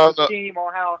 Just a scheme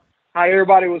on how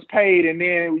everybody was paid, and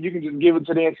then you can just give it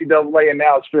to the NCAA, and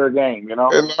now it's fair game. No,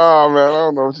 man, I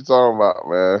don't know what you're talking about,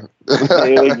 man.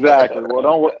 Yeah, exactly.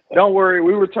 Well, don't worry.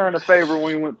 We returned a favor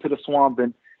when we went to the Swamp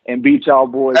and beat y'all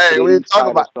boys. Hey, we ain't talking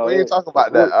about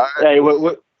that. All right? Hey,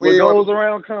 what goes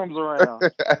around comes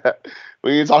around.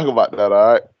 We ain't talking about that.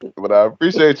 All right, but I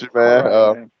appreciate you,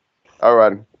 man. All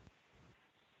right.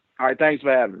 All right, thanks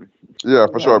for having me. Yeah,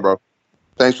 for sure, bro.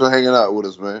 Thanks for hanging out with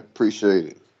us, man. Appreciate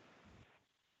it.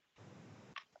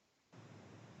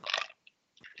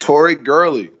 Tori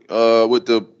Gurley with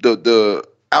the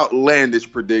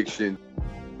outlandish prediction.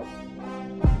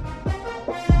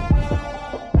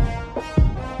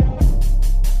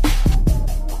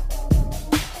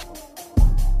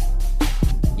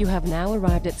 You have now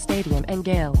arrived at Stadium and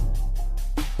Gale.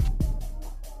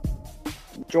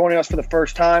 Joining us for the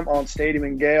first time on Stadium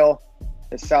and Gale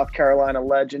is South Carolina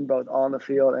legend, both on the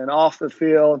field and off the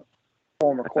field,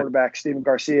 former quarterback Stephen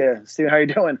Garcia. Stephen, how you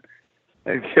doing?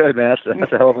 Good, man.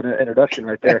 That's a hell of an introduction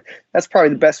right there. That's probably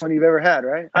the best one you've ever had,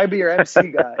 right? I'd be your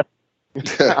MC guy.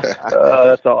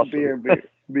 That's awesome.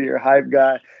 Be your hype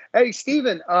guy. Hey,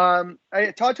 Stephen,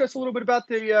 talk to us a little bit about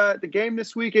the game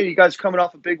this weekend. You guys are coming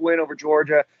off a big win over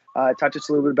Georgia. touch us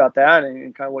a little bit about that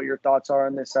and kind of what your thoughts are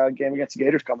on this game against the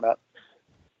Gators coming up.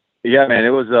 Yeah, man, it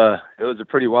was a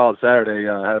pretty wild Saturday.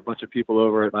 I had a bunch of people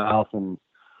over at my house, and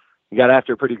we got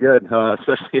after it pretty good,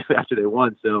 especially after they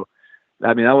won. So,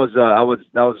 I mean, that was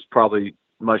probably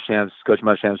Coach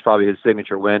Muschamp's probably his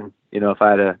signature win. You know, if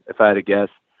I had to guess,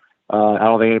 I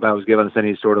don't think anybody was giving us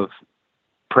any sort of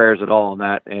prayers at all on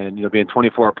that. And you know, being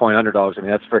 24-point underdogs, I mean,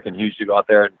 that's freaking huge to go out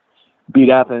there and beat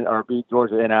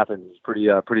Georgia in Athens is pretty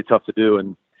tough to do.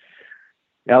 And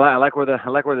yeah, I like where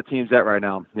the team's at right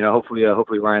now. You know,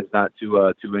 hopefully Ryan's not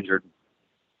too injured.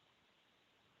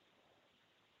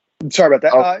 Sorry about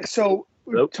that.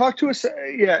 Nope. Talk to us.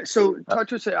 Talk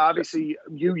to us. Obviously,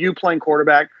 you playing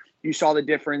quarterback, you saw the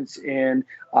difference in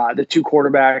the two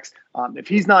quarterbacks. If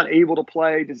he's not able to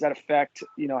play, does that affect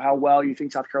how well you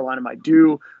think South Carolina might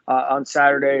do on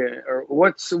Saturday? Or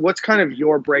what's kind of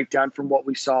your breakdown from what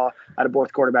we saw out of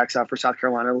both quarterbacks out for South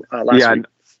Carolina last week?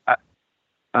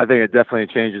 I think it definitely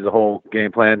changes the whole game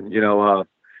plan. To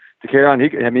carry on, he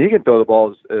can throw the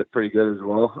balls pretty good as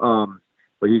well.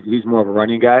 But he's more of a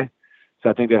running guy. So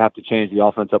I think they have to change the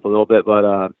offense up a little bit. But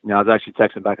I was actually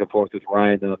texting back and forth with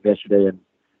Ryan yesterday, and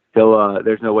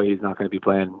there's no way he's not going to be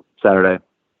playing Saturday.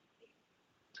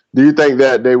 Do you think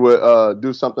that they would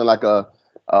do something like a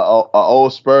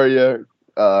old Spurrier,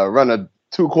 run a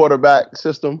 2-quarterback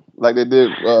system like they did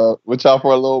with y'all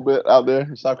for a little bit out there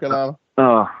in South Carolina?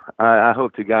 Oh, I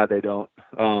hope to God they don't.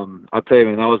 I'll tell you,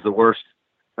 man, that was the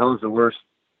worst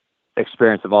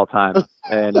experience of all time.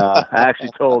 And I actually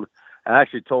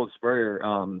told Spurrier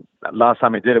last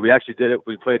time he did it. We actually did it.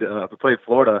 We played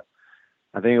Florida.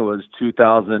 I think it was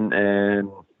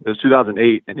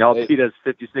 2008, and y'all beat us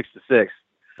 56-6.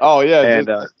 Oh yeah, and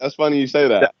that's funny you say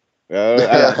that.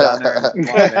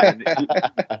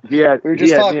 He had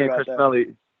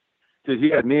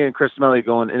me and Chris Smelly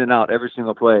going in and out every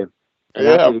single play. And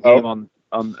after the game on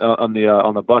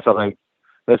the bus, I was like,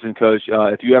 "Listen, Coach,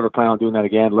 if you ever plan on doing that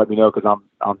again, let me know because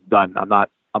I'm done. I'm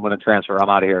going to transfer. I'm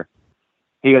out of here."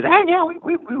 He goes, "Hey, yeah,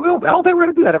 we will. I don't think we're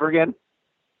going to do that ever again."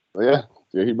 Yeah,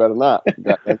 he better not.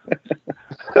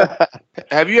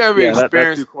 Have you ever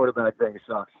experienced that quarterback thing?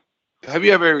 Sucks. Have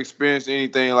you ever experienced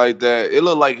anything like that? It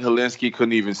looked like Helinski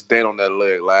couldn't even stand on that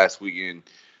leg last weekend.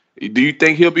 Do you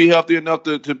think he'll be healthy enough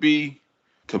to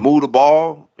move the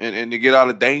ball and to get out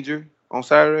of danger on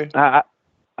Saturday? I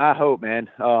hope, man.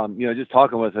 Just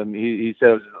talking with him, he said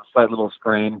it was a slight little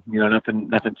sprain. Nothing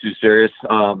too serious.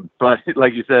 But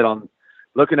like you said, on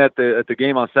looking at the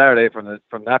game on Saturday from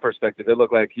that perspective, it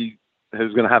looked like he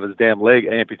was going to have his damn leg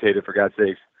amputated, for God's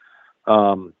sakes.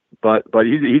 But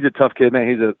he's a tough kid,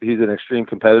 man. He's an extreme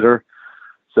competitor.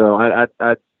 So I'd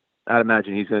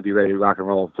imagine he's going to be ready to rock and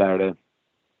roll Saturday.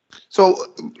 So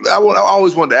I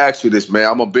always wanted to ask you this, man.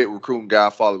 I'm a big recruiting guy. I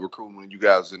follow recruiting when you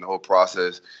guys in the whole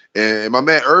process. And my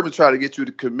man Urban tried to get you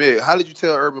to commit. How did you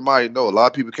tell Urban Meyer no? A lot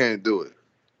of people can't do it.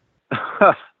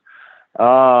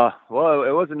 Well,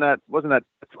 it wasn't that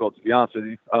difficult, to be honest with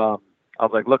you. I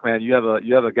was like, look, man, you have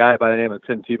a guy by the name of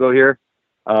Tim Tebow here.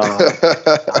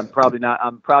 I'm probably not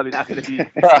going to be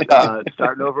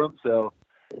starting over him. So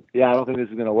yeah, I don't think this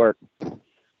is going to work.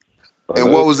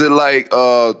 And what was it like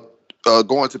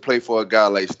going to play for a guy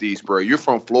like Steve Spurrier? You're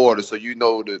from Florida, so you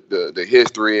know the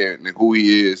history and who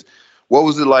he is. What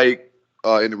was it like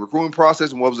in the recruiting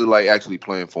process, and what was it like actually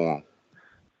playing for him?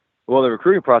 Well, the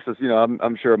recruiting process,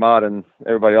 I'm sure Ahmad and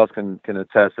everybody else can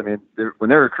attest. I mean, when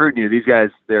they're recruiting you, these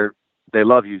guys, they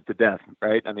love you to death,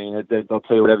 right? I mean, they'll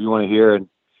tell you whatever you want to hear. And,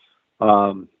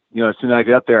 as soon as I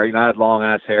get up there, I had long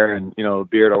ass hair and, a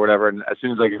beard or whatever. And as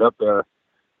soon as I get up there,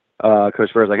 Coach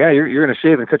Spurrier's like, "Hey, you're going to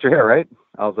shave and cut your hair, right?"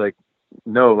 I was like,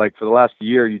 "No, like for the last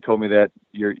year, you told me that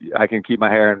I can keep my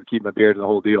hair and keep my beard and the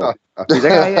whole deal." He's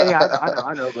like, "Yeah,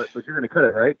 I know, but you're going to cut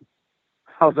it, right?"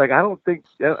 I was like, "I don't think,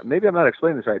 maybe I'm not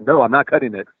explaining this right." "No, I'm not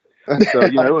cutting it." So,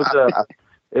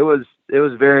 it was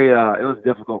a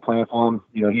difficult playing for him.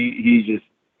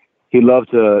 He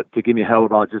loved to give me hell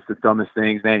about just the dumbest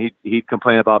things, man. He'd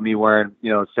complain about me wearing,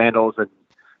 sandals and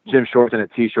gym shorts and a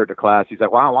t-shirt to class. He's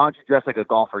like, "Wow, why don't you dress like a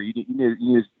golfer? You need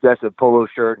to dress a polo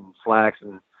shirt and slacks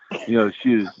and,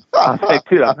 shoes." I was like,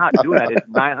 "Dude, I'm not doing that. It's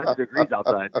 900 degrees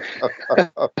outside."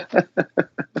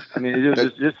 I mean, it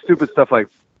was just stupid stuff like,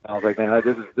 I was like, "Man,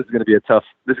 this is going to be a tough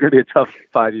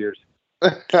 5 years."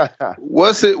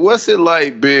 What's it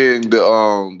like being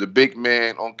the big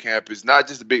man on campus? Not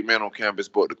just the big man on campus,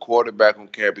 but the quarterback on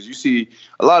campus. You see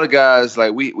a lot of guys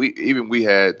like we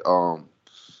had our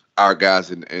guys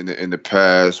in the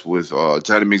past with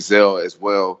Johnny Manziel as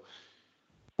well.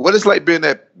 What it's like being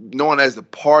that known as the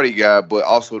party guy, but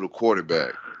also the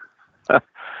quarterback?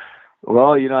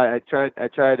 Well, I tried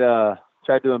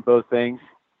doing both things.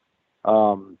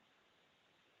 to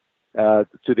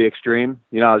the extreme.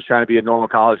 I was trying to be a normal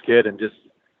college kid, and you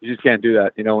just can't do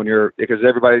that, because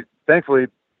everybody, thankfully,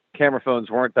 camera phones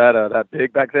weren't that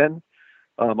big back then.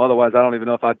 Otherwise, I don't even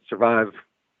know if I'd survive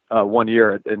 1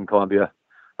 year in Columbia.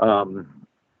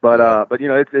 But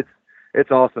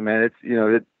it's awesome, man.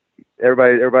 It's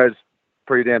everybody's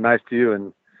pretty damn nice to you,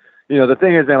 and the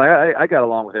thing is, man, like I got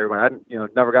along with everybody. I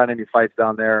never got in any fights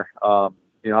down there. I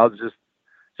was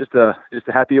just a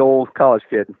happy old college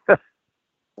kid.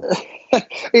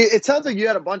 It sounds like you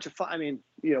had a bunch of fun. I mean,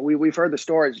 we've heard the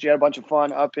stories. You had a bunch of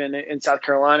fun up in South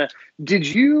Carolina. Do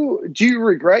you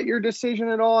regret your decision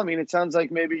at all? I mean, it sounds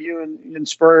like maybe you and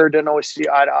Spurrier didn't always see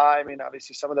eye to eye. I mean,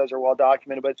 obviously some of those are well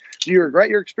documented, but do you regret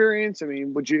your experience? I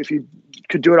mean, would you, if you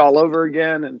could do it all over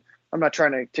again? And I'm not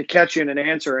trying to catch you in an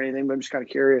answer or anything, but I'm just kind of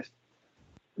curious.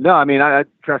 No, I mean, I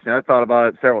trust me. I thought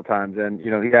about it several times, and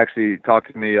he actually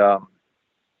talked to me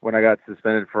when I got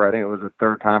suspended for, I think it was the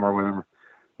third time or whatever.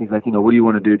 He's like, what do you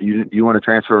want to do? Do you want to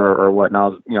transfer or what? And I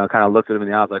was, kind of looked at him in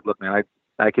the eye. I was like, look, man,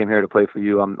 I came here to play for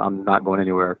you. I'm not going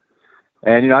anywhere.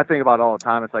 And I think about it all the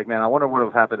time. It's like, man, I wonder what would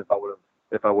have happened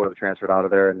if I would have transferred out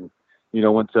of there and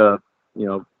went to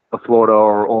a Florida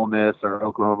or Ole Miss or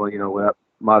Oklahoma. With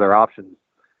my other options.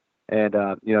 And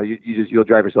you'll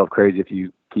drive yourself crazy if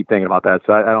you keep thinking about that.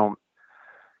 So I don't.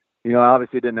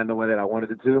 Obviously it didn't end the way that I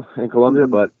wanted it to in Columbia,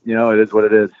 but it is what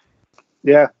it is.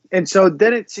 Yeah. And so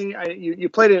then it seemed you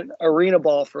played an arena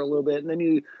ball for a little bit, and then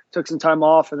you took some time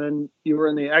off, and then you were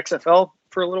in the XFL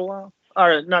for a little while.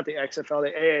 Or not the XFL,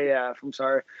 the AAF. I'm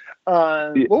sorry.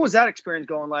 What was that experience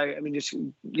going like? I mean, just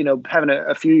having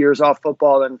a few years off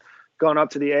football, and going up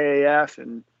to the AAF,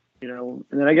 and and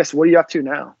then I guess what are you up to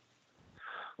now?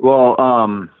 Well,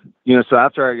 so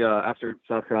after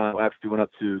South Carolina, I actually went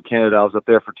up to Canada. I was up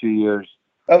there for 2 years.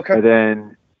 Okay.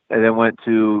 And then went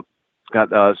to.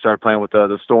 Started playing with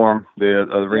the Storm, the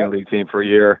Arena League team for a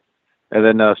year, and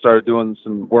then started doing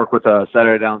some work with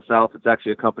Saturday Down South. It's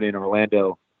actually a company in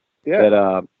Orlando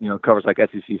that covers like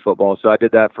SEC football. So I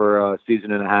did that for a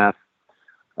season and a half.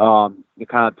 It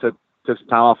kind of took some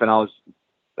time off, and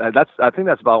I think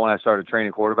that's about when I started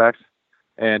training quarterbacks,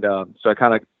 and so I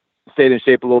kind of stayed in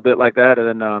shape a little bit like that,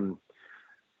 and then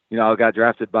I got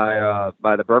drafted by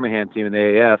the Birmingham team in the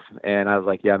AAF, and I was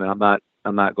like, yeah, man,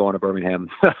 I'm not going to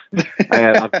Birmingham.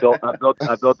 I've built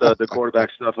the quarterback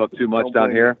stuff up too much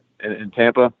down here in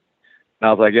Tampa. And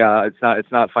I was like, yeah,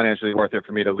 it's not financially worth it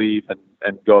for me to leave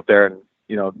and go up there, and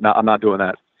I'm not doing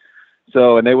that.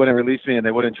 So, and they wouldn't release me, and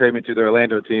they wouldn't trade me to the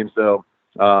Orlando team. So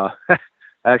I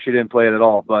actually didn't play it at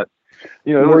all. But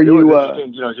it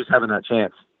was just having that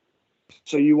chance.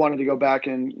 So you wanted to go back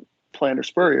and play under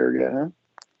Spurrier again, huh?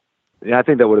 Yeah, I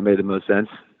think that would have made the most sense.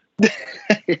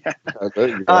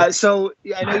 So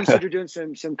I know you said you're doing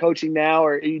some coaching now,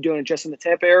 or are you doing it just in the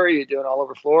Tampa area? Or are you doing it all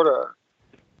over Florida?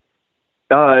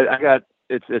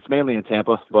 It's mainly in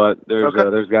Tampa, but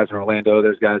there's guys in Orlando,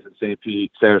 there's guys in St.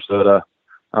 Pete, Sarasota,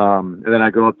 and then I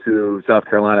go up to South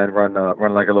Carolina and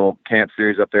run like a little camp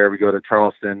series up there. We go to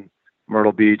Charleston,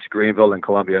 Myrtle Beach, Greenville, and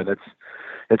Columbia, and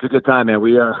it's a good time, man.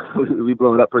 We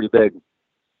blow it up pretty big.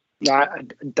 No, I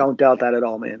don't doubt that at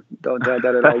all, man. Don't doubt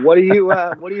that at all. What do you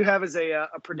have as a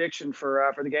prediction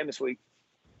for the game this week?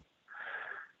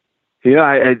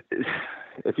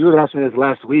 If you would have asked me this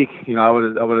last week, I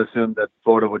would assume that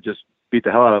Florida would just beat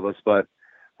the hell out of us. But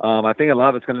I think a lot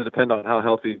of it's going to depend on how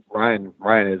healthy Ryan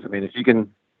is. I mean, if he can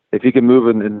move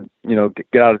and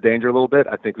get out of danger a little bit,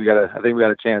 I think we got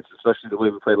a chance, especially the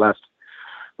way we played last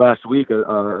week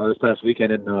or this past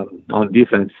weekend on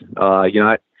defense.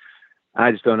 I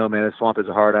just don't know, man. The Swamp is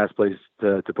a hard-ass place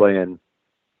to play in.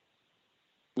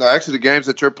 No, actually, the game's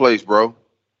at your place, bro.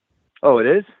 Oh, it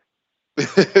is?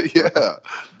 Yeah.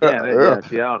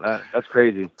 Yeah, that's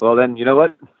crazy. Well, then, you know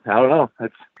what? I don't know.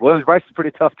 Bryce is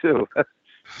pretty tough, too.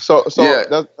 So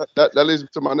yeah. that leads me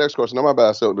to my next question. I'm my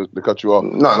bad, so to cut you off.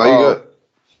 No, you good.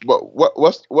 But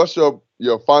what's your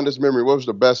fondest memory? What was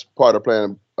the best part of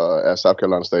playing at South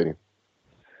Carolina Stadium?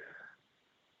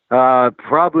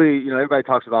 Probably, everybody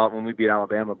talks about when we beat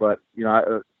Alabama, but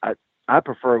I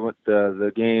prefer what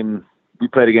the game we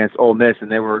played against Ole Miss,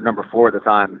 and they were number 4 at the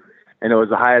time, and it was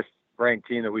the highest ranked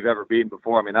team that we've ever beaten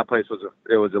before. I mean, that place was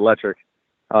electric.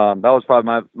 That was probably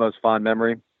my most fond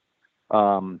memory.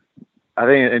 I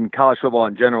think in college football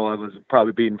in general, it was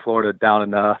probably beating Florida down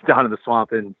in the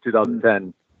Swamp in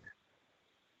 2010.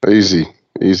 Easy.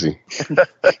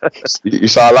 You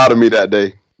saw a lot of me that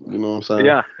day. You know what I'm saying?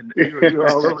 Yeah, you were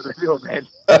all over the field, man.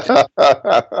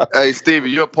 Hey,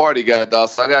 Stevie, you're a party guy, dog.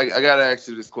 So I got to ask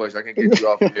you this question. I can get you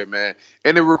off of here, man.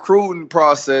 In the recruiting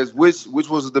process, which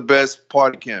was the best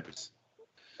party campus?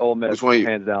 Ole Miss,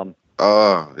 hands down.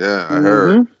 Oh, yeah, I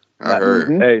heard. I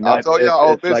heard. Hey, I told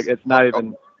y'all it's not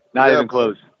even even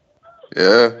close.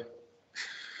 Yeah.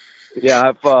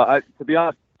 Yeah, to be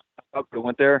honest, I could have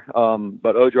went there.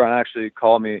 But Odron actually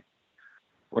called me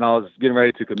when I was getting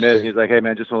ready to commit. He's like, "Hey,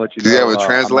 man, just want to let you know." Do you have a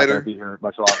translator? I'm not going to be here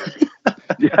much longer.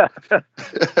 Yeah,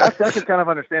 I can kind of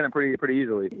understand him pretty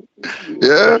easily.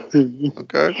 Yeah.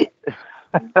 Okay.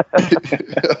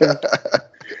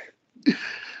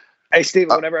 Hey,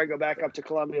 Steven, whenever I go back up to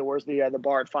Columbia, where's the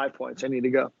bar at 5 Points? I need to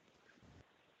go.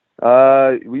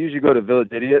 We usually go to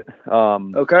Village Idiot.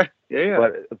 Okay. Yeah.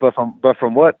 But from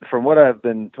what I've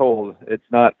been told, it's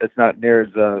not near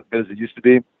as good as it used to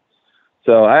be.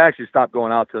 So I actually stopped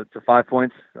going out to 5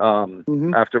 Points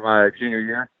after my junior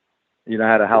year. You know,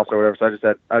 I had a house or whatever, so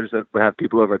I just had to have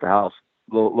people over at the house,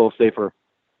 a little safer.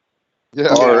 Yeah,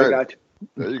 all right. I got you.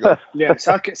 There you go. Yeah,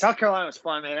 South Carolina was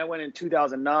fun, man. I went in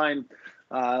 2009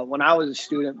 when I was a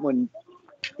student when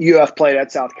UF played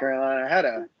at South Carolina. I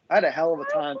had a hell of a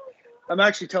time. I'm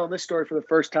actually telling this story for the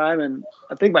first time, and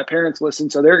I think my parents listen,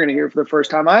 so they're going to hear it for the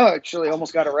first time. I actually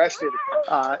almost got arrested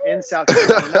in South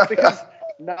Carolina,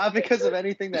 not because of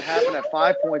anything that happened at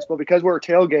 5 Points, but because we were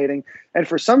tailgating. And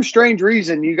for some strange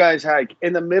reason, you guys had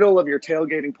in the middle of your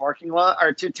tailgating parking lot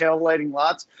or tailgating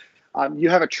lots, you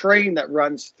have a train that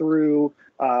runs through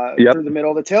the middle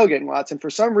of the tailgating lots. And for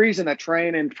some reason, that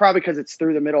train, and probably because it's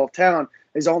through the middle of town,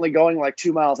 is only going like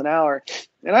 2 miles an hour.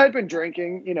 And I had been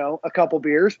drinking, a couple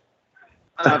beers.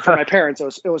 For my parents,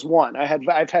 it was one.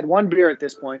 I've had one beer at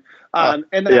this point, and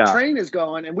that train is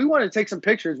going, and we wanted to take some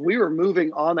pictures. We were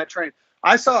moving on that train.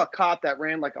 I saw a cop that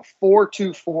ran like a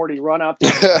 4.240 run up to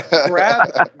me,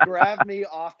 grab me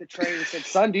off the train and said,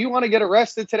 "Son, do you want to get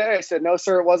arrested today?" I said, "No,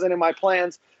 sir, it wasn't in my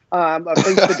plans of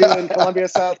things to do in Columbia,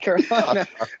 South Carolina."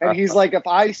 And he's like, "If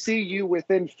I see you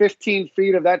within 15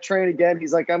 feet of that train again,"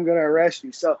 he's like, "I'm going to arrest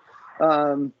you." So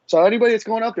anybody that's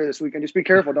going up there this weekend, just be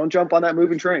careful. Don't jump on that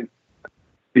moving train.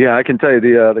 Yeah, I can tell you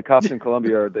the cops in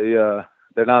Columbia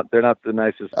they're not the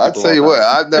nicest. I'll tell you what,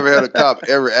 I've never had a cop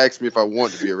ever ask me if I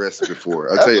want to be arrested before.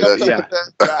 I'll tell you that.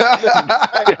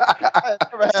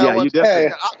 You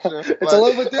definitely. It's a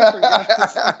little bit different,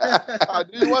 guys.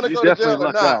 Do you want to go to jail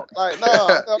or not? Like,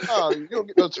 no, you don't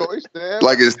get no choice, man.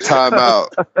 Like it's time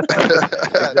out.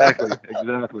 Exactly.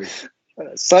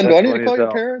 Son, do I need to call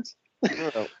your parents?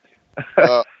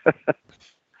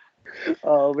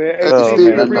 Oh man,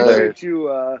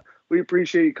 we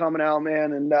appreciate you coming out,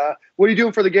 man. And what are you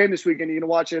doing for the game this weekend? Are you gonna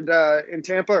watch it in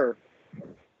Tampa? Or?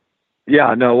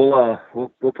 Yeah, no,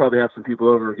 we'll probably have some people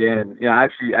over again. Yeah,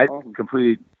 actually, I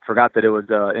completely forgot that it was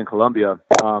in Columbia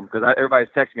because everybody's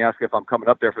texting me asking if I'm coming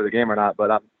up there for the game or not.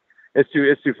 But it's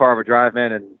too far of a drive,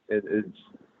 man, and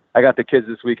I got the kids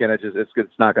this weekend.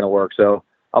 It's not gonna work. So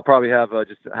I'll probably have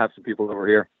some people over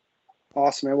here.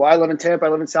 Awesome, man. Well, I live in Tampa. I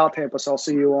live in South Tampa, so I'll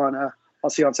see you on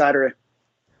Saturday.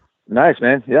 Nice,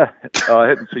 man. Yeah. So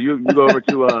you go over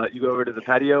to the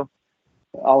patio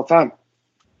all the time.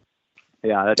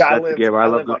 Yeah, that's the game where I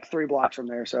live like 3 blocks from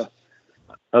there. So.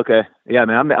 Okay. Yeah,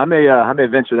 man. I may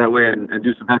venture that way and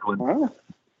do some heckling. All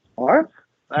right.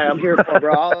 I'm here for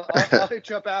bro. I'll hit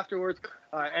you up afterwards.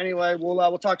 Anyway,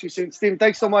 we'll talk to you soon. Steven,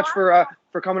 thanks so much for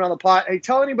coming on the pod. Hey,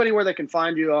 tell anybody where they can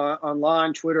find you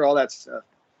online, Twitter, all that stuff.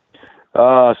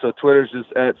 So Twitter's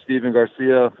just at Steven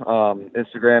Garcia.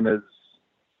 Instagram is,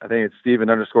 I think it's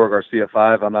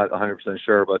Steven_Garcia5. I'm not 100%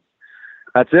 sure, but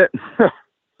that's it.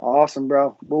 Awesome,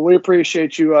 bro. Well, we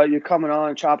appreciate you coming on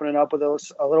and chopping it up with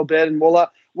us a little bit, and we'll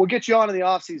get you on in the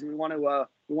off season. We want to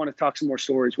talk some more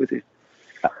stories with you.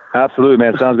 Absolutely,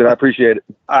 man. Sounds good. I appreciate it.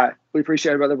 All right, we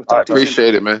appreciate it, brother. We'll talk to you.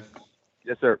 Appreciate it, man.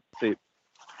 Yes, sir. See you.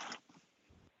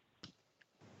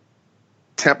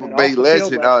 Tampa Bay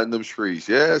legend out in them streets.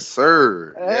 Yes,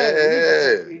 sir.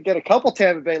 You get a couple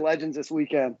Tampa Bay legends this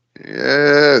weekend.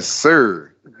 Yes,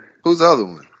 sir. Who's the other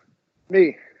one?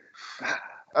 Me.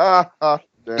 Damn.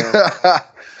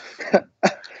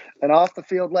 An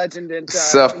off-the-field legend. And,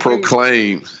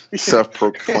 self-proclaimed.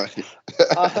 Self-proclaimed.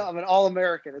 I'm an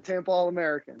All-American, a Tampa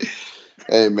All-American.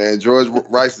 Hey, man, George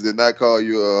Rice did not call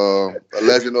you a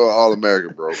legend or an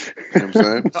All-American, bro. You know what I'm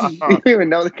saying? You don't even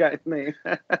know the guy's name.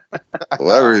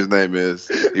 Whatever his name is.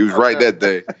 He was right that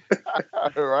day.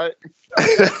 Right?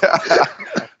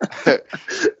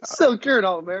 So you're an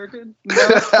All-American?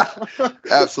 No.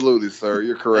 Absolutely, sir.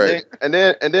 You're correct. And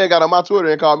then got on my Twitter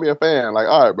and called me a fan. Like,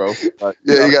 all right, bro. Like,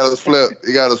 yeah, he got us flip.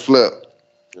 He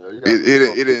Yeah,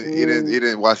 he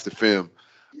didn't watch the film.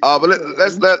 But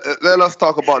let us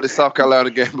talk about the South Carolina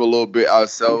game a little bit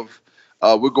ourselves.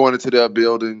 We're going into their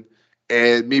building,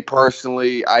 and me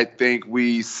personally, I think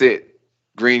we sit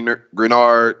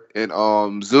Greenard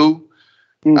and Zoo.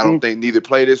 I don't think neither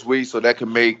play this week, so that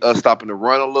can make us stopping the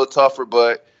run a little tougher.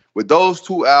 But with those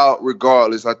two out,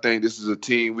 regardless, I think this is a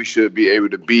team we should be able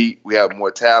to beat. We have more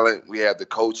talent. We have the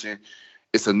coaching.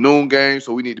 It's a noon game,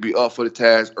 so we need to be up for the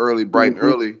task early, bright and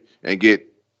early, and get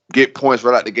points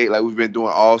right out the gate like we've been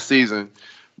doing all season.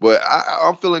 But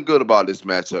I'm feeling good about this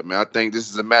matchup, man. I think this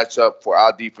is a matchup for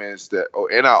our defense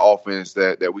and our offense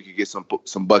that we could get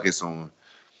some buckets on.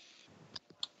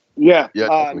 Yeah,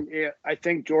 I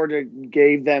think Georgia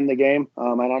gave them the game.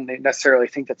 I don't necessarily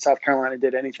think that South Carolina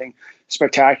did anything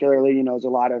spectacularly. There's a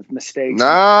lot of mistakes.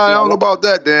 Nah, I don't know about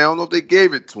that, Dan. I don't know if they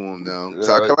gave it to them, now. Yeah,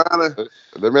 South Carolina,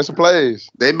 they made some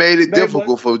plays. They made it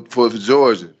difficult for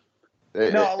Georgia.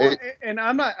 And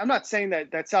I'm not saying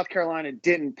that South Carolina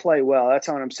didn't play well. That's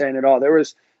not what I'm saying at all. There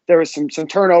was some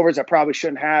turnovers that probably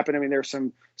shouldn't happen. I mean, there's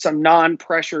some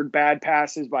non-pressured bad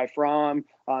passes by Fromm.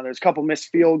 There's a couple missed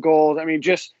field goals. I mean,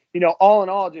 just all in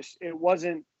all, just it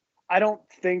wasn't. I don't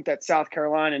think that South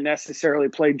Carolina necessarily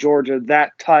played Georgia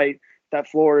that tight that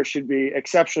Florida should be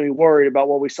exceptionally worried about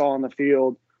what we saw on the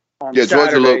field.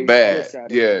 Georgia looked bad.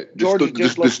 Yeah,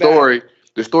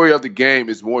 the story of the game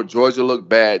is more Georgia looked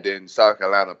bad than South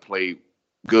Carolina played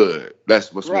good.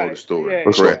 That's what's more the story. Yeah,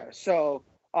 correct. Yeah. So,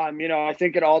 I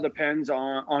think it all depends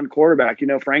on quarterback.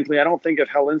 Frankly, I don't think if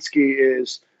Helinski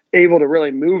is able to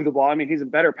really move the ball. I mean, he's a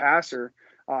better passer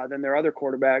than their other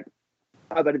quarterback.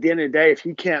 But at the end of the day, if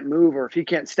he can't move or if he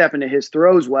can't step into his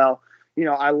throws well,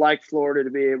 I like Florida to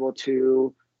be able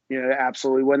to,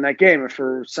 absolutely win that game. If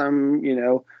for some,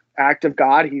 act of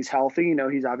God, he's healthy,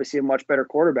 he's obviously a much better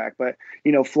quarterback. But,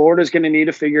 Florida's going to need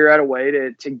to figure out a way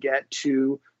to get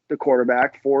to the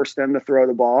quarterback, force them to throw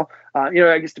the ball.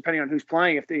 I guess depending on who's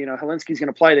playing, if Helinski's going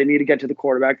to play, they need to get to the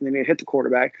quarterback and they need to hit the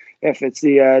quarterback. If it's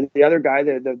the other guy,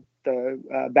 the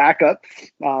backup,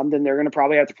 then they're going to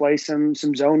probably have to play some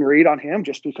zone read on him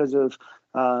just because of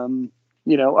some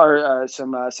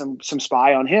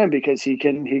spy on him because he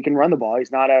can run the ball.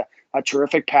 He's not a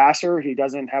terrific passer. He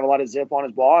doesn't have a lot of zip on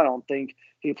his ball. I don't think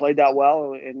he played that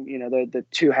well in the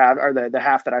two half or the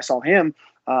half that I saw him.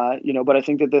 But I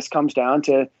think that this comes down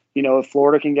to if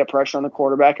Florida can get pressure on the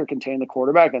quarterback or contain the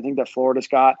quarterback, I think that Florida's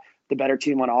got the better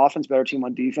team on offense, better team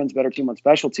on defense, better team on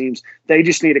special teams. They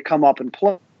just need to come up and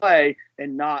play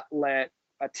and not let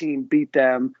a team beat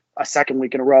them a second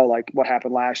week in a row like what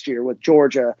happened last year with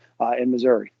Georgia and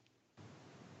Missouri.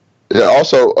 Yeah,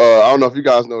 also, I don't know if you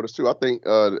guys noticed too, I think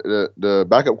the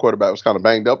backup quarterback was kind of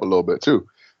banged up a little bit too.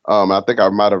 I think I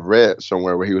might have read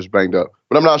somewhere where he was banged up,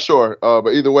 but I'm not sure.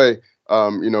 But either way,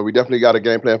 we definitely got a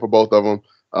game plan for both of them.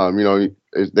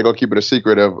 They're gonna keep it a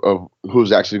secret of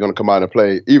who's actually gonna come out and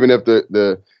play. Even if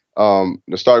the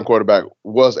starting quarterback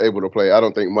was able to play, I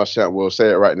don't think Muschamp will say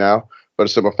it right now. But the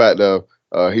simple fact of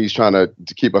he's trying to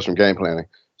keep us from game planning.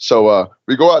 So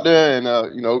we go out there and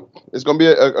it's gonna be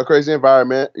a crazy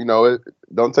environment.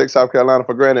 Don't take South Carolina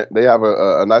for granted. They have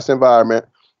a nice environment.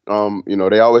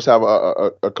 They always have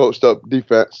a coached up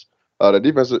defense. The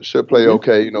defense should play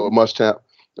okay. With Muschamp.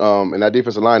 And that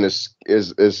defensive line is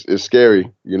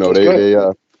scary.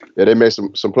 They made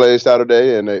some plays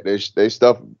Saturday, and they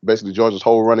stuffed basically Georgia's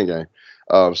whole running game.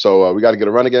 So we got to get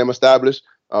a running game established,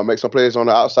 make some plays on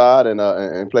the outside,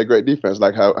 and play great defense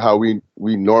like how we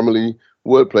normally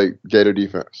would play Gator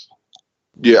defense.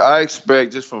 Yeah, I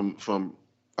expect just from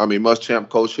Muschamp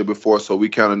coached here before, so we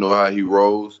kind of know how he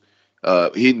rolls.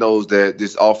 He knows that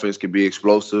this offense can be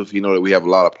explosive. He knows that we have a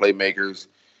lot of playmakers.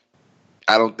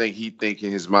 I don't think he think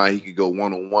in his mind he could go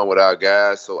one-on-one with our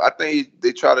guys. So I think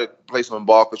they try to play some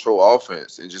ball control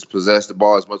offense and just possess the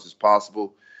ball as much as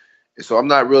possible. And so I'm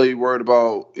not really worried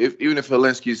about even if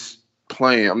Helinski's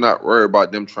playing, I'm not worried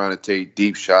about them trying to take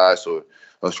deep shots or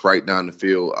us right down the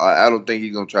field. I don't think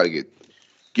he's going to try to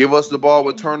give us the ball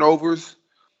with turnovers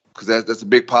because that's a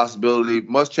big possibility.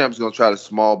 Muschamp's going to try to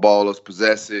small ball us,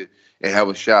 possess it, and have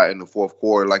a shot in the fourth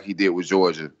quarter like he did with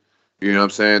Georgia. You know what I'm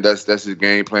saying? That's his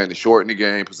game plan, to shorten the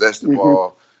game, possess the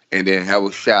ball, and then have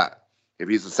a shot. If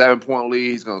he's a 7-point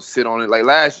lead, he's going to sit on it. Like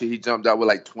last year, he jumped out with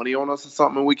like 20 on us or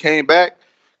something when we came back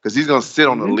because he's going to sit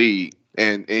on the lead,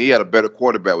 and he had a better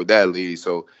quarterback with that lead.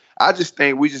 So I just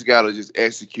think we just got to just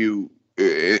execute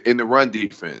in the run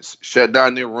defense, shut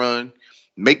down their run,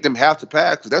 make them have to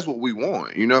pass because that's what we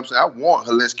want. You know what I'm saying? I want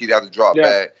Helinski to have to drop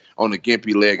back on the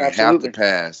gimpy leg and have to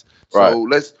pass. So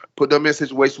let's put them in a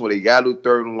situation where they got to do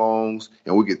third and longs,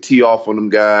 and we can tee off on them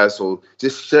guys. So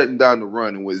just shutting down the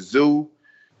run. And with Zoo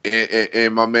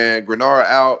and my man Grenard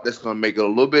out, that's going to make it a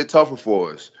little bit tougher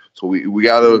for us. So we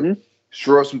got to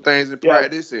shore up some things in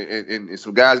practice, and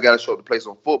some guys got to show up to play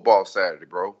some football Saturday,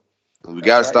 bro. We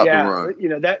got to stop the run.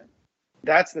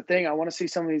 That's the thing. I want to see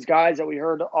some of these guys that we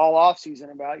heard all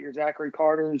offseason about, your Zachary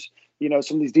Carters,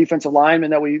 some of these defensive linemen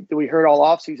that we heard all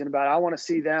offseason about. I want to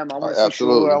see them. I want to see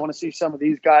Shula. I want to see some of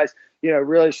these guys,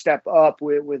 really step up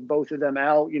with both of them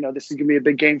out. This is going to be a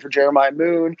big game for Jeremiah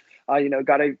Moon.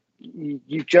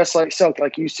 You just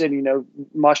like you said,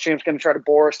 Muschamp's going to try to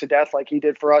bore us to death like he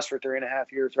did for us for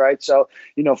 3.5 years, right? So,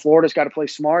 Florida's got to play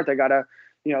smart. They got to,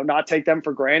 not take them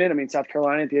for granted. I mean, South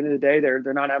Carolina, at the end of the day, they're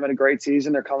not having a great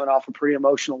season. They're coming off a pretty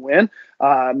emotional win.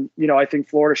 I think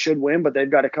Florida should win, but they've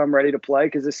got to come ready to play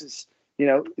because this is,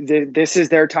 this is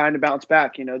their time to bounce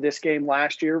back. This game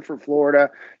last year for Florida,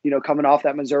 coming off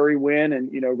that Missouri win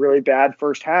and, really bad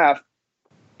first half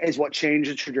is what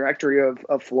changed the trajectory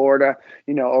of Florida,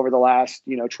 over the last,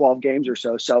 12 games or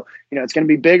so. So, it's going to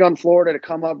be big on Florida to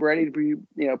come up ready to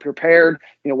be, prepared.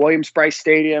 Williams-Brice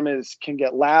Stadium can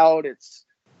get loud.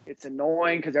 It's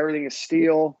annoying because everything is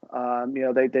steel.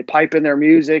 They pipe in their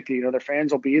music. Their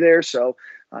fans will be there. So,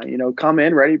 come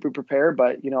in ready to be prepared.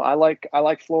 But I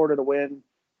like Florida to win.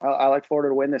 I like Florida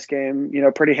to win this game.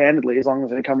 Pretty handedly as long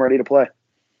as they come ready to play.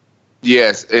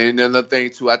 Yes, and another thing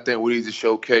too, I think we need to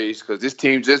showcase because this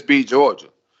team just beat Georgia.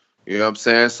 You know what I'm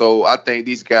saying? So I think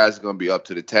these guys are going to be up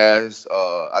to the task.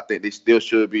 I think they still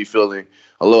should be feeling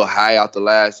a little high out the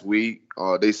last week.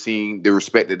 They seen the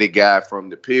respect that they got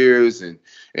from the peers and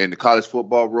the college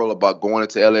football world about going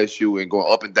into LSU and going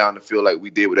up and down the field like we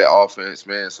did with that offense,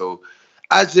 man. So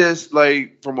I just,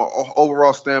 from an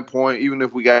overall standpoint, even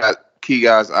if we got key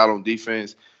guys out on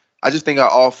defense, I just think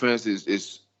our offense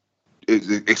is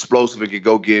explosive and can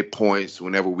go get points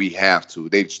whenever we have to.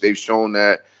 They've shown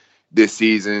that this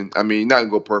season. I mean, not gonna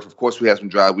go perfect. Of course, we had some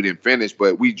drive we didn't finish,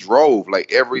 but we drove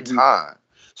every time.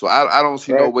 So I don't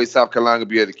see no way South Carolina will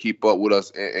be able to keep up with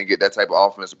us and get that type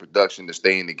of offensive production to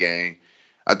stay in the game.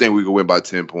 I think we could win by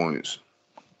 10 points.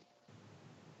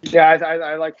 Yeah,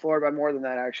 I like Florida by more than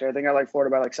that, actually. I think I like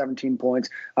Florida by 17 points.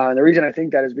 And the reason I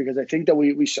think that is because I think that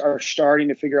we are starting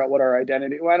to figure out what our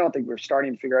identity – well, I don't think we're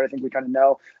starting to figure out. I think we kind of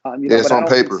know. It's on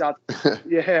paper.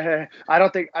 I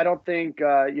don't think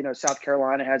South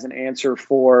Carolina has an answer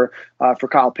for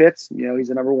Kyle Pitts. He's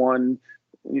the number one –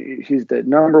 he's the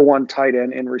number one tight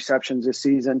end in receptions this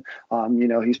season.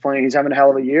 He's having a hell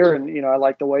of a year. And, I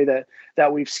like the way that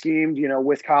we've schemed,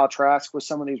 with Kyle Trask, with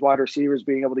some of these wide receivers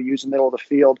being able to use the middle of the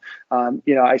field.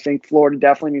 I think Florida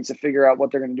definitely needs to figure out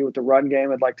what they're going to do with the run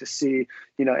game. I'd like to see,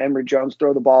 Emory Jones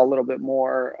throw the ball a little bit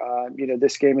more,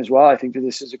 this game as well. I think that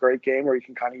this is a great game where you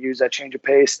can kind of use that change of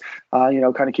pace, kind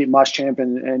of keep Muschamp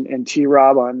and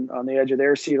T-Rob on the edge of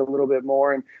their seat a little bit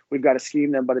more. And we've got to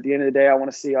scheme them. But at the end of the day, I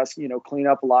want to see us, clean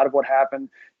up a lot of what happened,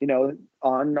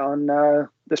 on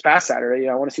this past Saturday.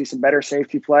 I want to see some better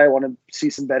safety play. I want to see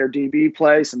some better DB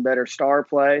play, some better star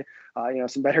play,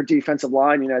 some better defensive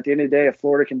line. At the end of the day, if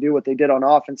Florida can do what they did on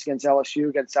offense against LSU,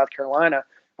 against South Carolina,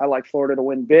 I like Florida to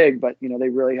win big, but they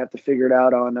really have to figure it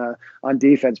out on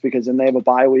defense because then they have a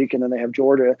bye week and then they have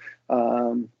Georgia,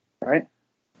 right?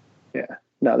 Yeah.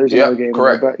 No, there's another game.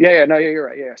 Correct. But you're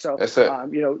right. Yeah. So, that's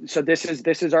it. So this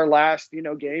is our last,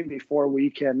 game before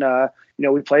we can,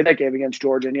 we play that game against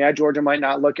Georgia. And Georgia might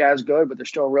not look as good, but they're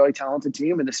still a really talented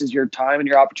team. And this is your time and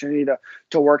your opportunity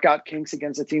to work out kinks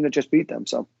against a team that just beat them.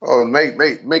 So, make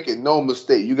it no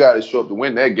mistake. You got to show up to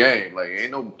win that game.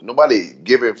 Ain't nobody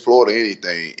giving Florida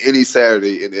anything any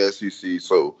Saturday in the SEC.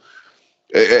 So,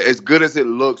 as good as it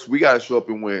looks, we got to show up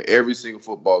and win every single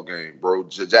football game, bro.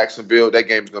 Jacksonville, that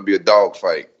game is going to be a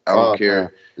dogfight. I don't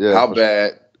care how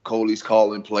bad Coley's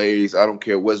calling plays. I don't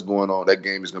care what's going on. That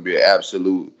game is going to be an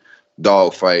absolute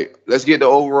dogfight. Let's get the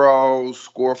overall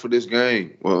score for this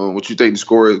game. What you think the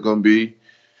score is going to be?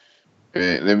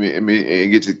 And let me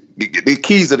get the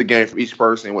keys of the game from each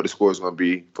person and what the score is going to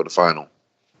be for the final.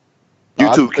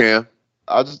 You too, Cam.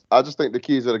 I just think the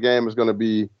keys of the game is going to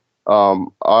be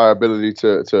our ability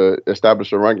to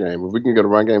establish a run game. If we can get a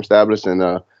run game established and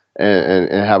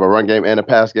have a run game and a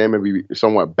pass game and be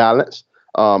somewhat balanced,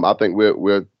 I think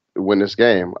we'll win this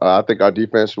game. I think our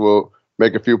defense will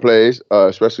make a few plays,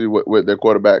 especially with their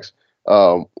quarterbacks.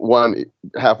 One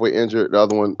halfway injured, the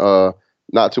other one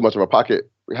not too much of a pocket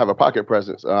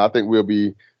presence. I think we'll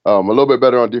be a little bit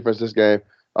better on defense this game,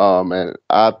 and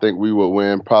I think we will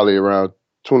win probably around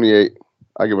 28.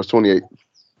 I give us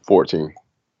 28-14.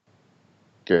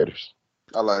 Gators.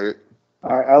 I like it.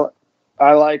 All right,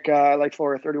 I like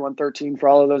Florida 31-13 for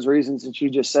all of those reasons that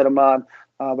you just said them on.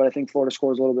 But I think Florida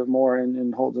scores a little bit more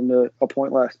and holds them to a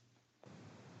point less.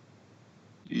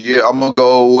 Yeah, I'm gonna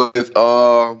go with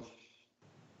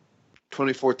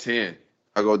 24-10.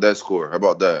 I go with that score. How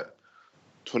about that?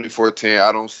 24-10.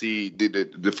 I don't see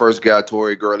the first guy,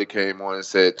 Tori Gurley, came on and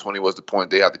said 20 was the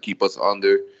point. They have to keep us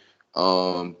under.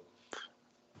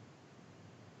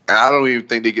 And I don't even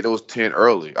think they get those 10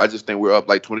 early. I just think we're up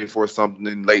like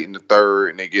 24-something late in the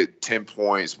third, and they get 10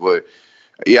 points. But,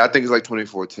 yeah, I think it's like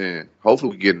 24-10.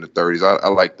 Hopefully we get in the 30s. I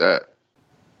like that.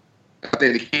 I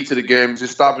think the key to the game is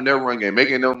just stopping their run game,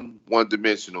 making them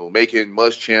one-dimensional, making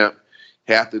Muschamp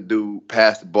have to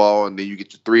pass the ball, and then you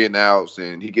get your 3 and outs,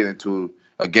 and he get into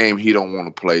a game he don't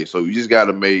want to play. So you just got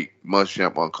to make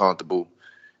Muschamp uncomfortable,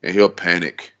 and he'll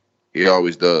panic. He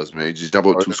always does, man. He just jump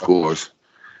up 2 scores.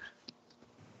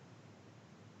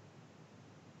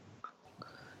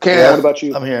 Cam, Yeah, what about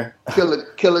you? I'm here.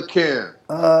 Killer Cam.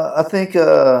 I think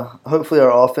hopefully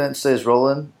our offense stays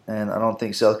rolling, and I don't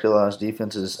think South Carolina's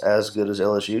defense is as good as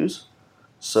LSU's.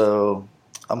 So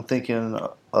I'm thinking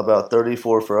about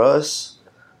 34 for us,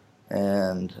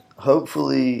 and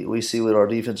hopefully we see what our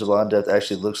defensive line depth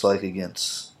actually looks like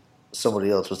against somebody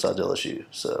else besides LSU.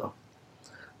 So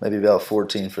maybe about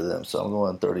 14 for them. So I'm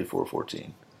going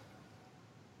 34-14.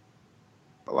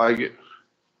 I like it.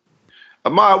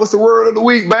 Ahmad, what's the word of the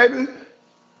week, baby?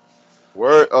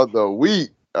 Word of the week.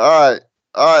 All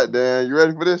right, Dan. You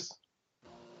ready for this?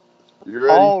 You ready?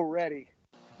 Already.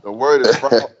 The word is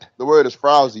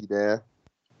frowsy, Dan.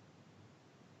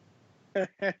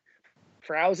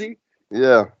 Frowsy?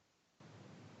 Yeah.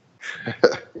 I'm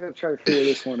going to try to figure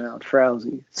this one out.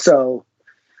 Frowsy. So,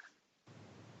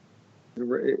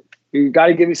 you got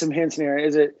to give me some hints here.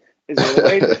 Is it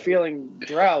related to feeling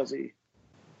drowsy?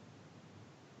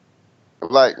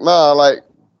 Like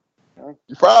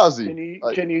you frowsy.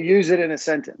 Can you use it in a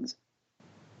sentence?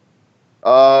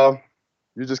 You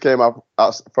just came out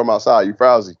from outside. You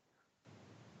frowsy.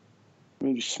 I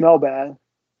mean, you smell bad.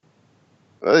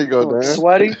 There you go, Dan.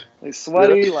 Sweaty.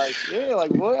 Sweaty. Yeah. Like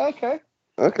what? Okay.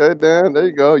 Okay, Dan. There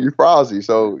you go. You frowsy.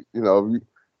 So if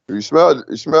you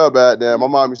smell bad, Dan. My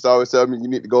mom used to always tell me you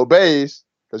need to go bathe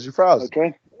because you frowsy.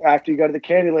 Okay. After you go to the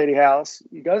candy lady house,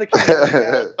 After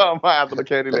the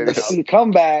candy lady house. You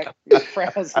come back, you're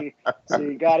frowsy, so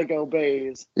you got to go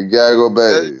bathe. You got to go bathe.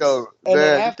 There you go. And Dan,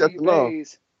 then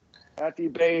after you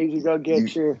bathe, you go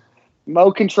get your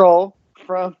Mo Control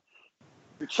from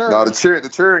your churn. No, the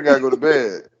churn got to go to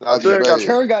bed. The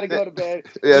churn got to go to bed.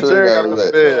 Yeah, churn got to go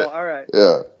to bed. All right.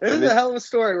 Yeah. This is a hell of a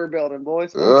story we're building,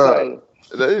 boys. I'm excited.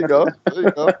 There you go.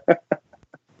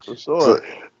 For sure.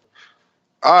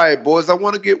 All right, boys. I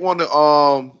want to get one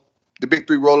of the Big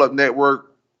Three Roll Up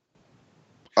Network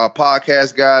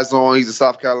podcast guys on. He's in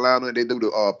South Carolina. They do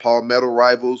the Palmetto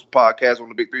Rivals podcast on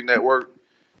the Big Three Network.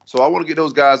 So I want to get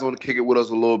those guys on to kick it with us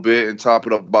a little bit and top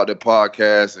it up about their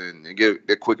podcast and get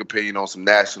their quick opinion on some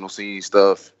national scene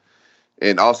stuff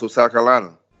and also South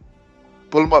Carolina.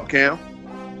 Pull them up, Cam.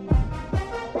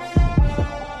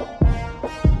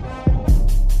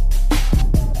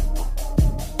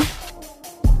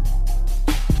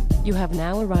 You have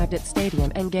now arrived at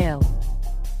Stadium and Gale.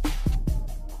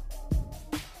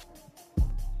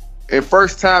 And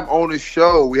first time on the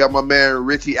show, we have my man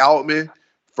Richie Altman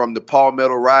from the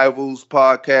Palmetto Rivals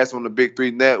podcast on the Big Three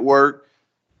Network.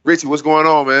 Richie, what's going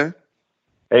on, man?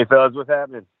 Hey, fellas, what's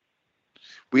happening?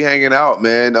 We hanging out,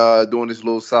 man, doing this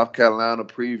little South Carolina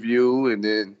preview, and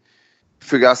then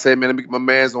figure I said, man, let me get my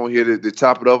mans on here to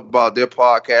chop it up about their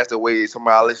podcast. That way some of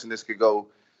our listeners could go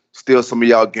steal some of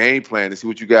y'all game plan to see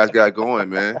what you guys got going,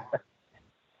 man.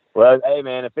 Well, hey,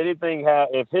 man, if anything,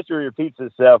 if history repeats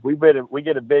itself, we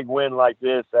get a big win like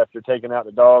this after taking out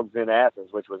the Dogs in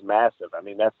Athens, which was massive. I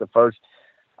mean, that's the first.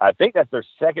 I think that's their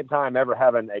second time ever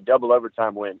having a double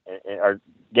overtime win or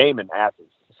game in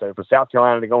Athens. So for South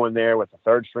Carolina to go in there with a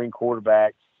third-string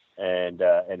quarterback and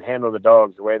handle the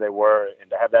Dogs the way they were, and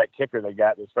to have that kicker they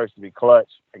got that's supposed to be clutch,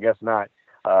 I guess not,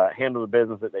 handle the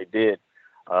business that they did.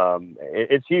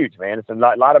 It's huge, man. It's a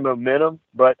lot of momentum,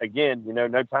 but again,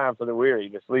 no time for the weary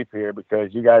to sleep here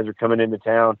because you guys are coming into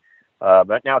town.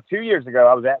 But now 2 years ago,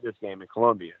 I was at this game in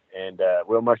Columbia, and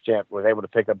Will Muschamp was able to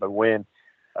pick up a win.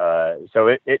 So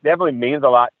it definitely means a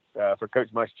lot for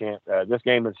Coach Muschamp. This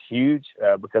game is huge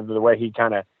because of the way he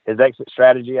his exit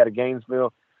strategy out of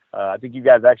Gainesville. I think you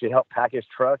guys actually helped pack his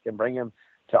truck and bring him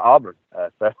to Auburn.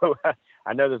 So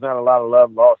I know there's not a lot of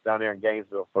love lost down there in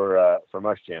Gainesville for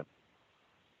Muschamp.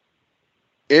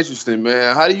 Interesting,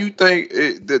 man. How do you think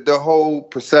the whole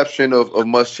perception of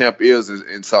Muschamp is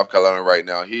in South Carolina right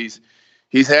now? He's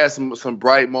had some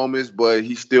bright moments, but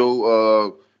he's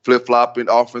still flip-flopping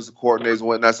offensive coordinators and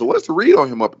whatnot. So what's the read on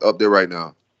him up there right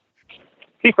now?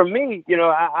 See, for me,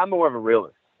 I'm more of a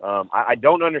realist. I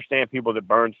don't understand people that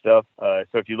burn stuff. So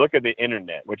if you look at the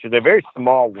internet, which is a very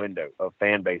small window of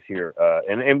fan base here,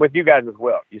 and with you guys as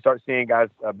well, you start seeing guys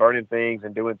burning things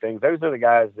and doing things. Those are the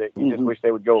guys that you just wish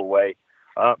they would go away.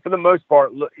 For the most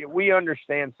part, look, we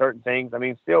understand certain things. I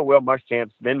mean, still, Will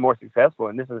Muschamp's been more successful,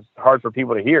 and this is hard for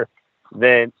people to hear,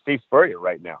 than Steve Spurrier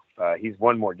right now. He's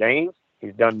won more games.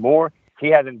 He's done more. He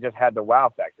hasn't just had the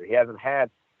wow factor. He hasn't had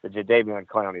the Jadeveon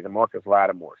Clowney, the Marcus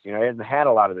Lattimores. He hasn't had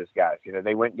a lot of these guys.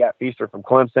 They went and got Feaster from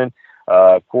Clemson.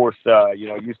 Of course,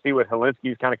 you see what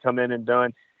Helinski's kind of come in and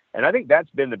done. And I think that's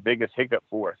been the biggest hiccup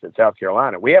for us at South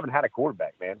Carolina. We haven't had a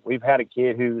quarterback, man. We've had a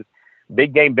kid who's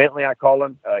big game Bentley, I call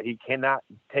him. He cannot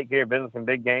take care of business in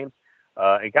big games.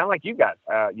 And kind of like you guys,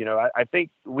 I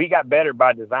think we got better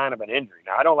by design of an injury.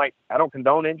 Now, I don't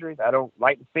condone injuries. I don't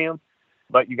like to see them,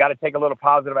 but you got to take a little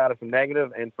positive out of some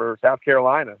negative. And for South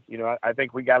Carolina, I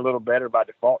think we got a little better by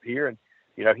default here. And,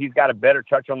 he's got a better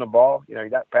touch on the ball.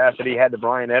 That pass that he had to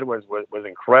Brian Edwards was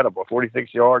incredible,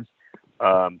 46 yards.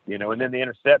 And then the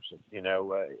interception,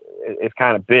 it's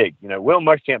kind of big. Will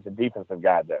Muschamp's a defensive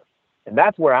guy, though. And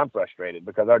that's where I'm frustrated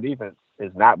because our defense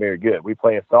is not very good. We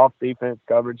play a soft defense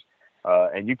coverage,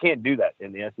 and you can't do that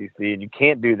in the SEC, and you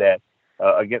can't do that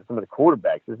against some of the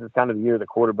quarterbacks. This is kind of the year of the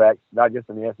quarterbacks, not just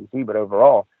in the SEC, but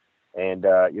overall. And,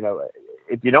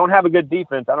 if you don't have a good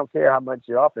defense, I don't care how much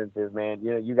your offense is, man,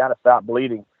 you got to stop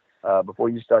bleeding before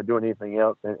you start doing anything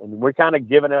else. And we're kind of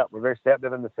giving up. We're very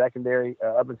receptive in the secondary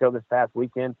up until this past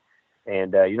weekend.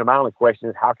 And, my only question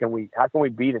is how can we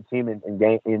beat a team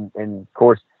in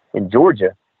course, in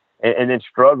Georgia and then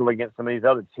struggle against some of these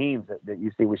other teams that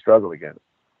you see we struggle against?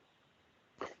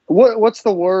 What's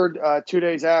the word 2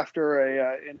 days after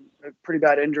a pretty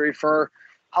bad injury for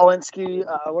Helinski?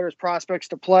 What are his prospects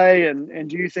to play? And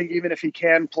do you think even if he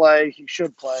can play, he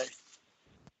should play?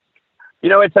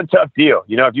 It's a tough deal.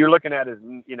 If you're looking at his,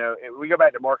 we go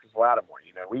back to Marcus Lattimore,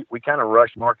 we kind of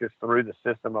rushed Marcus through the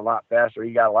system a lot faster.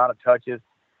 He got a lot of touches.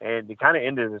 And he kind of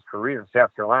ended his career in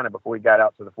South Carolina before he got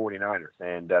out to the 49ers.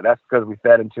 And that's because we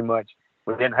fed him too much.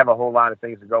 We didn't have a whole lot of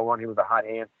things to go on. He was a hot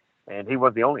hand, and he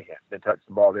was the only hand that touched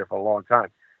the ball there for a long time.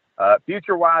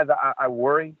 Future-wise, I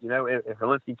worry, if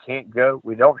Helinski can't go.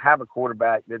 We don't have a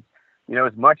quarterback that's,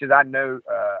 as much as I know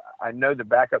the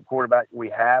backup quarterback we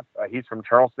have. He's from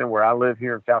Charleston, where I live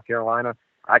here in South Carolina.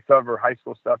 I cover high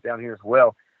school stuff down here as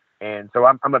well. And so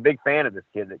I'm a big fan of this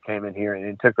kid that came in here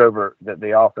and took over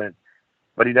the offense.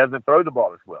 But he doesn't throw the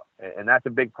ball as well. And that's a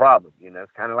big problem.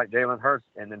 It's kind of like Jalen Hurts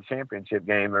in the championship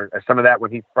game or some of that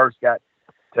when he first got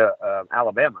to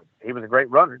Alabama. He was a great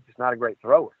runner, just not a great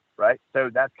thrower, right? So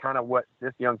that's kind of what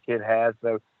this young kid has.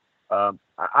 So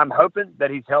I'm hoping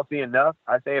that he's healthy enough.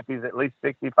 I say if he's at least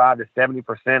 65 to 70%,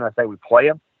 I say we play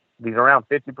him. If he's around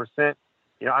 50%,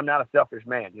 I'm not a selfish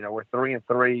man. We're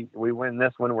 3-3. We win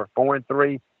this one. We're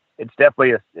 4-3. It's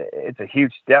definitely it's a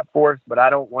huge step for us, but I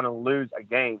don't want to lose a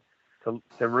game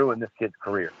to ruin this kid's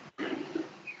career.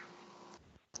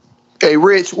 Hey,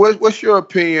 Rich, what's your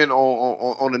opinion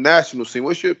on the national scene?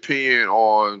 What's your opinion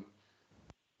on,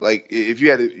 like, if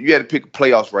you had to pick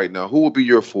playoffs right now, who would be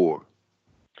your four?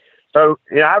 So,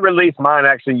 I released mine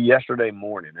actually yesterday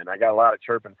morning, and I got a lot of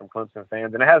chirping from Clemson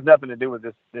fans, and it has nothing to do with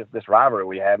this rivalry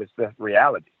we have. It's the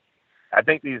reality. I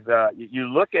think these you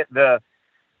look at the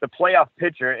playoff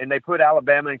picture, and they put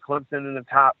Alabama and Clemson in the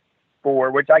top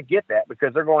four, which I get that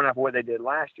because they're going off what they did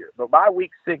last year. But by week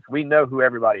 6, we know who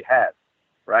everybody has,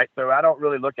 right? So I don't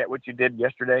really look at what you did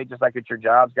yesterday, just like at your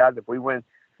jobs, guys. If we win,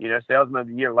 Salesman of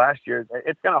the Year last year,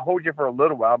 it's going to hold you for a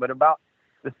little while. But about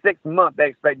the 6th month, they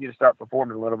expect you to start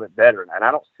performing a little bit better. And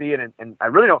I don't see it, and I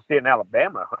really don't see it in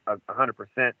Alabama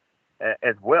 100%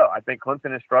 as well. I think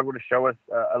Clemson has struggled to show us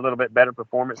a little bit better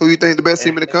performance. Who do you think the best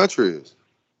team in the country is?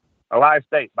 Ohio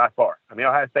State, by far. I mean,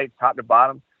 Ohio State's top to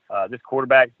bottom. This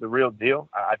quarterback's the real deal.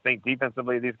 I think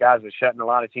defensively, these guys are shutting a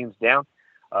lot of teams down.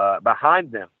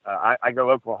 Behind them, I go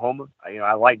Oklahoma.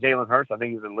 I like Jalen Hurts. I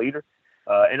think he's a leader.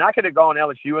 And I could have gone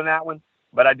LSU in that one,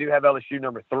 but I do have LSU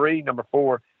number 3. Number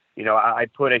 4, I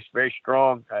put a very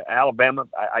strong Alabama.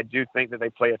 I do think that they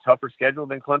play a tougher schedule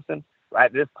than Clemson.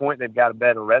 At this point, they've got a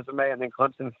better resume. And then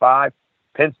Clemson 5,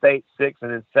 Penn State 6,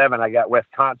 and then 7, I got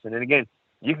Wisconsin. And again,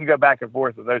 you can go back and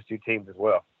forth with those two teams as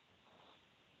well.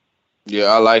 Yeah,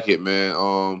 I like it,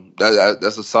 man.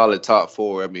 That's a solid top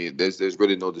 4. I mean, there's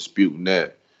really no disputing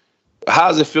that. How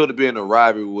does it feel to be in a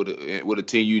rivalry with a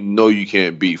team you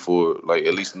can't beat for like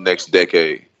at least the next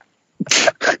decade?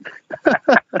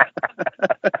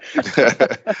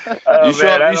 You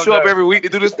show up every week to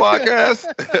do this podcast?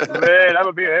 Man, I'm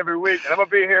gonna be here every week, and I'm gonna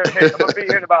be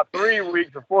here in about 3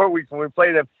 weeks or 4 weeks when we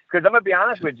play them. Because I'm gonna be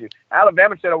honest with you,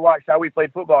 Alabama should have watched how we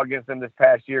played football against them this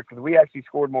past year because we actually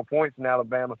scored more points than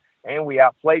Alabama, and we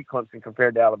outplayed Clemson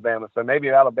compared to Alabama. So maybe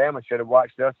Alabama should have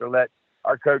watched us or let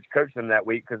our coach them that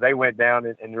week because they went down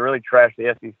and really trashed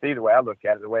the SEC the way I look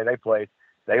at it, the way they played.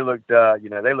 They looked,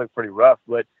 they looked pretty rough.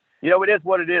 But it is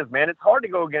what it is, man. It's hard to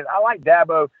go against. I like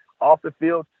Dabo off the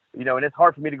field, and it's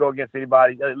hard for me to go against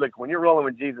anybody. Look, when you're rolling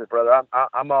with Jesus, brother,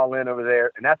 I'm all in over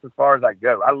there, and that's as far as I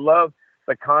go. I love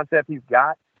the concept he's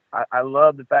got. I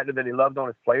love the fact that he loves on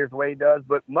his players the way he does,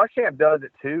 but Muschamp does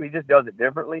it too. He just does it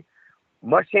differently.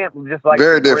 Muschamp just likes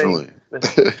very differently.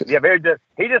 Very different.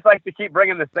 He just likes to keep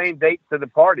bringing the same dates to the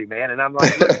party, man. And I'm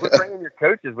like, look, we're bringing your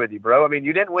coaches with you, bro. I mean,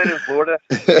 you didn't win in Florida,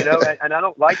 and I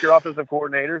don't like your offensive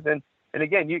coordinators. And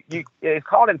again, it's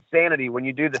called insanity when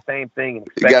you do the same thing. And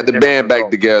you got the band back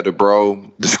together, bro.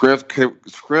 The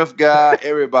Scriff guy,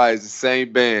 everybody's the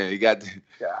same band. You got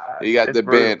the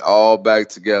band all back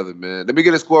together, man. Let me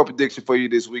get a score prediction for you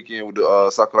this weekend with the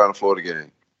South Carolina Florida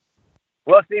game.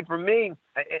 Well, see, for me,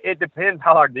 it depends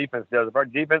how our defense does. If our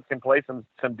defense can play some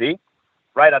D,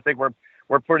 right, I think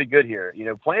we're pretty good here.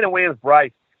 Playing in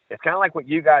Williams-Brice, it's kind of like what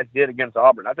you guys did against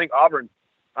Auburn. I think Auburn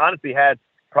honestly had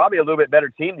probably a little bit better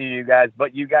team than you guys,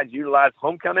 but you guys utilized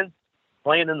homecoming,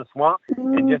 playing in the swamp,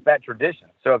 and just that tradition.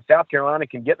 So if South Carolina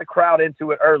can get the crowd into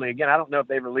it early, again, I don't know if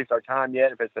they've released our time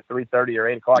yet, if it's a 3:30 or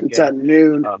 8 o'clock game. It's at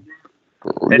noon.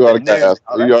 You are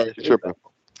tripping.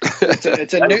 It's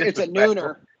a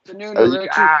nooner. It's a nooner.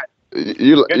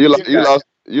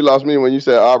 You lost me when you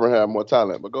said Auburn had more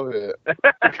talent, but go ahead.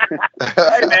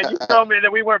 Hey, man, you told me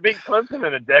that we weren't beating Clemson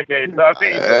in a decade. So, I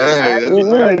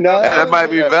mean, that might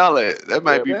be valid. That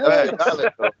might be valid.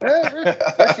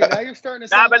 Richie, now you're starting to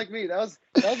sound like me. That was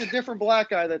a different black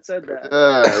guy that said that.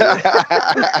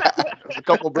 There's a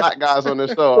couple black guys on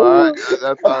this show, all right?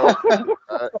 That's all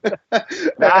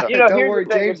right. Don't worry,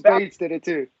 James Bates did it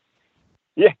too.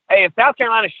 Yeah. Hey, if South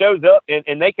Carolina shows up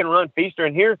and they can run Feaster,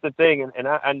 and here's the thing,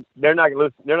 and they're not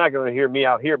going to hear me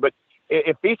out here, but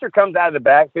if Feaster comes out of the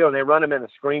backfield and they run him in a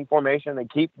screen formation, they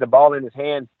keep the ball in his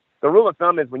hand. The rule of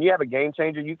thumb is when you have a game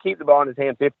changer, you keep the ball in his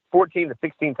hand 14 to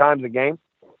 16 times a game,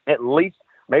 at least.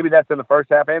 Maybe that's in the first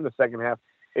half and the second half.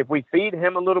 If we feed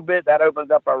him a little bit, that opens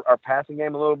up our passing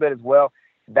game a little bit as well.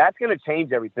 That's going to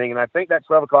change everything. And I think that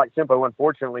 12 o'clock tempo,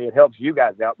 unfortunately, it helps you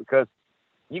guys out because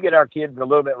you get our kids a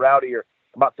little bit rowdier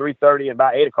about 3:30 and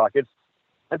about 8 o'clock. It's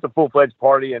a full-fledged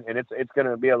party, and it's going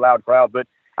to be a loud crowd. But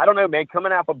I don't know, man.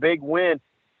 Coming off a big win,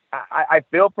 I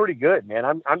feel pretty good, man.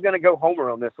 I'm going to go homer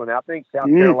on this one. I think South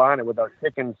Carolina with our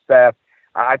kicking staff,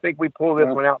 I think we pull this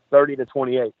one out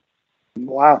 30-28.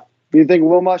 Wow. Do you think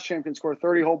Will Muschamp can score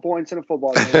 30 whole points in a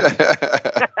football game?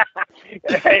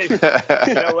 Hey, you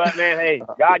know what, man? Hey,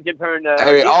 God can turn.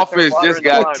 Offense just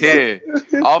got 10.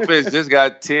 Offense just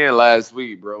got 10 last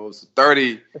week, bro. So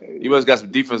 30. You must got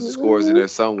some defensive scores in there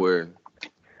somewhere.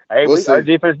 Hey, our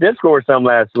defense did score some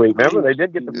last week. Remember, they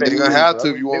did get the pick. You're gonna have to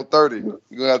if you want 30. You're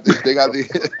gonna have to.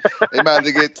 They might have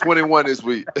to get 21 this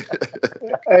week.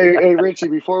 Hey, Richie,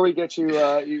 before we get you,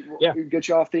 get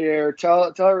you off the air,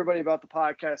 tell everybody about the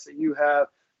podcast that you have,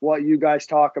 what you guys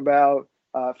talk about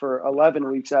for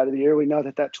 11 weeks out of the year. We know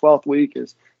that 12th week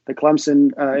is the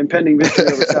Clemson impending victory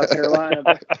over South Carolina.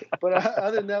 But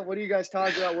other than that, what do you guys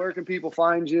talk about? Where can people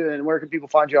find you, and where can people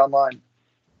find you online?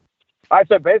 All right,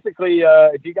 so basically,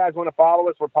 if you guys want to follow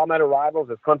us, we're Palmetto Rivals.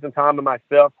 It's Clemson Tom and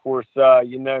myself. Of course,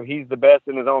 he's the best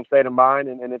in his own state of mind,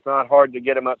 and it's not hard to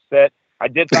get him upset. I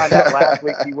did find out last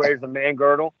week he wears a man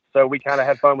girdle, so we kind of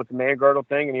had fun with the man girdle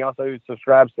thing, and he also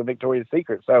subscribes to Victoria's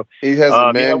Secret. So he has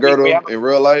a man girdle in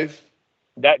real life?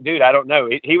 That dude, I don't know.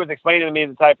 He was explaining to me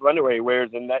the type of underwear he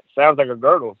wears, and that sounds like a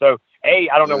girdle. So, A,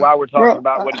 I don't know why we're talking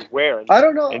about what he's wearing. I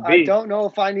don't know. And B, I don't know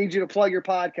if I need you to plug your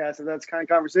podcast if that's the kind of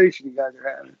conversation you guys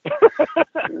are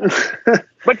having.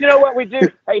 But you know what we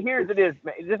do? Hey, here's it is.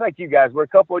 Just like you guys, we're a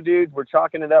couple of dudes. We're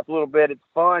chalking it up a little bit. It's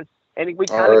fun. And we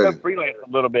kind of go freelance a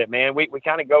little bit, man. We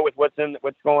kind of go with what's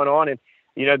going on. And,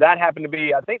 that happened to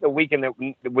be, I think, the weekend that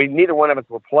we neither one of us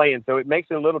were playing. So it makes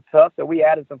it a little tough. So we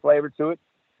added some flavor to it.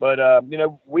 But,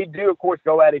 we do, of course,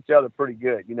 go at each other pretty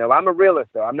good. I'm a realist,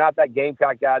 though. I'm not that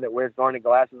Gamecock guy that wears garnet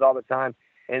glasses all the time.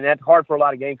 And that's hard for a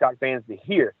lot of Gamecock fans to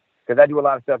hear because I do a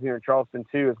lot of stuff here in Charleston,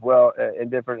 too, as well, in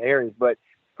different areas. But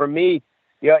for me,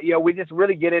 we just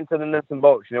really get into the nuts and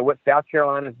bolts. What South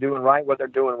Carolina's doing right, what they're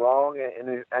doing wrong.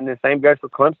 And the same goes for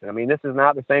Clemson. I mean, this is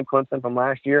not the same Clemson from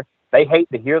last year. They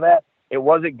hate to hear that. It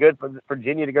wasn't good for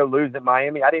Virginia to go lose at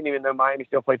Miami. I didn't even know Miami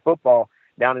still played football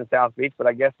down in South Beach, but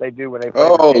I guess they do when they play.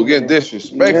 Oh, get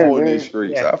disrespectful in these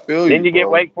streets. Yeah. I feel you. Then you get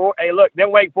Wake Forest. Hey, look,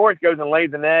 then Wake Forest goes and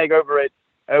lays an egg over at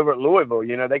Louisville.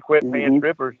 They quit paying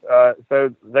strippers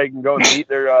so they can go and beat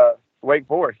their Wake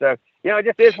Forest. So, it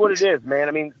just is what it is, man.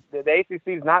 I mean, the ACC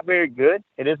is not very good.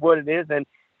 It is what it is. And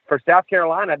for South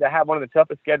Carolina to have one of the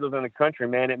toughest schedules in the country,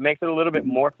 man, it makes it a little bit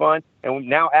more fun. And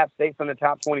now App State's in the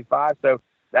top 25, so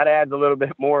that adds a little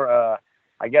bit more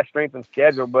strength and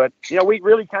schedule. But, we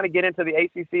really kind of get into the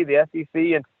ACC, the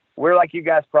SEC, we're like you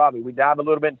guys probably. We dive a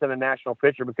little bit into the national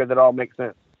picture because it all makes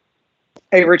sense.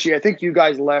 Hey, Richie, I think you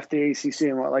guys left the ACC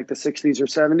in what, like the 60s or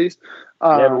 70s?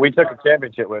 Yeah, but we took a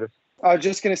championship with us. I was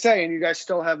just going to say, and you guys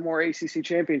still have more ACC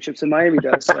championships than Miami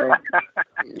does. So.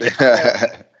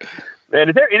 Man,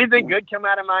 is there anything good come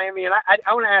out of Miami? And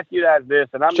I want to ask you guys this,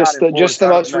 and I'm just not the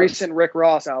most recent Rick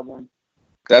Ross album.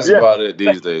 That's about it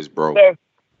these days, bro. So,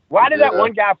 why did that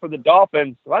one guy for the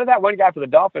Dolphins? Why did that one guy for the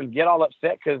Dolphins get all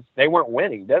upset because they weren't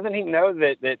winning? Doesn't he know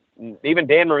that even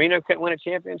Dan Marino couldn't win a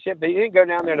championship? He didn't go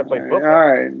down there to play football. All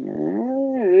right,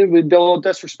 it would be a little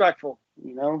disrespectful.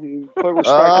 You know, you put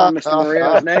respect on Mr.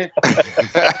 Marino's name.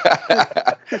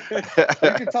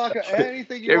 You can talk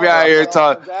anything you want.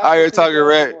 Out here talking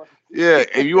red. Yeah,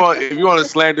 if you want to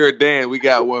slander a Dan, we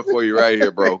got one for you right here,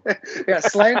 bro. Yeah,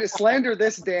 slander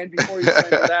this Dan before you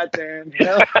slander that Dan. You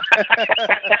know?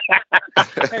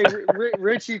 Hey,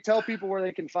 Richie, tell people where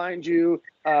they can find you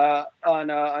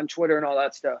on Twitter and all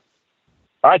that stuff.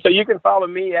 All right, so you can follow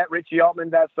me at Richie Altman.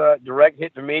 That's a direct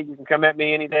hit to me. You can come at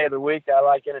me any day of the week. I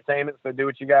like entertainment, so do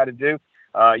what you got to do.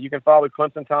 You can follow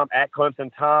Clemson Tom at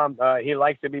Clemson Tom. He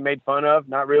likes to be made fun of.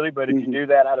 Not really, but if you do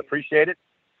that, I'd appreciate it.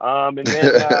 And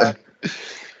then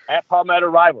at Palmetto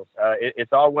Rivals.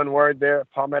 It's all one word there,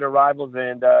 Palmetto Rivals.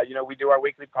 And, we do our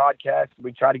weekly podcast.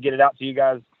 We try to get it out to you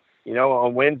guys,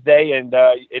 on Wednesday. And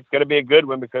it's going to be a good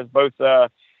one because both,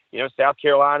 South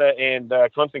Carolina and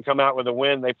Clemson come out with a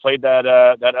win. They played that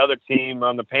other team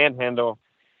on the Panhandle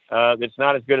that's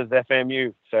not as good as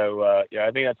FMU. So, I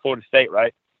think that's Florida State,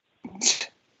 right?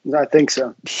 I think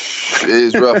so. It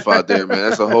is rough out there, man.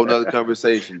 That's a whole nother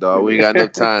conversation, dog. We ain't got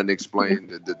enough time to explain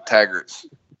the Taggarts,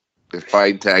 the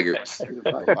fighting Taggarts.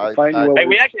 Hey,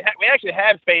 we actually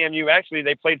have FAMU. Actually,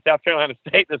 they played South Carolina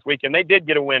State this week, and they did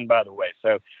get a win, by the way.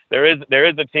 So there is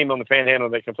a team on the Panhandle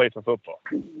that can play some football.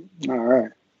 All right,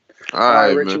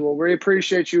 Richie. Man. Well, we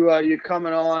appreciate you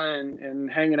coming on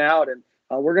and hanging out, and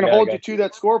we're gonna hold you to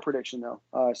that score prediction, though.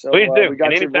 So please do. And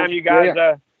anytime you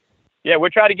guys. Yeah,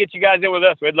 we'll try to get you guys in with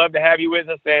us. We'd love to have you with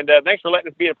us. And thanks for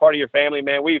letting us be a part of your family,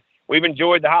 man. We've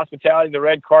enjoyed the hospitality, the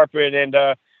red carpet, and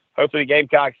hopefully the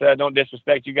Gamecocks don't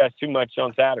disrespect you guys too much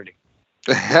on Saturday.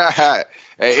 Hey,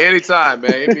 anytime,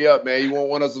 man. Hit me up, man. You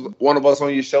want one of us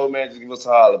on your show, man, just give us a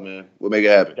holler, man. We'll make it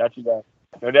happen. Got you, guys.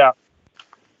 No doubt.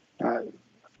 All right.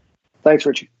 Thanks,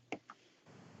 Richie.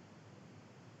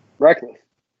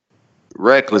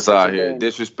 Reckless out here,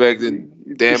 disrespecting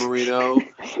Dan Marino,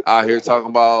 out here talking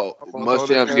about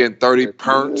Muschamps getting 30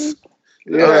 perks.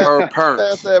 Yeah, I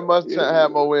said Muschamps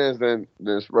had more wins than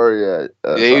Spurrier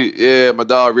had. My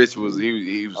dog Richie was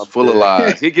full of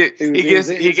lies. He gets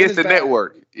the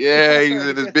network. Yeah, he's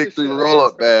in his big three roll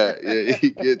up bag. Yeah, he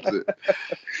gets it.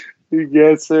 He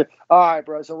gets it. All right,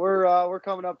 bro. So we're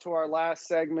coming up to our last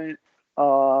segment.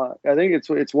 I think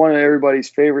it's one of everybody's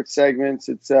favorite segments.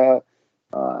 It's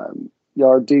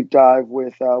our deep dive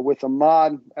with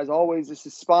Ahmad. As always, this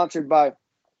is sponsored by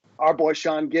our boy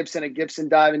Sean Gibson at Gibson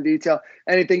Dive in Detail.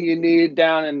 Anything you need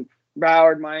down in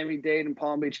Broward, Miami-Dade, and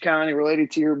Palm Beach County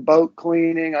related to your boat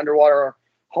cleaning, underwater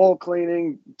hull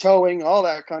cleaning, towing, all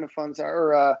that kind of fun stuff.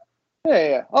 All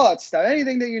that stuff.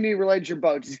 Anything that you need related to your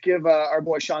boat, just give our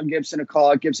boy Sean Gibson a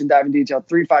call at Gibson Dive in Detail,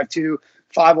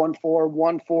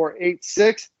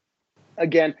 352-514-1486.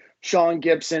 Again, Sean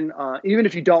Gibson, even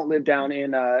if you don't live down in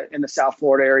the South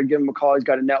Florida area, give him a call. He's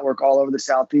got a network all over the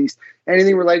Southeast.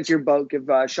 Anything related to your boat, give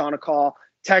Sean a call.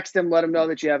 Text him, let him know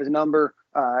that you have his number.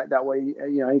 That way,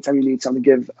 anytime you need something,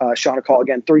 give Sean a call.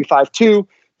 Again,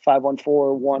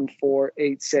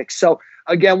 352-514-1486. So,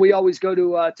 again, we always go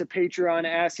to Patreon,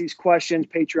 ask these questions,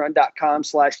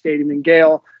 patreon.com/Stadium and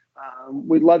Gale.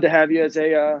 We'd love to have you as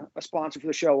a sponsor for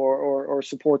the show or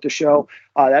support the show.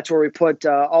 That's where we put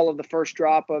all of the first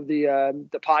drop of the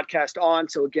podcast on.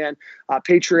 So again,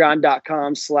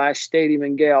 patreon.com/Stadium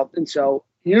and Gale. And so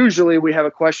usually we have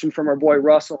a question from our boy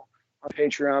Russell on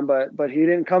Patreon, but he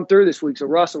didn't come through this week. So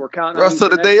Russell, we're counting on Russ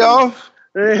took a day off?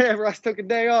 Yeah, Russ took a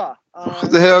day off.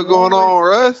 What the hell going on,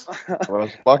 Russ?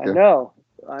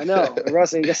 I know.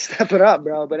 Russ, you got to step it up,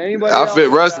 bro. But anybody else?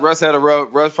 Russ had a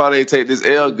rough. Russ probably ain't take this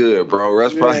L good, bro.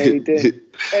 Russ probably, he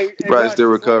did. probably still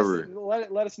recovering.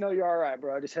 Let us know you're all right,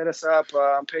 bro. Just hit us up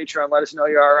on Patreon. Let us know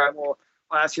you're all right. We'll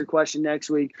ask your question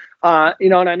next week.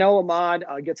 And I know Ahmad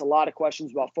gets a lot of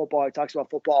questions about football. He talks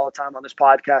about football all the time on this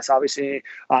podcast, obviously,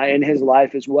 in his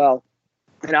life as well,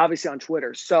 and obviously on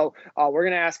Twitter. So we're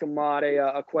going to ask Ahmad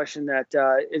a question that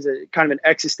is a kind of an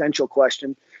existential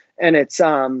question, and it's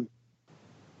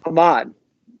Ahmad,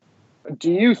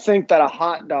 do you think that a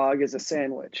hot dog is a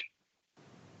sandwich?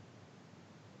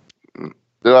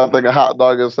 Do I think a hot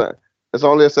dog is it's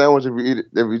only a sandwich if you eat it,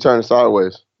 if you turn it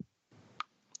sideways.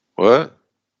 What?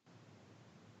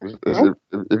 If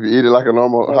you eat it like a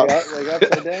normal hot like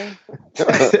upside down,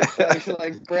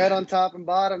 like bread on top and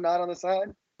bottom, not on the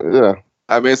side. Yeah.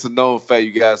 I mean, it's a known fact.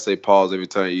 You gotta say pause every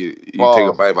time you take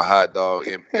a bite of a hot dog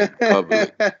in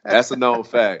public. That's a known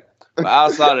fact. But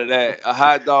outside of that, a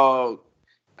hot dog,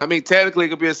 I mean, technically it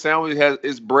could be a sandwich.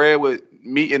 It's bread with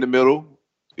meat in the middle,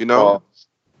 you know.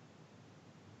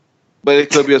 But it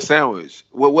could be a sandwich.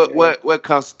 What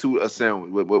constitutes a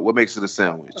sandwich? What makes it a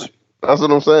sandwich? That's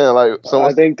what I'm saying. Like, so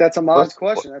I think that's a Mod's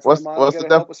question. That's what Mod's gonna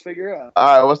help us figure out.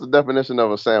 All right, what's the definition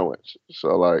of a sandwich?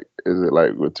 So, like, is it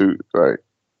like with two, like?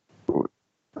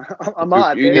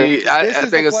 Ahmad, I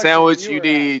think a sandwich. You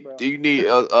need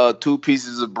 2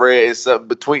 pieces of bread and something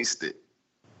betwixt it.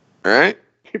 All right.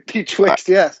 Betwixt,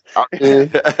 yes.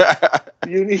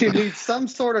 You need some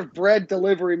sort of bread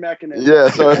delivery mechanism. Yeah,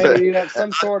 so you have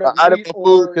some sort of item meat of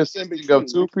food or consisting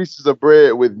of 2 pieces of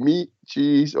bread with meat,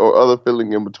 cheese, or other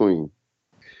filling in between.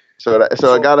 So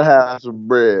I gotta have some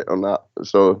bread on that.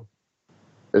 So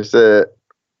it said,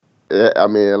 I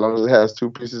mean, as long as it has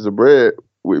 2 pieces of bread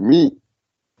with meat,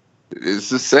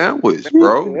 it's a sandwich,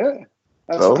 bro. Yeah.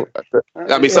 So,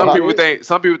 I mean, some people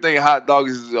think hot dog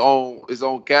is its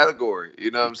own category. You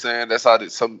know what I'm saying? That's how I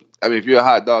mean, if you're a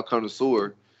hot dog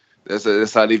connoisseur,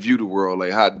 that's how they view the world.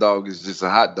 Like, hot dog is just a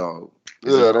hot dog.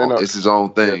 It's his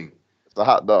own thing. Yeah. It's a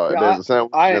hot dog. Yeah, there's a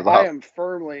sandwich. I am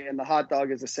firmly in the hot dog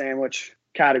as a sandwich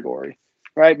category,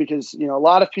 right? Because a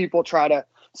lot of people try to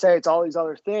say it's all these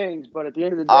other things, but at the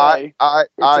end of the day, it's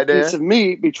a piece of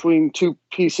meat between 2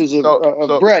 pieces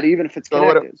of bread, even if it's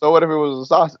connected. So what if it was a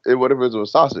sausage? What if it was a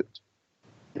sausage?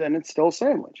 Then it's still a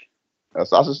sandwich. A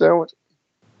sausage sandwich?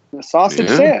 A sausage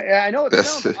sandwich. Yeah, I know it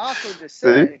sounds awkward to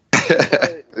say.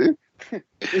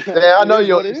 Yeah, I know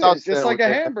you're it sausage is. Just like a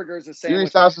hamburger is a sandwich. You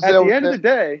eat sausage at sandwich, the end of the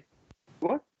day,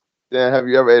 what? Yeah, have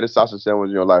you ever ate a sausage sandwich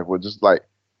in your life with just like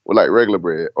regular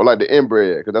bread or like the end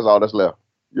bread? Because that's all that's left.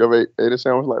 You ever ate a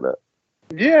sandwich like that?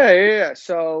 Yeah.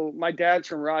 So my dad's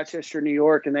from Rochester, New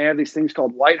York, and they have these things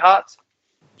called white hots.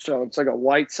 So it's like a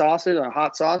white sausage, a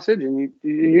hot sausage, and you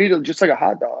eat it just like a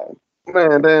hot dog.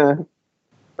 Man, Dan,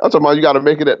 I'm talking about you got to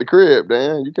make it at the crib,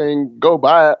 Dan. You can't go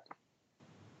buy it.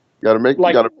 You got to make.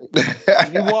 Like,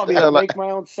 you want me to make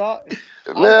my own sausage?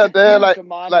 Yeah, Dan. Like,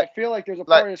 I feel like there's a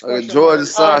part of this question. Georgia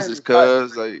sausage,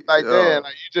 cuz Dan, like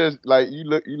you just like you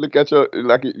look at your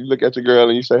girl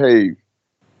and you say, hey,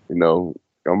 I'm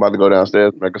about to go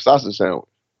downstairs and make a sausage sandwich.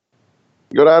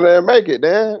 You go down there and make it,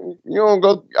 Dan. You don't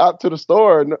go out to the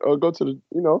store or go to the,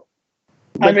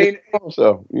 I mean,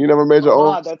 so you never made your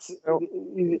own.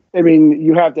 I mean,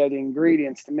 you have to have the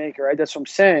ingredients to make it, right? That's what I'm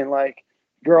saying. Like,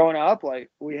 growing up, like,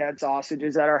 we had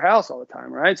sausages at our house all the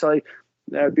time, right? So like,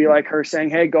 that would be like her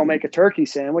saying, hey, go make a turkey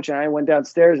sandwich. And I went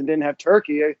downstairs and didn't have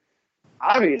turkey. I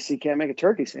obviously can't make a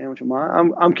turkey sandwich.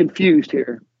 I'm confused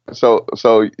here. So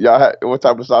y'all had, what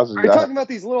type of sausage? Are you talking about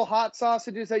these little hot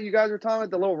sausages that you guys were talking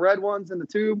about, the little red ones in the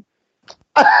tube?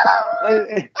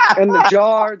 And the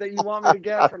jar that you want me to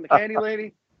get from the candy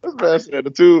lady? This man said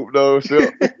the tube, though.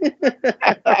 Sure.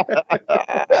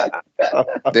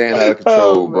 Dan out of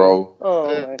control, bro.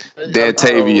 Man. Dan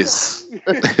Tavius. You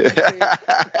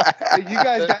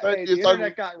guys got the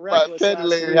internet got reckless last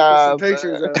week with some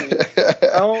pictures of me.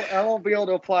 I won't be able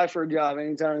to apply for a job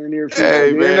anytime in the near future.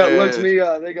 Hey, the man. internet looks me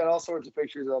up. They got all sorts of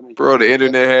pictures of me. Bro, the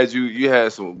internet had you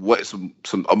had some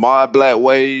Ahmad Black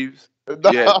waves.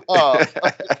 Yeah.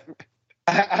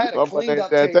 I had a cleaned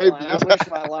up tape line. I wish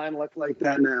my line looked like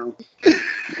that now.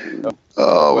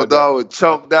 Oh, my dog was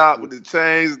choked out with the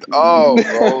chains. Oh,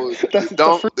 bro.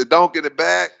 Don't get it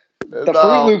back. The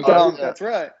Fruit Loop dog. That's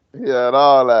right. Yeah, and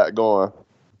all that going.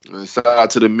 And shout out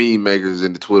to the meme makers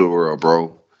in the Twitter world,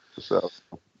 bro. So,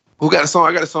 who got a song?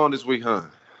 I got a song this week, huh?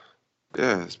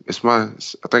 Yeah, I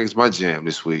think it's my jam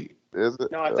this week. Is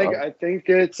it? No, I think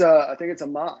it's a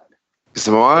mod. It's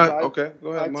a mod? Okay, go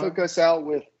ahead. I took us out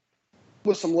with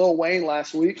some Lil Wayne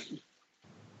last week.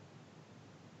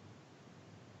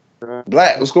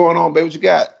 Black, what's going on, baby? What you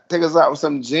got? Take us out with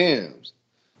some jams.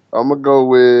 I'm gonna go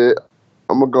with.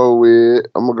 Song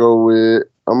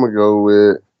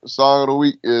of the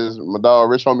week is my dog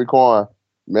Rich Homie Quan,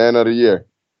 Man of the Year.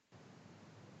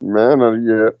 Man of the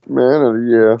year.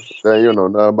 Damn, you don't know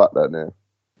nothing about that, man.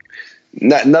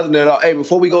 Nothing at all. Hey,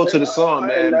 before we go to the song,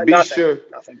 man,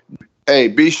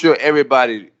 be sure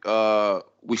everybody,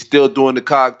 we still doing the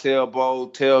cocktail bowl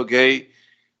tailgate.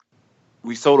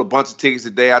 We sold a bunch of tickets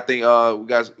today. I think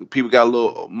people got a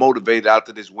little motivated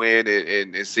after this win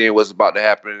and seeing what's about to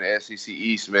happen in the SEC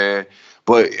East, man.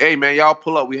 But hey, man, y'all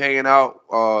pull up. We hanging out.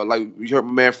 Like you heard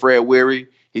my man Fred Weary.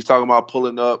 He's talking about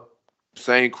pulling up.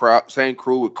 Same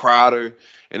crew with Crowder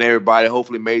and everybody.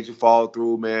 Hopefully, Major fall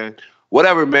through, man.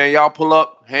 whatever, man. Y'all pull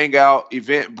up, hang out,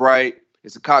 Eventbrite.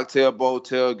 It's a cocktail bowl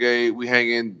tailgate. We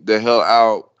hanging the hell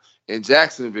out in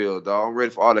Jacksonville, dog. I'm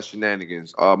ready for all the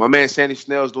shenanigans. My man Shanny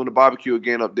Snell's doing the barbecue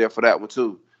again up there for that one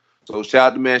too. So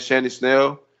shout out to man Shanny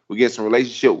Snell. We get some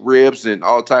relationship ribs and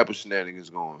all type of shenanigans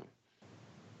going.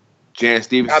 Jan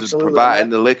Stevens is providing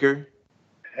the liquor.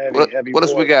 Heavy what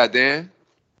else we got, Dan?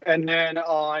 And then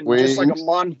on just like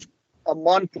a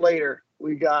month later,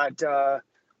 we got the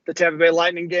Tampa Bay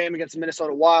Lightning game against the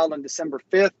Minnesota Wild on December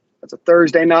 5th. That's a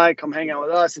Thursday night. Come hang out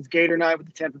with us. It's Gator night with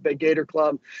the Tampa Bay Gator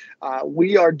Club.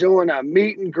 We are doing a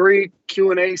meet and greet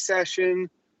Q&A session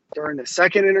during the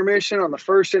second intermission. On the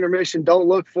first intermission, don't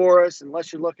look for us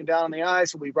unless you're looking down on the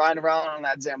ice. We'll be riding around on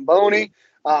that Zamboni.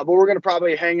 But we're going to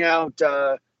probably hang out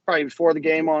probably before the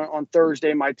game on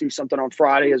Thursday. Might do something on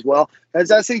Friday as well.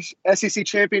 It's SEC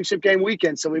Championship game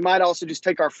weekend, so we might also just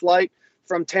take our flight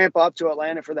from Tampa up to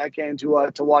Atlanta for that game to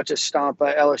watch us stomp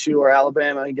LSU or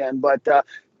Alabama again. But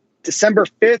December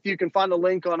 5th, you can find the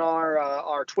link on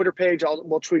our Twitter page.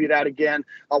 We'll tweet it out again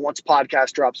once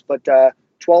podcast drops. But 12-5.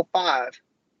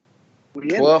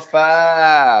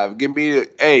 12-5. Give me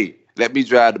let me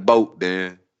drive the boat,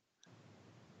 then.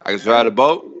 I can drive the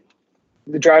boat?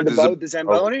 The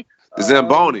Zamboni? The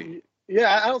Zamboni.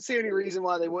 Yeah, I don't see any reason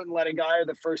why they wouldn't let a guy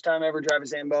the first time ever drive a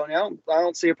Zamboni. I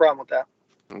don't see a problem with that.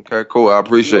 Okay, cool. I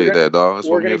appreciate that, dog. That's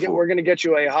we're gonna get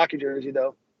you a hockey jersey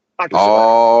though.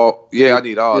 Yeah, I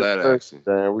need all that action.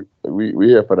 Dan, we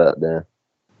here for that, Dan.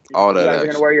 All that you guys action.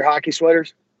 are gonna wear your hockey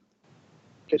sweaters.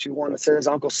 Get you one that says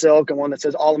Uncle Silk and one that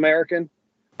says All American.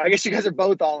 I guess you guys are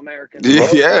both All American.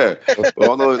 Yeah.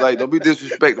 Well, no, don't be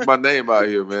disrespecting my name out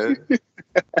here, man.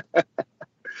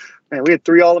 Man, we had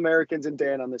 3 All Americans and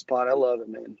Dan on this pod. I love it,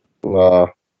 man.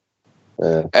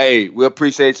 Yeah. Hey, we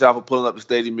appreciate y'all for pulling up the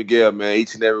Stadium Miguel, man,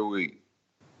 each and every week.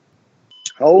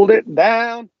 Hold it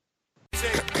down.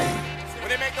 When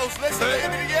they make those lists at the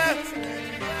end of the year,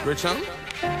 Rich, huh?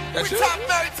 we top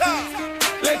 30 times.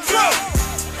 Let's go.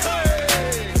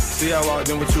 Hey. See, I walked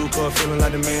in with you, cuz feeling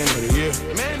like the man of the year.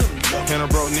 And a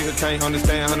broke nigga can't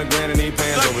understand 100 grand in these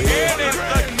pants over here.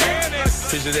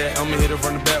 Picture that, I'ma hit it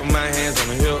from the back with my hands on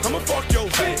the hill. I'ma fuck your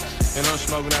bitch. And I'm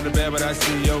smoking out the bag, but I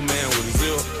see your man with a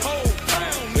zip.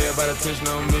 Everybody attention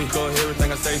on me, cause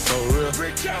everything I say so real.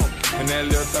 And that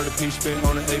little 30p spent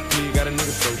on the AP, got a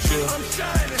nigga so chill.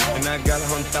 And I got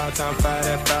 100,000 times 5,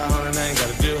 that 500, I ain't got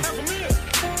a deal.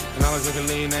 And I was looking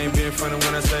lean, I ain't being funny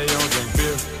when I say you don't drink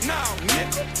beer.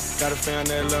 Got a fan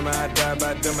that love me, I die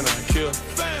by them and I kill.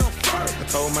 I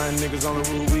told my niggas on the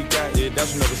rule we got, yeah,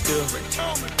 that's another skill.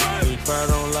 You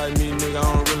probably don't like me, nigga, I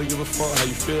don't really give a fuck how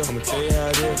you feel. I'ma tell you how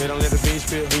it is, they don't let the beans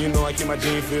spill. And you know I keep my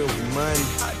jeans filled with money.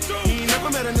 You ain't never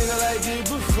met a nigga like it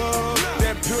before.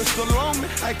 That pistol on me,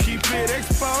 I keep it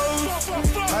exposed.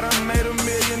 I done made $1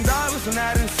 million and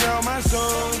I didn't sell my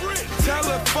soul. Tell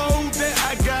a fool that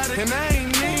I got it, and I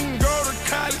ain't even go to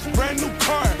college. Brand new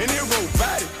car, and it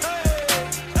robotic.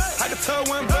 I can tell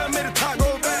one blood made a talk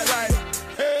go back like,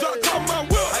 talk my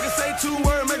will. I can say 2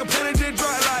 words, make a penny just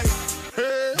dry like,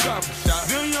 drop a shot.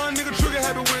 Them young nigga trigger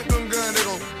happy with them guns, they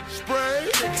gon' spray.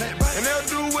 And they'll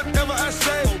do whatever I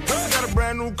say. I got a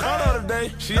brand new car the other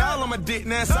day. She all on my dick,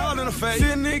 now it's all in the face. See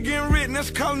a nigga getting rich,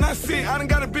 that's calling I sick. I done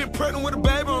got a bit pregnant with a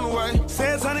baby on the way.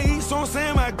 Says how to eat, so I'm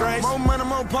saying my grace. More money,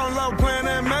 more pound, love playing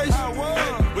that mace.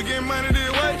 We getting money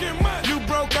this way. You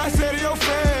broke, I said to your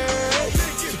face.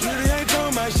 Security ain't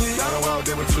talking about shit. I done walked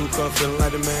in with 2 cups, feeling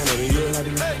like the man of the year.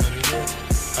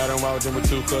 I done walked in with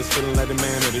 2 cups, feeling like the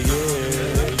man of the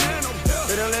year.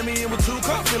 They done let me in with 2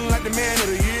 cups, feeling like the man of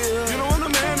the year. You know I'm the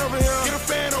man over here, get a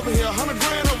fan over here, 100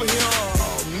 grand over here,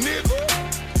 nigga.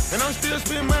 And I'm still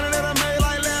spending money that I made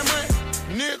like last month,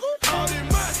 nigga.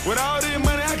 With all this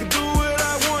money, I can do what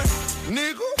I want,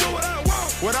 nigga. Do what I want.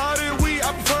 With all this weed,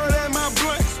 I prefer that my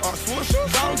blunts are swishers.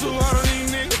 Ball too hard on these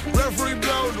niggas. Referee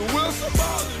blow the whistle.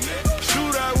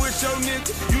 Shoot out with your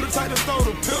niggas. You the type to throw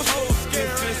the pistol.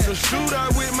 If it's a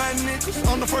shootout with my niggas,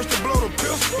 I'm the first to blow the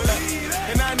pistol.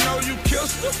 And I know you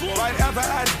kissed her right after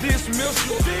I dismissed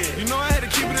her. You know I had to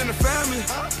keep it in the family.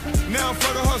 Now I'm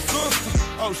fucking her sister.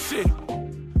 Oh shit.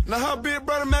 Now her big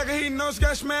brother Macca, he knows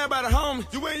got smashed by the homie.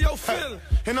 You ain't your feeling.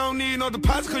 And I don't need no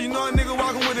deposit, cause you know a nigga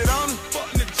walking with it on him. Fuck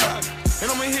nigga talking.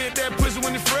 And I'ma hit that pussy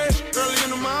when it's fresh, early in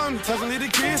the morning. Talking little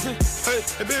kissing. Hey,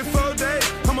 it been 4 days,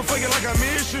 I'ma fuck it like I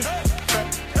miss you.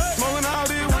 Smoking all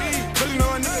this weed, cause you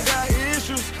know a nigga got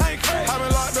issues. I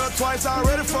been locked up twice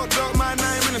already, fucked up my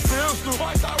name in the system.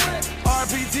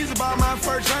 RPT's about my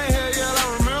first chain, hell yeah, I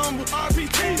remember.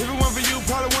 RPT. If it wasn't for you,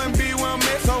 probably wouldn't be one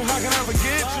met, so how can I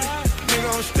forget you? Nigga,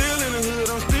 I'm still in the hood,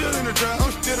 I'm still in the trap,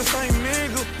 I'm still the same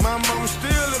nigga. My mama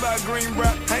still about green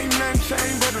bright, ain't nothing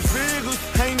changed but the figures,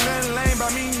 ain't nothing lame.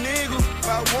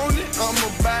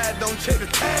 check the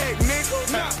tag,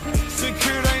 nigga. Nah,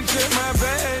 security ain't check my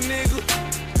bag, nigga.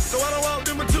 So I done walked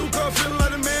in with 2 cups, feeling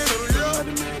like the man of the year.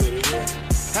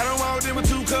 I done walked in with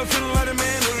 2 cups, feeling like the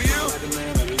man of the year.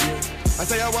 I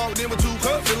say I walked in with 2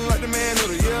 cups, feeling like the man of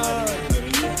the year.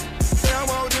 Say I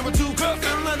walked in with 2 cups,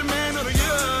 feeling like the man of the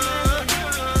year.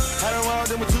 I done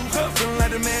walked in with 2 cups, feeling like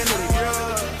the man of the year.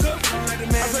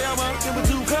 I say I walked in with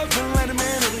 2 cups, feeling like the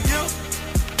man of the year.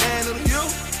 Man of the year.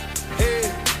 Hey,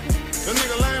 the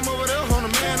nigga lame over there on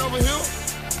the man over here.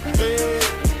 Hey,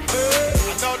 hey.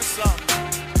 I noticed something.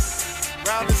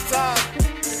 Around this time,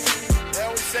 they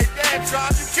always say, damn,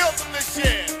 Charles, you killed them this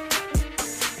year.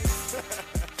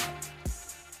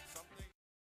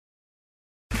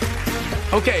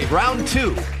 Okay, round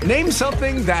 2. Name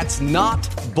something that's not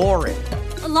boring.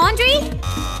 A laundry?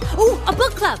 Ooh, a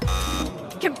book club.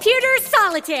 Computer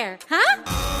solitaire, huh?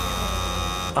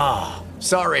 Ah, oh,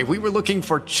 sorry, we were looking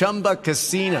for Chumba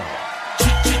Casino.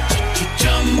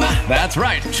 That's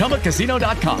right,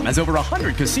 ChumbaCasino.com has over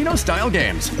 100 casino-style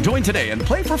games. Join today and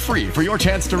play for free for your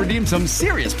chance to redeem some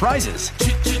serious prizes.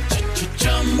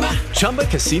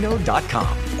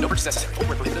 ChumbaCasino.com. No purchase necessary. Void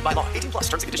where prohibited by law. 18+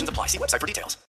 terms and conditions apply. See website for details.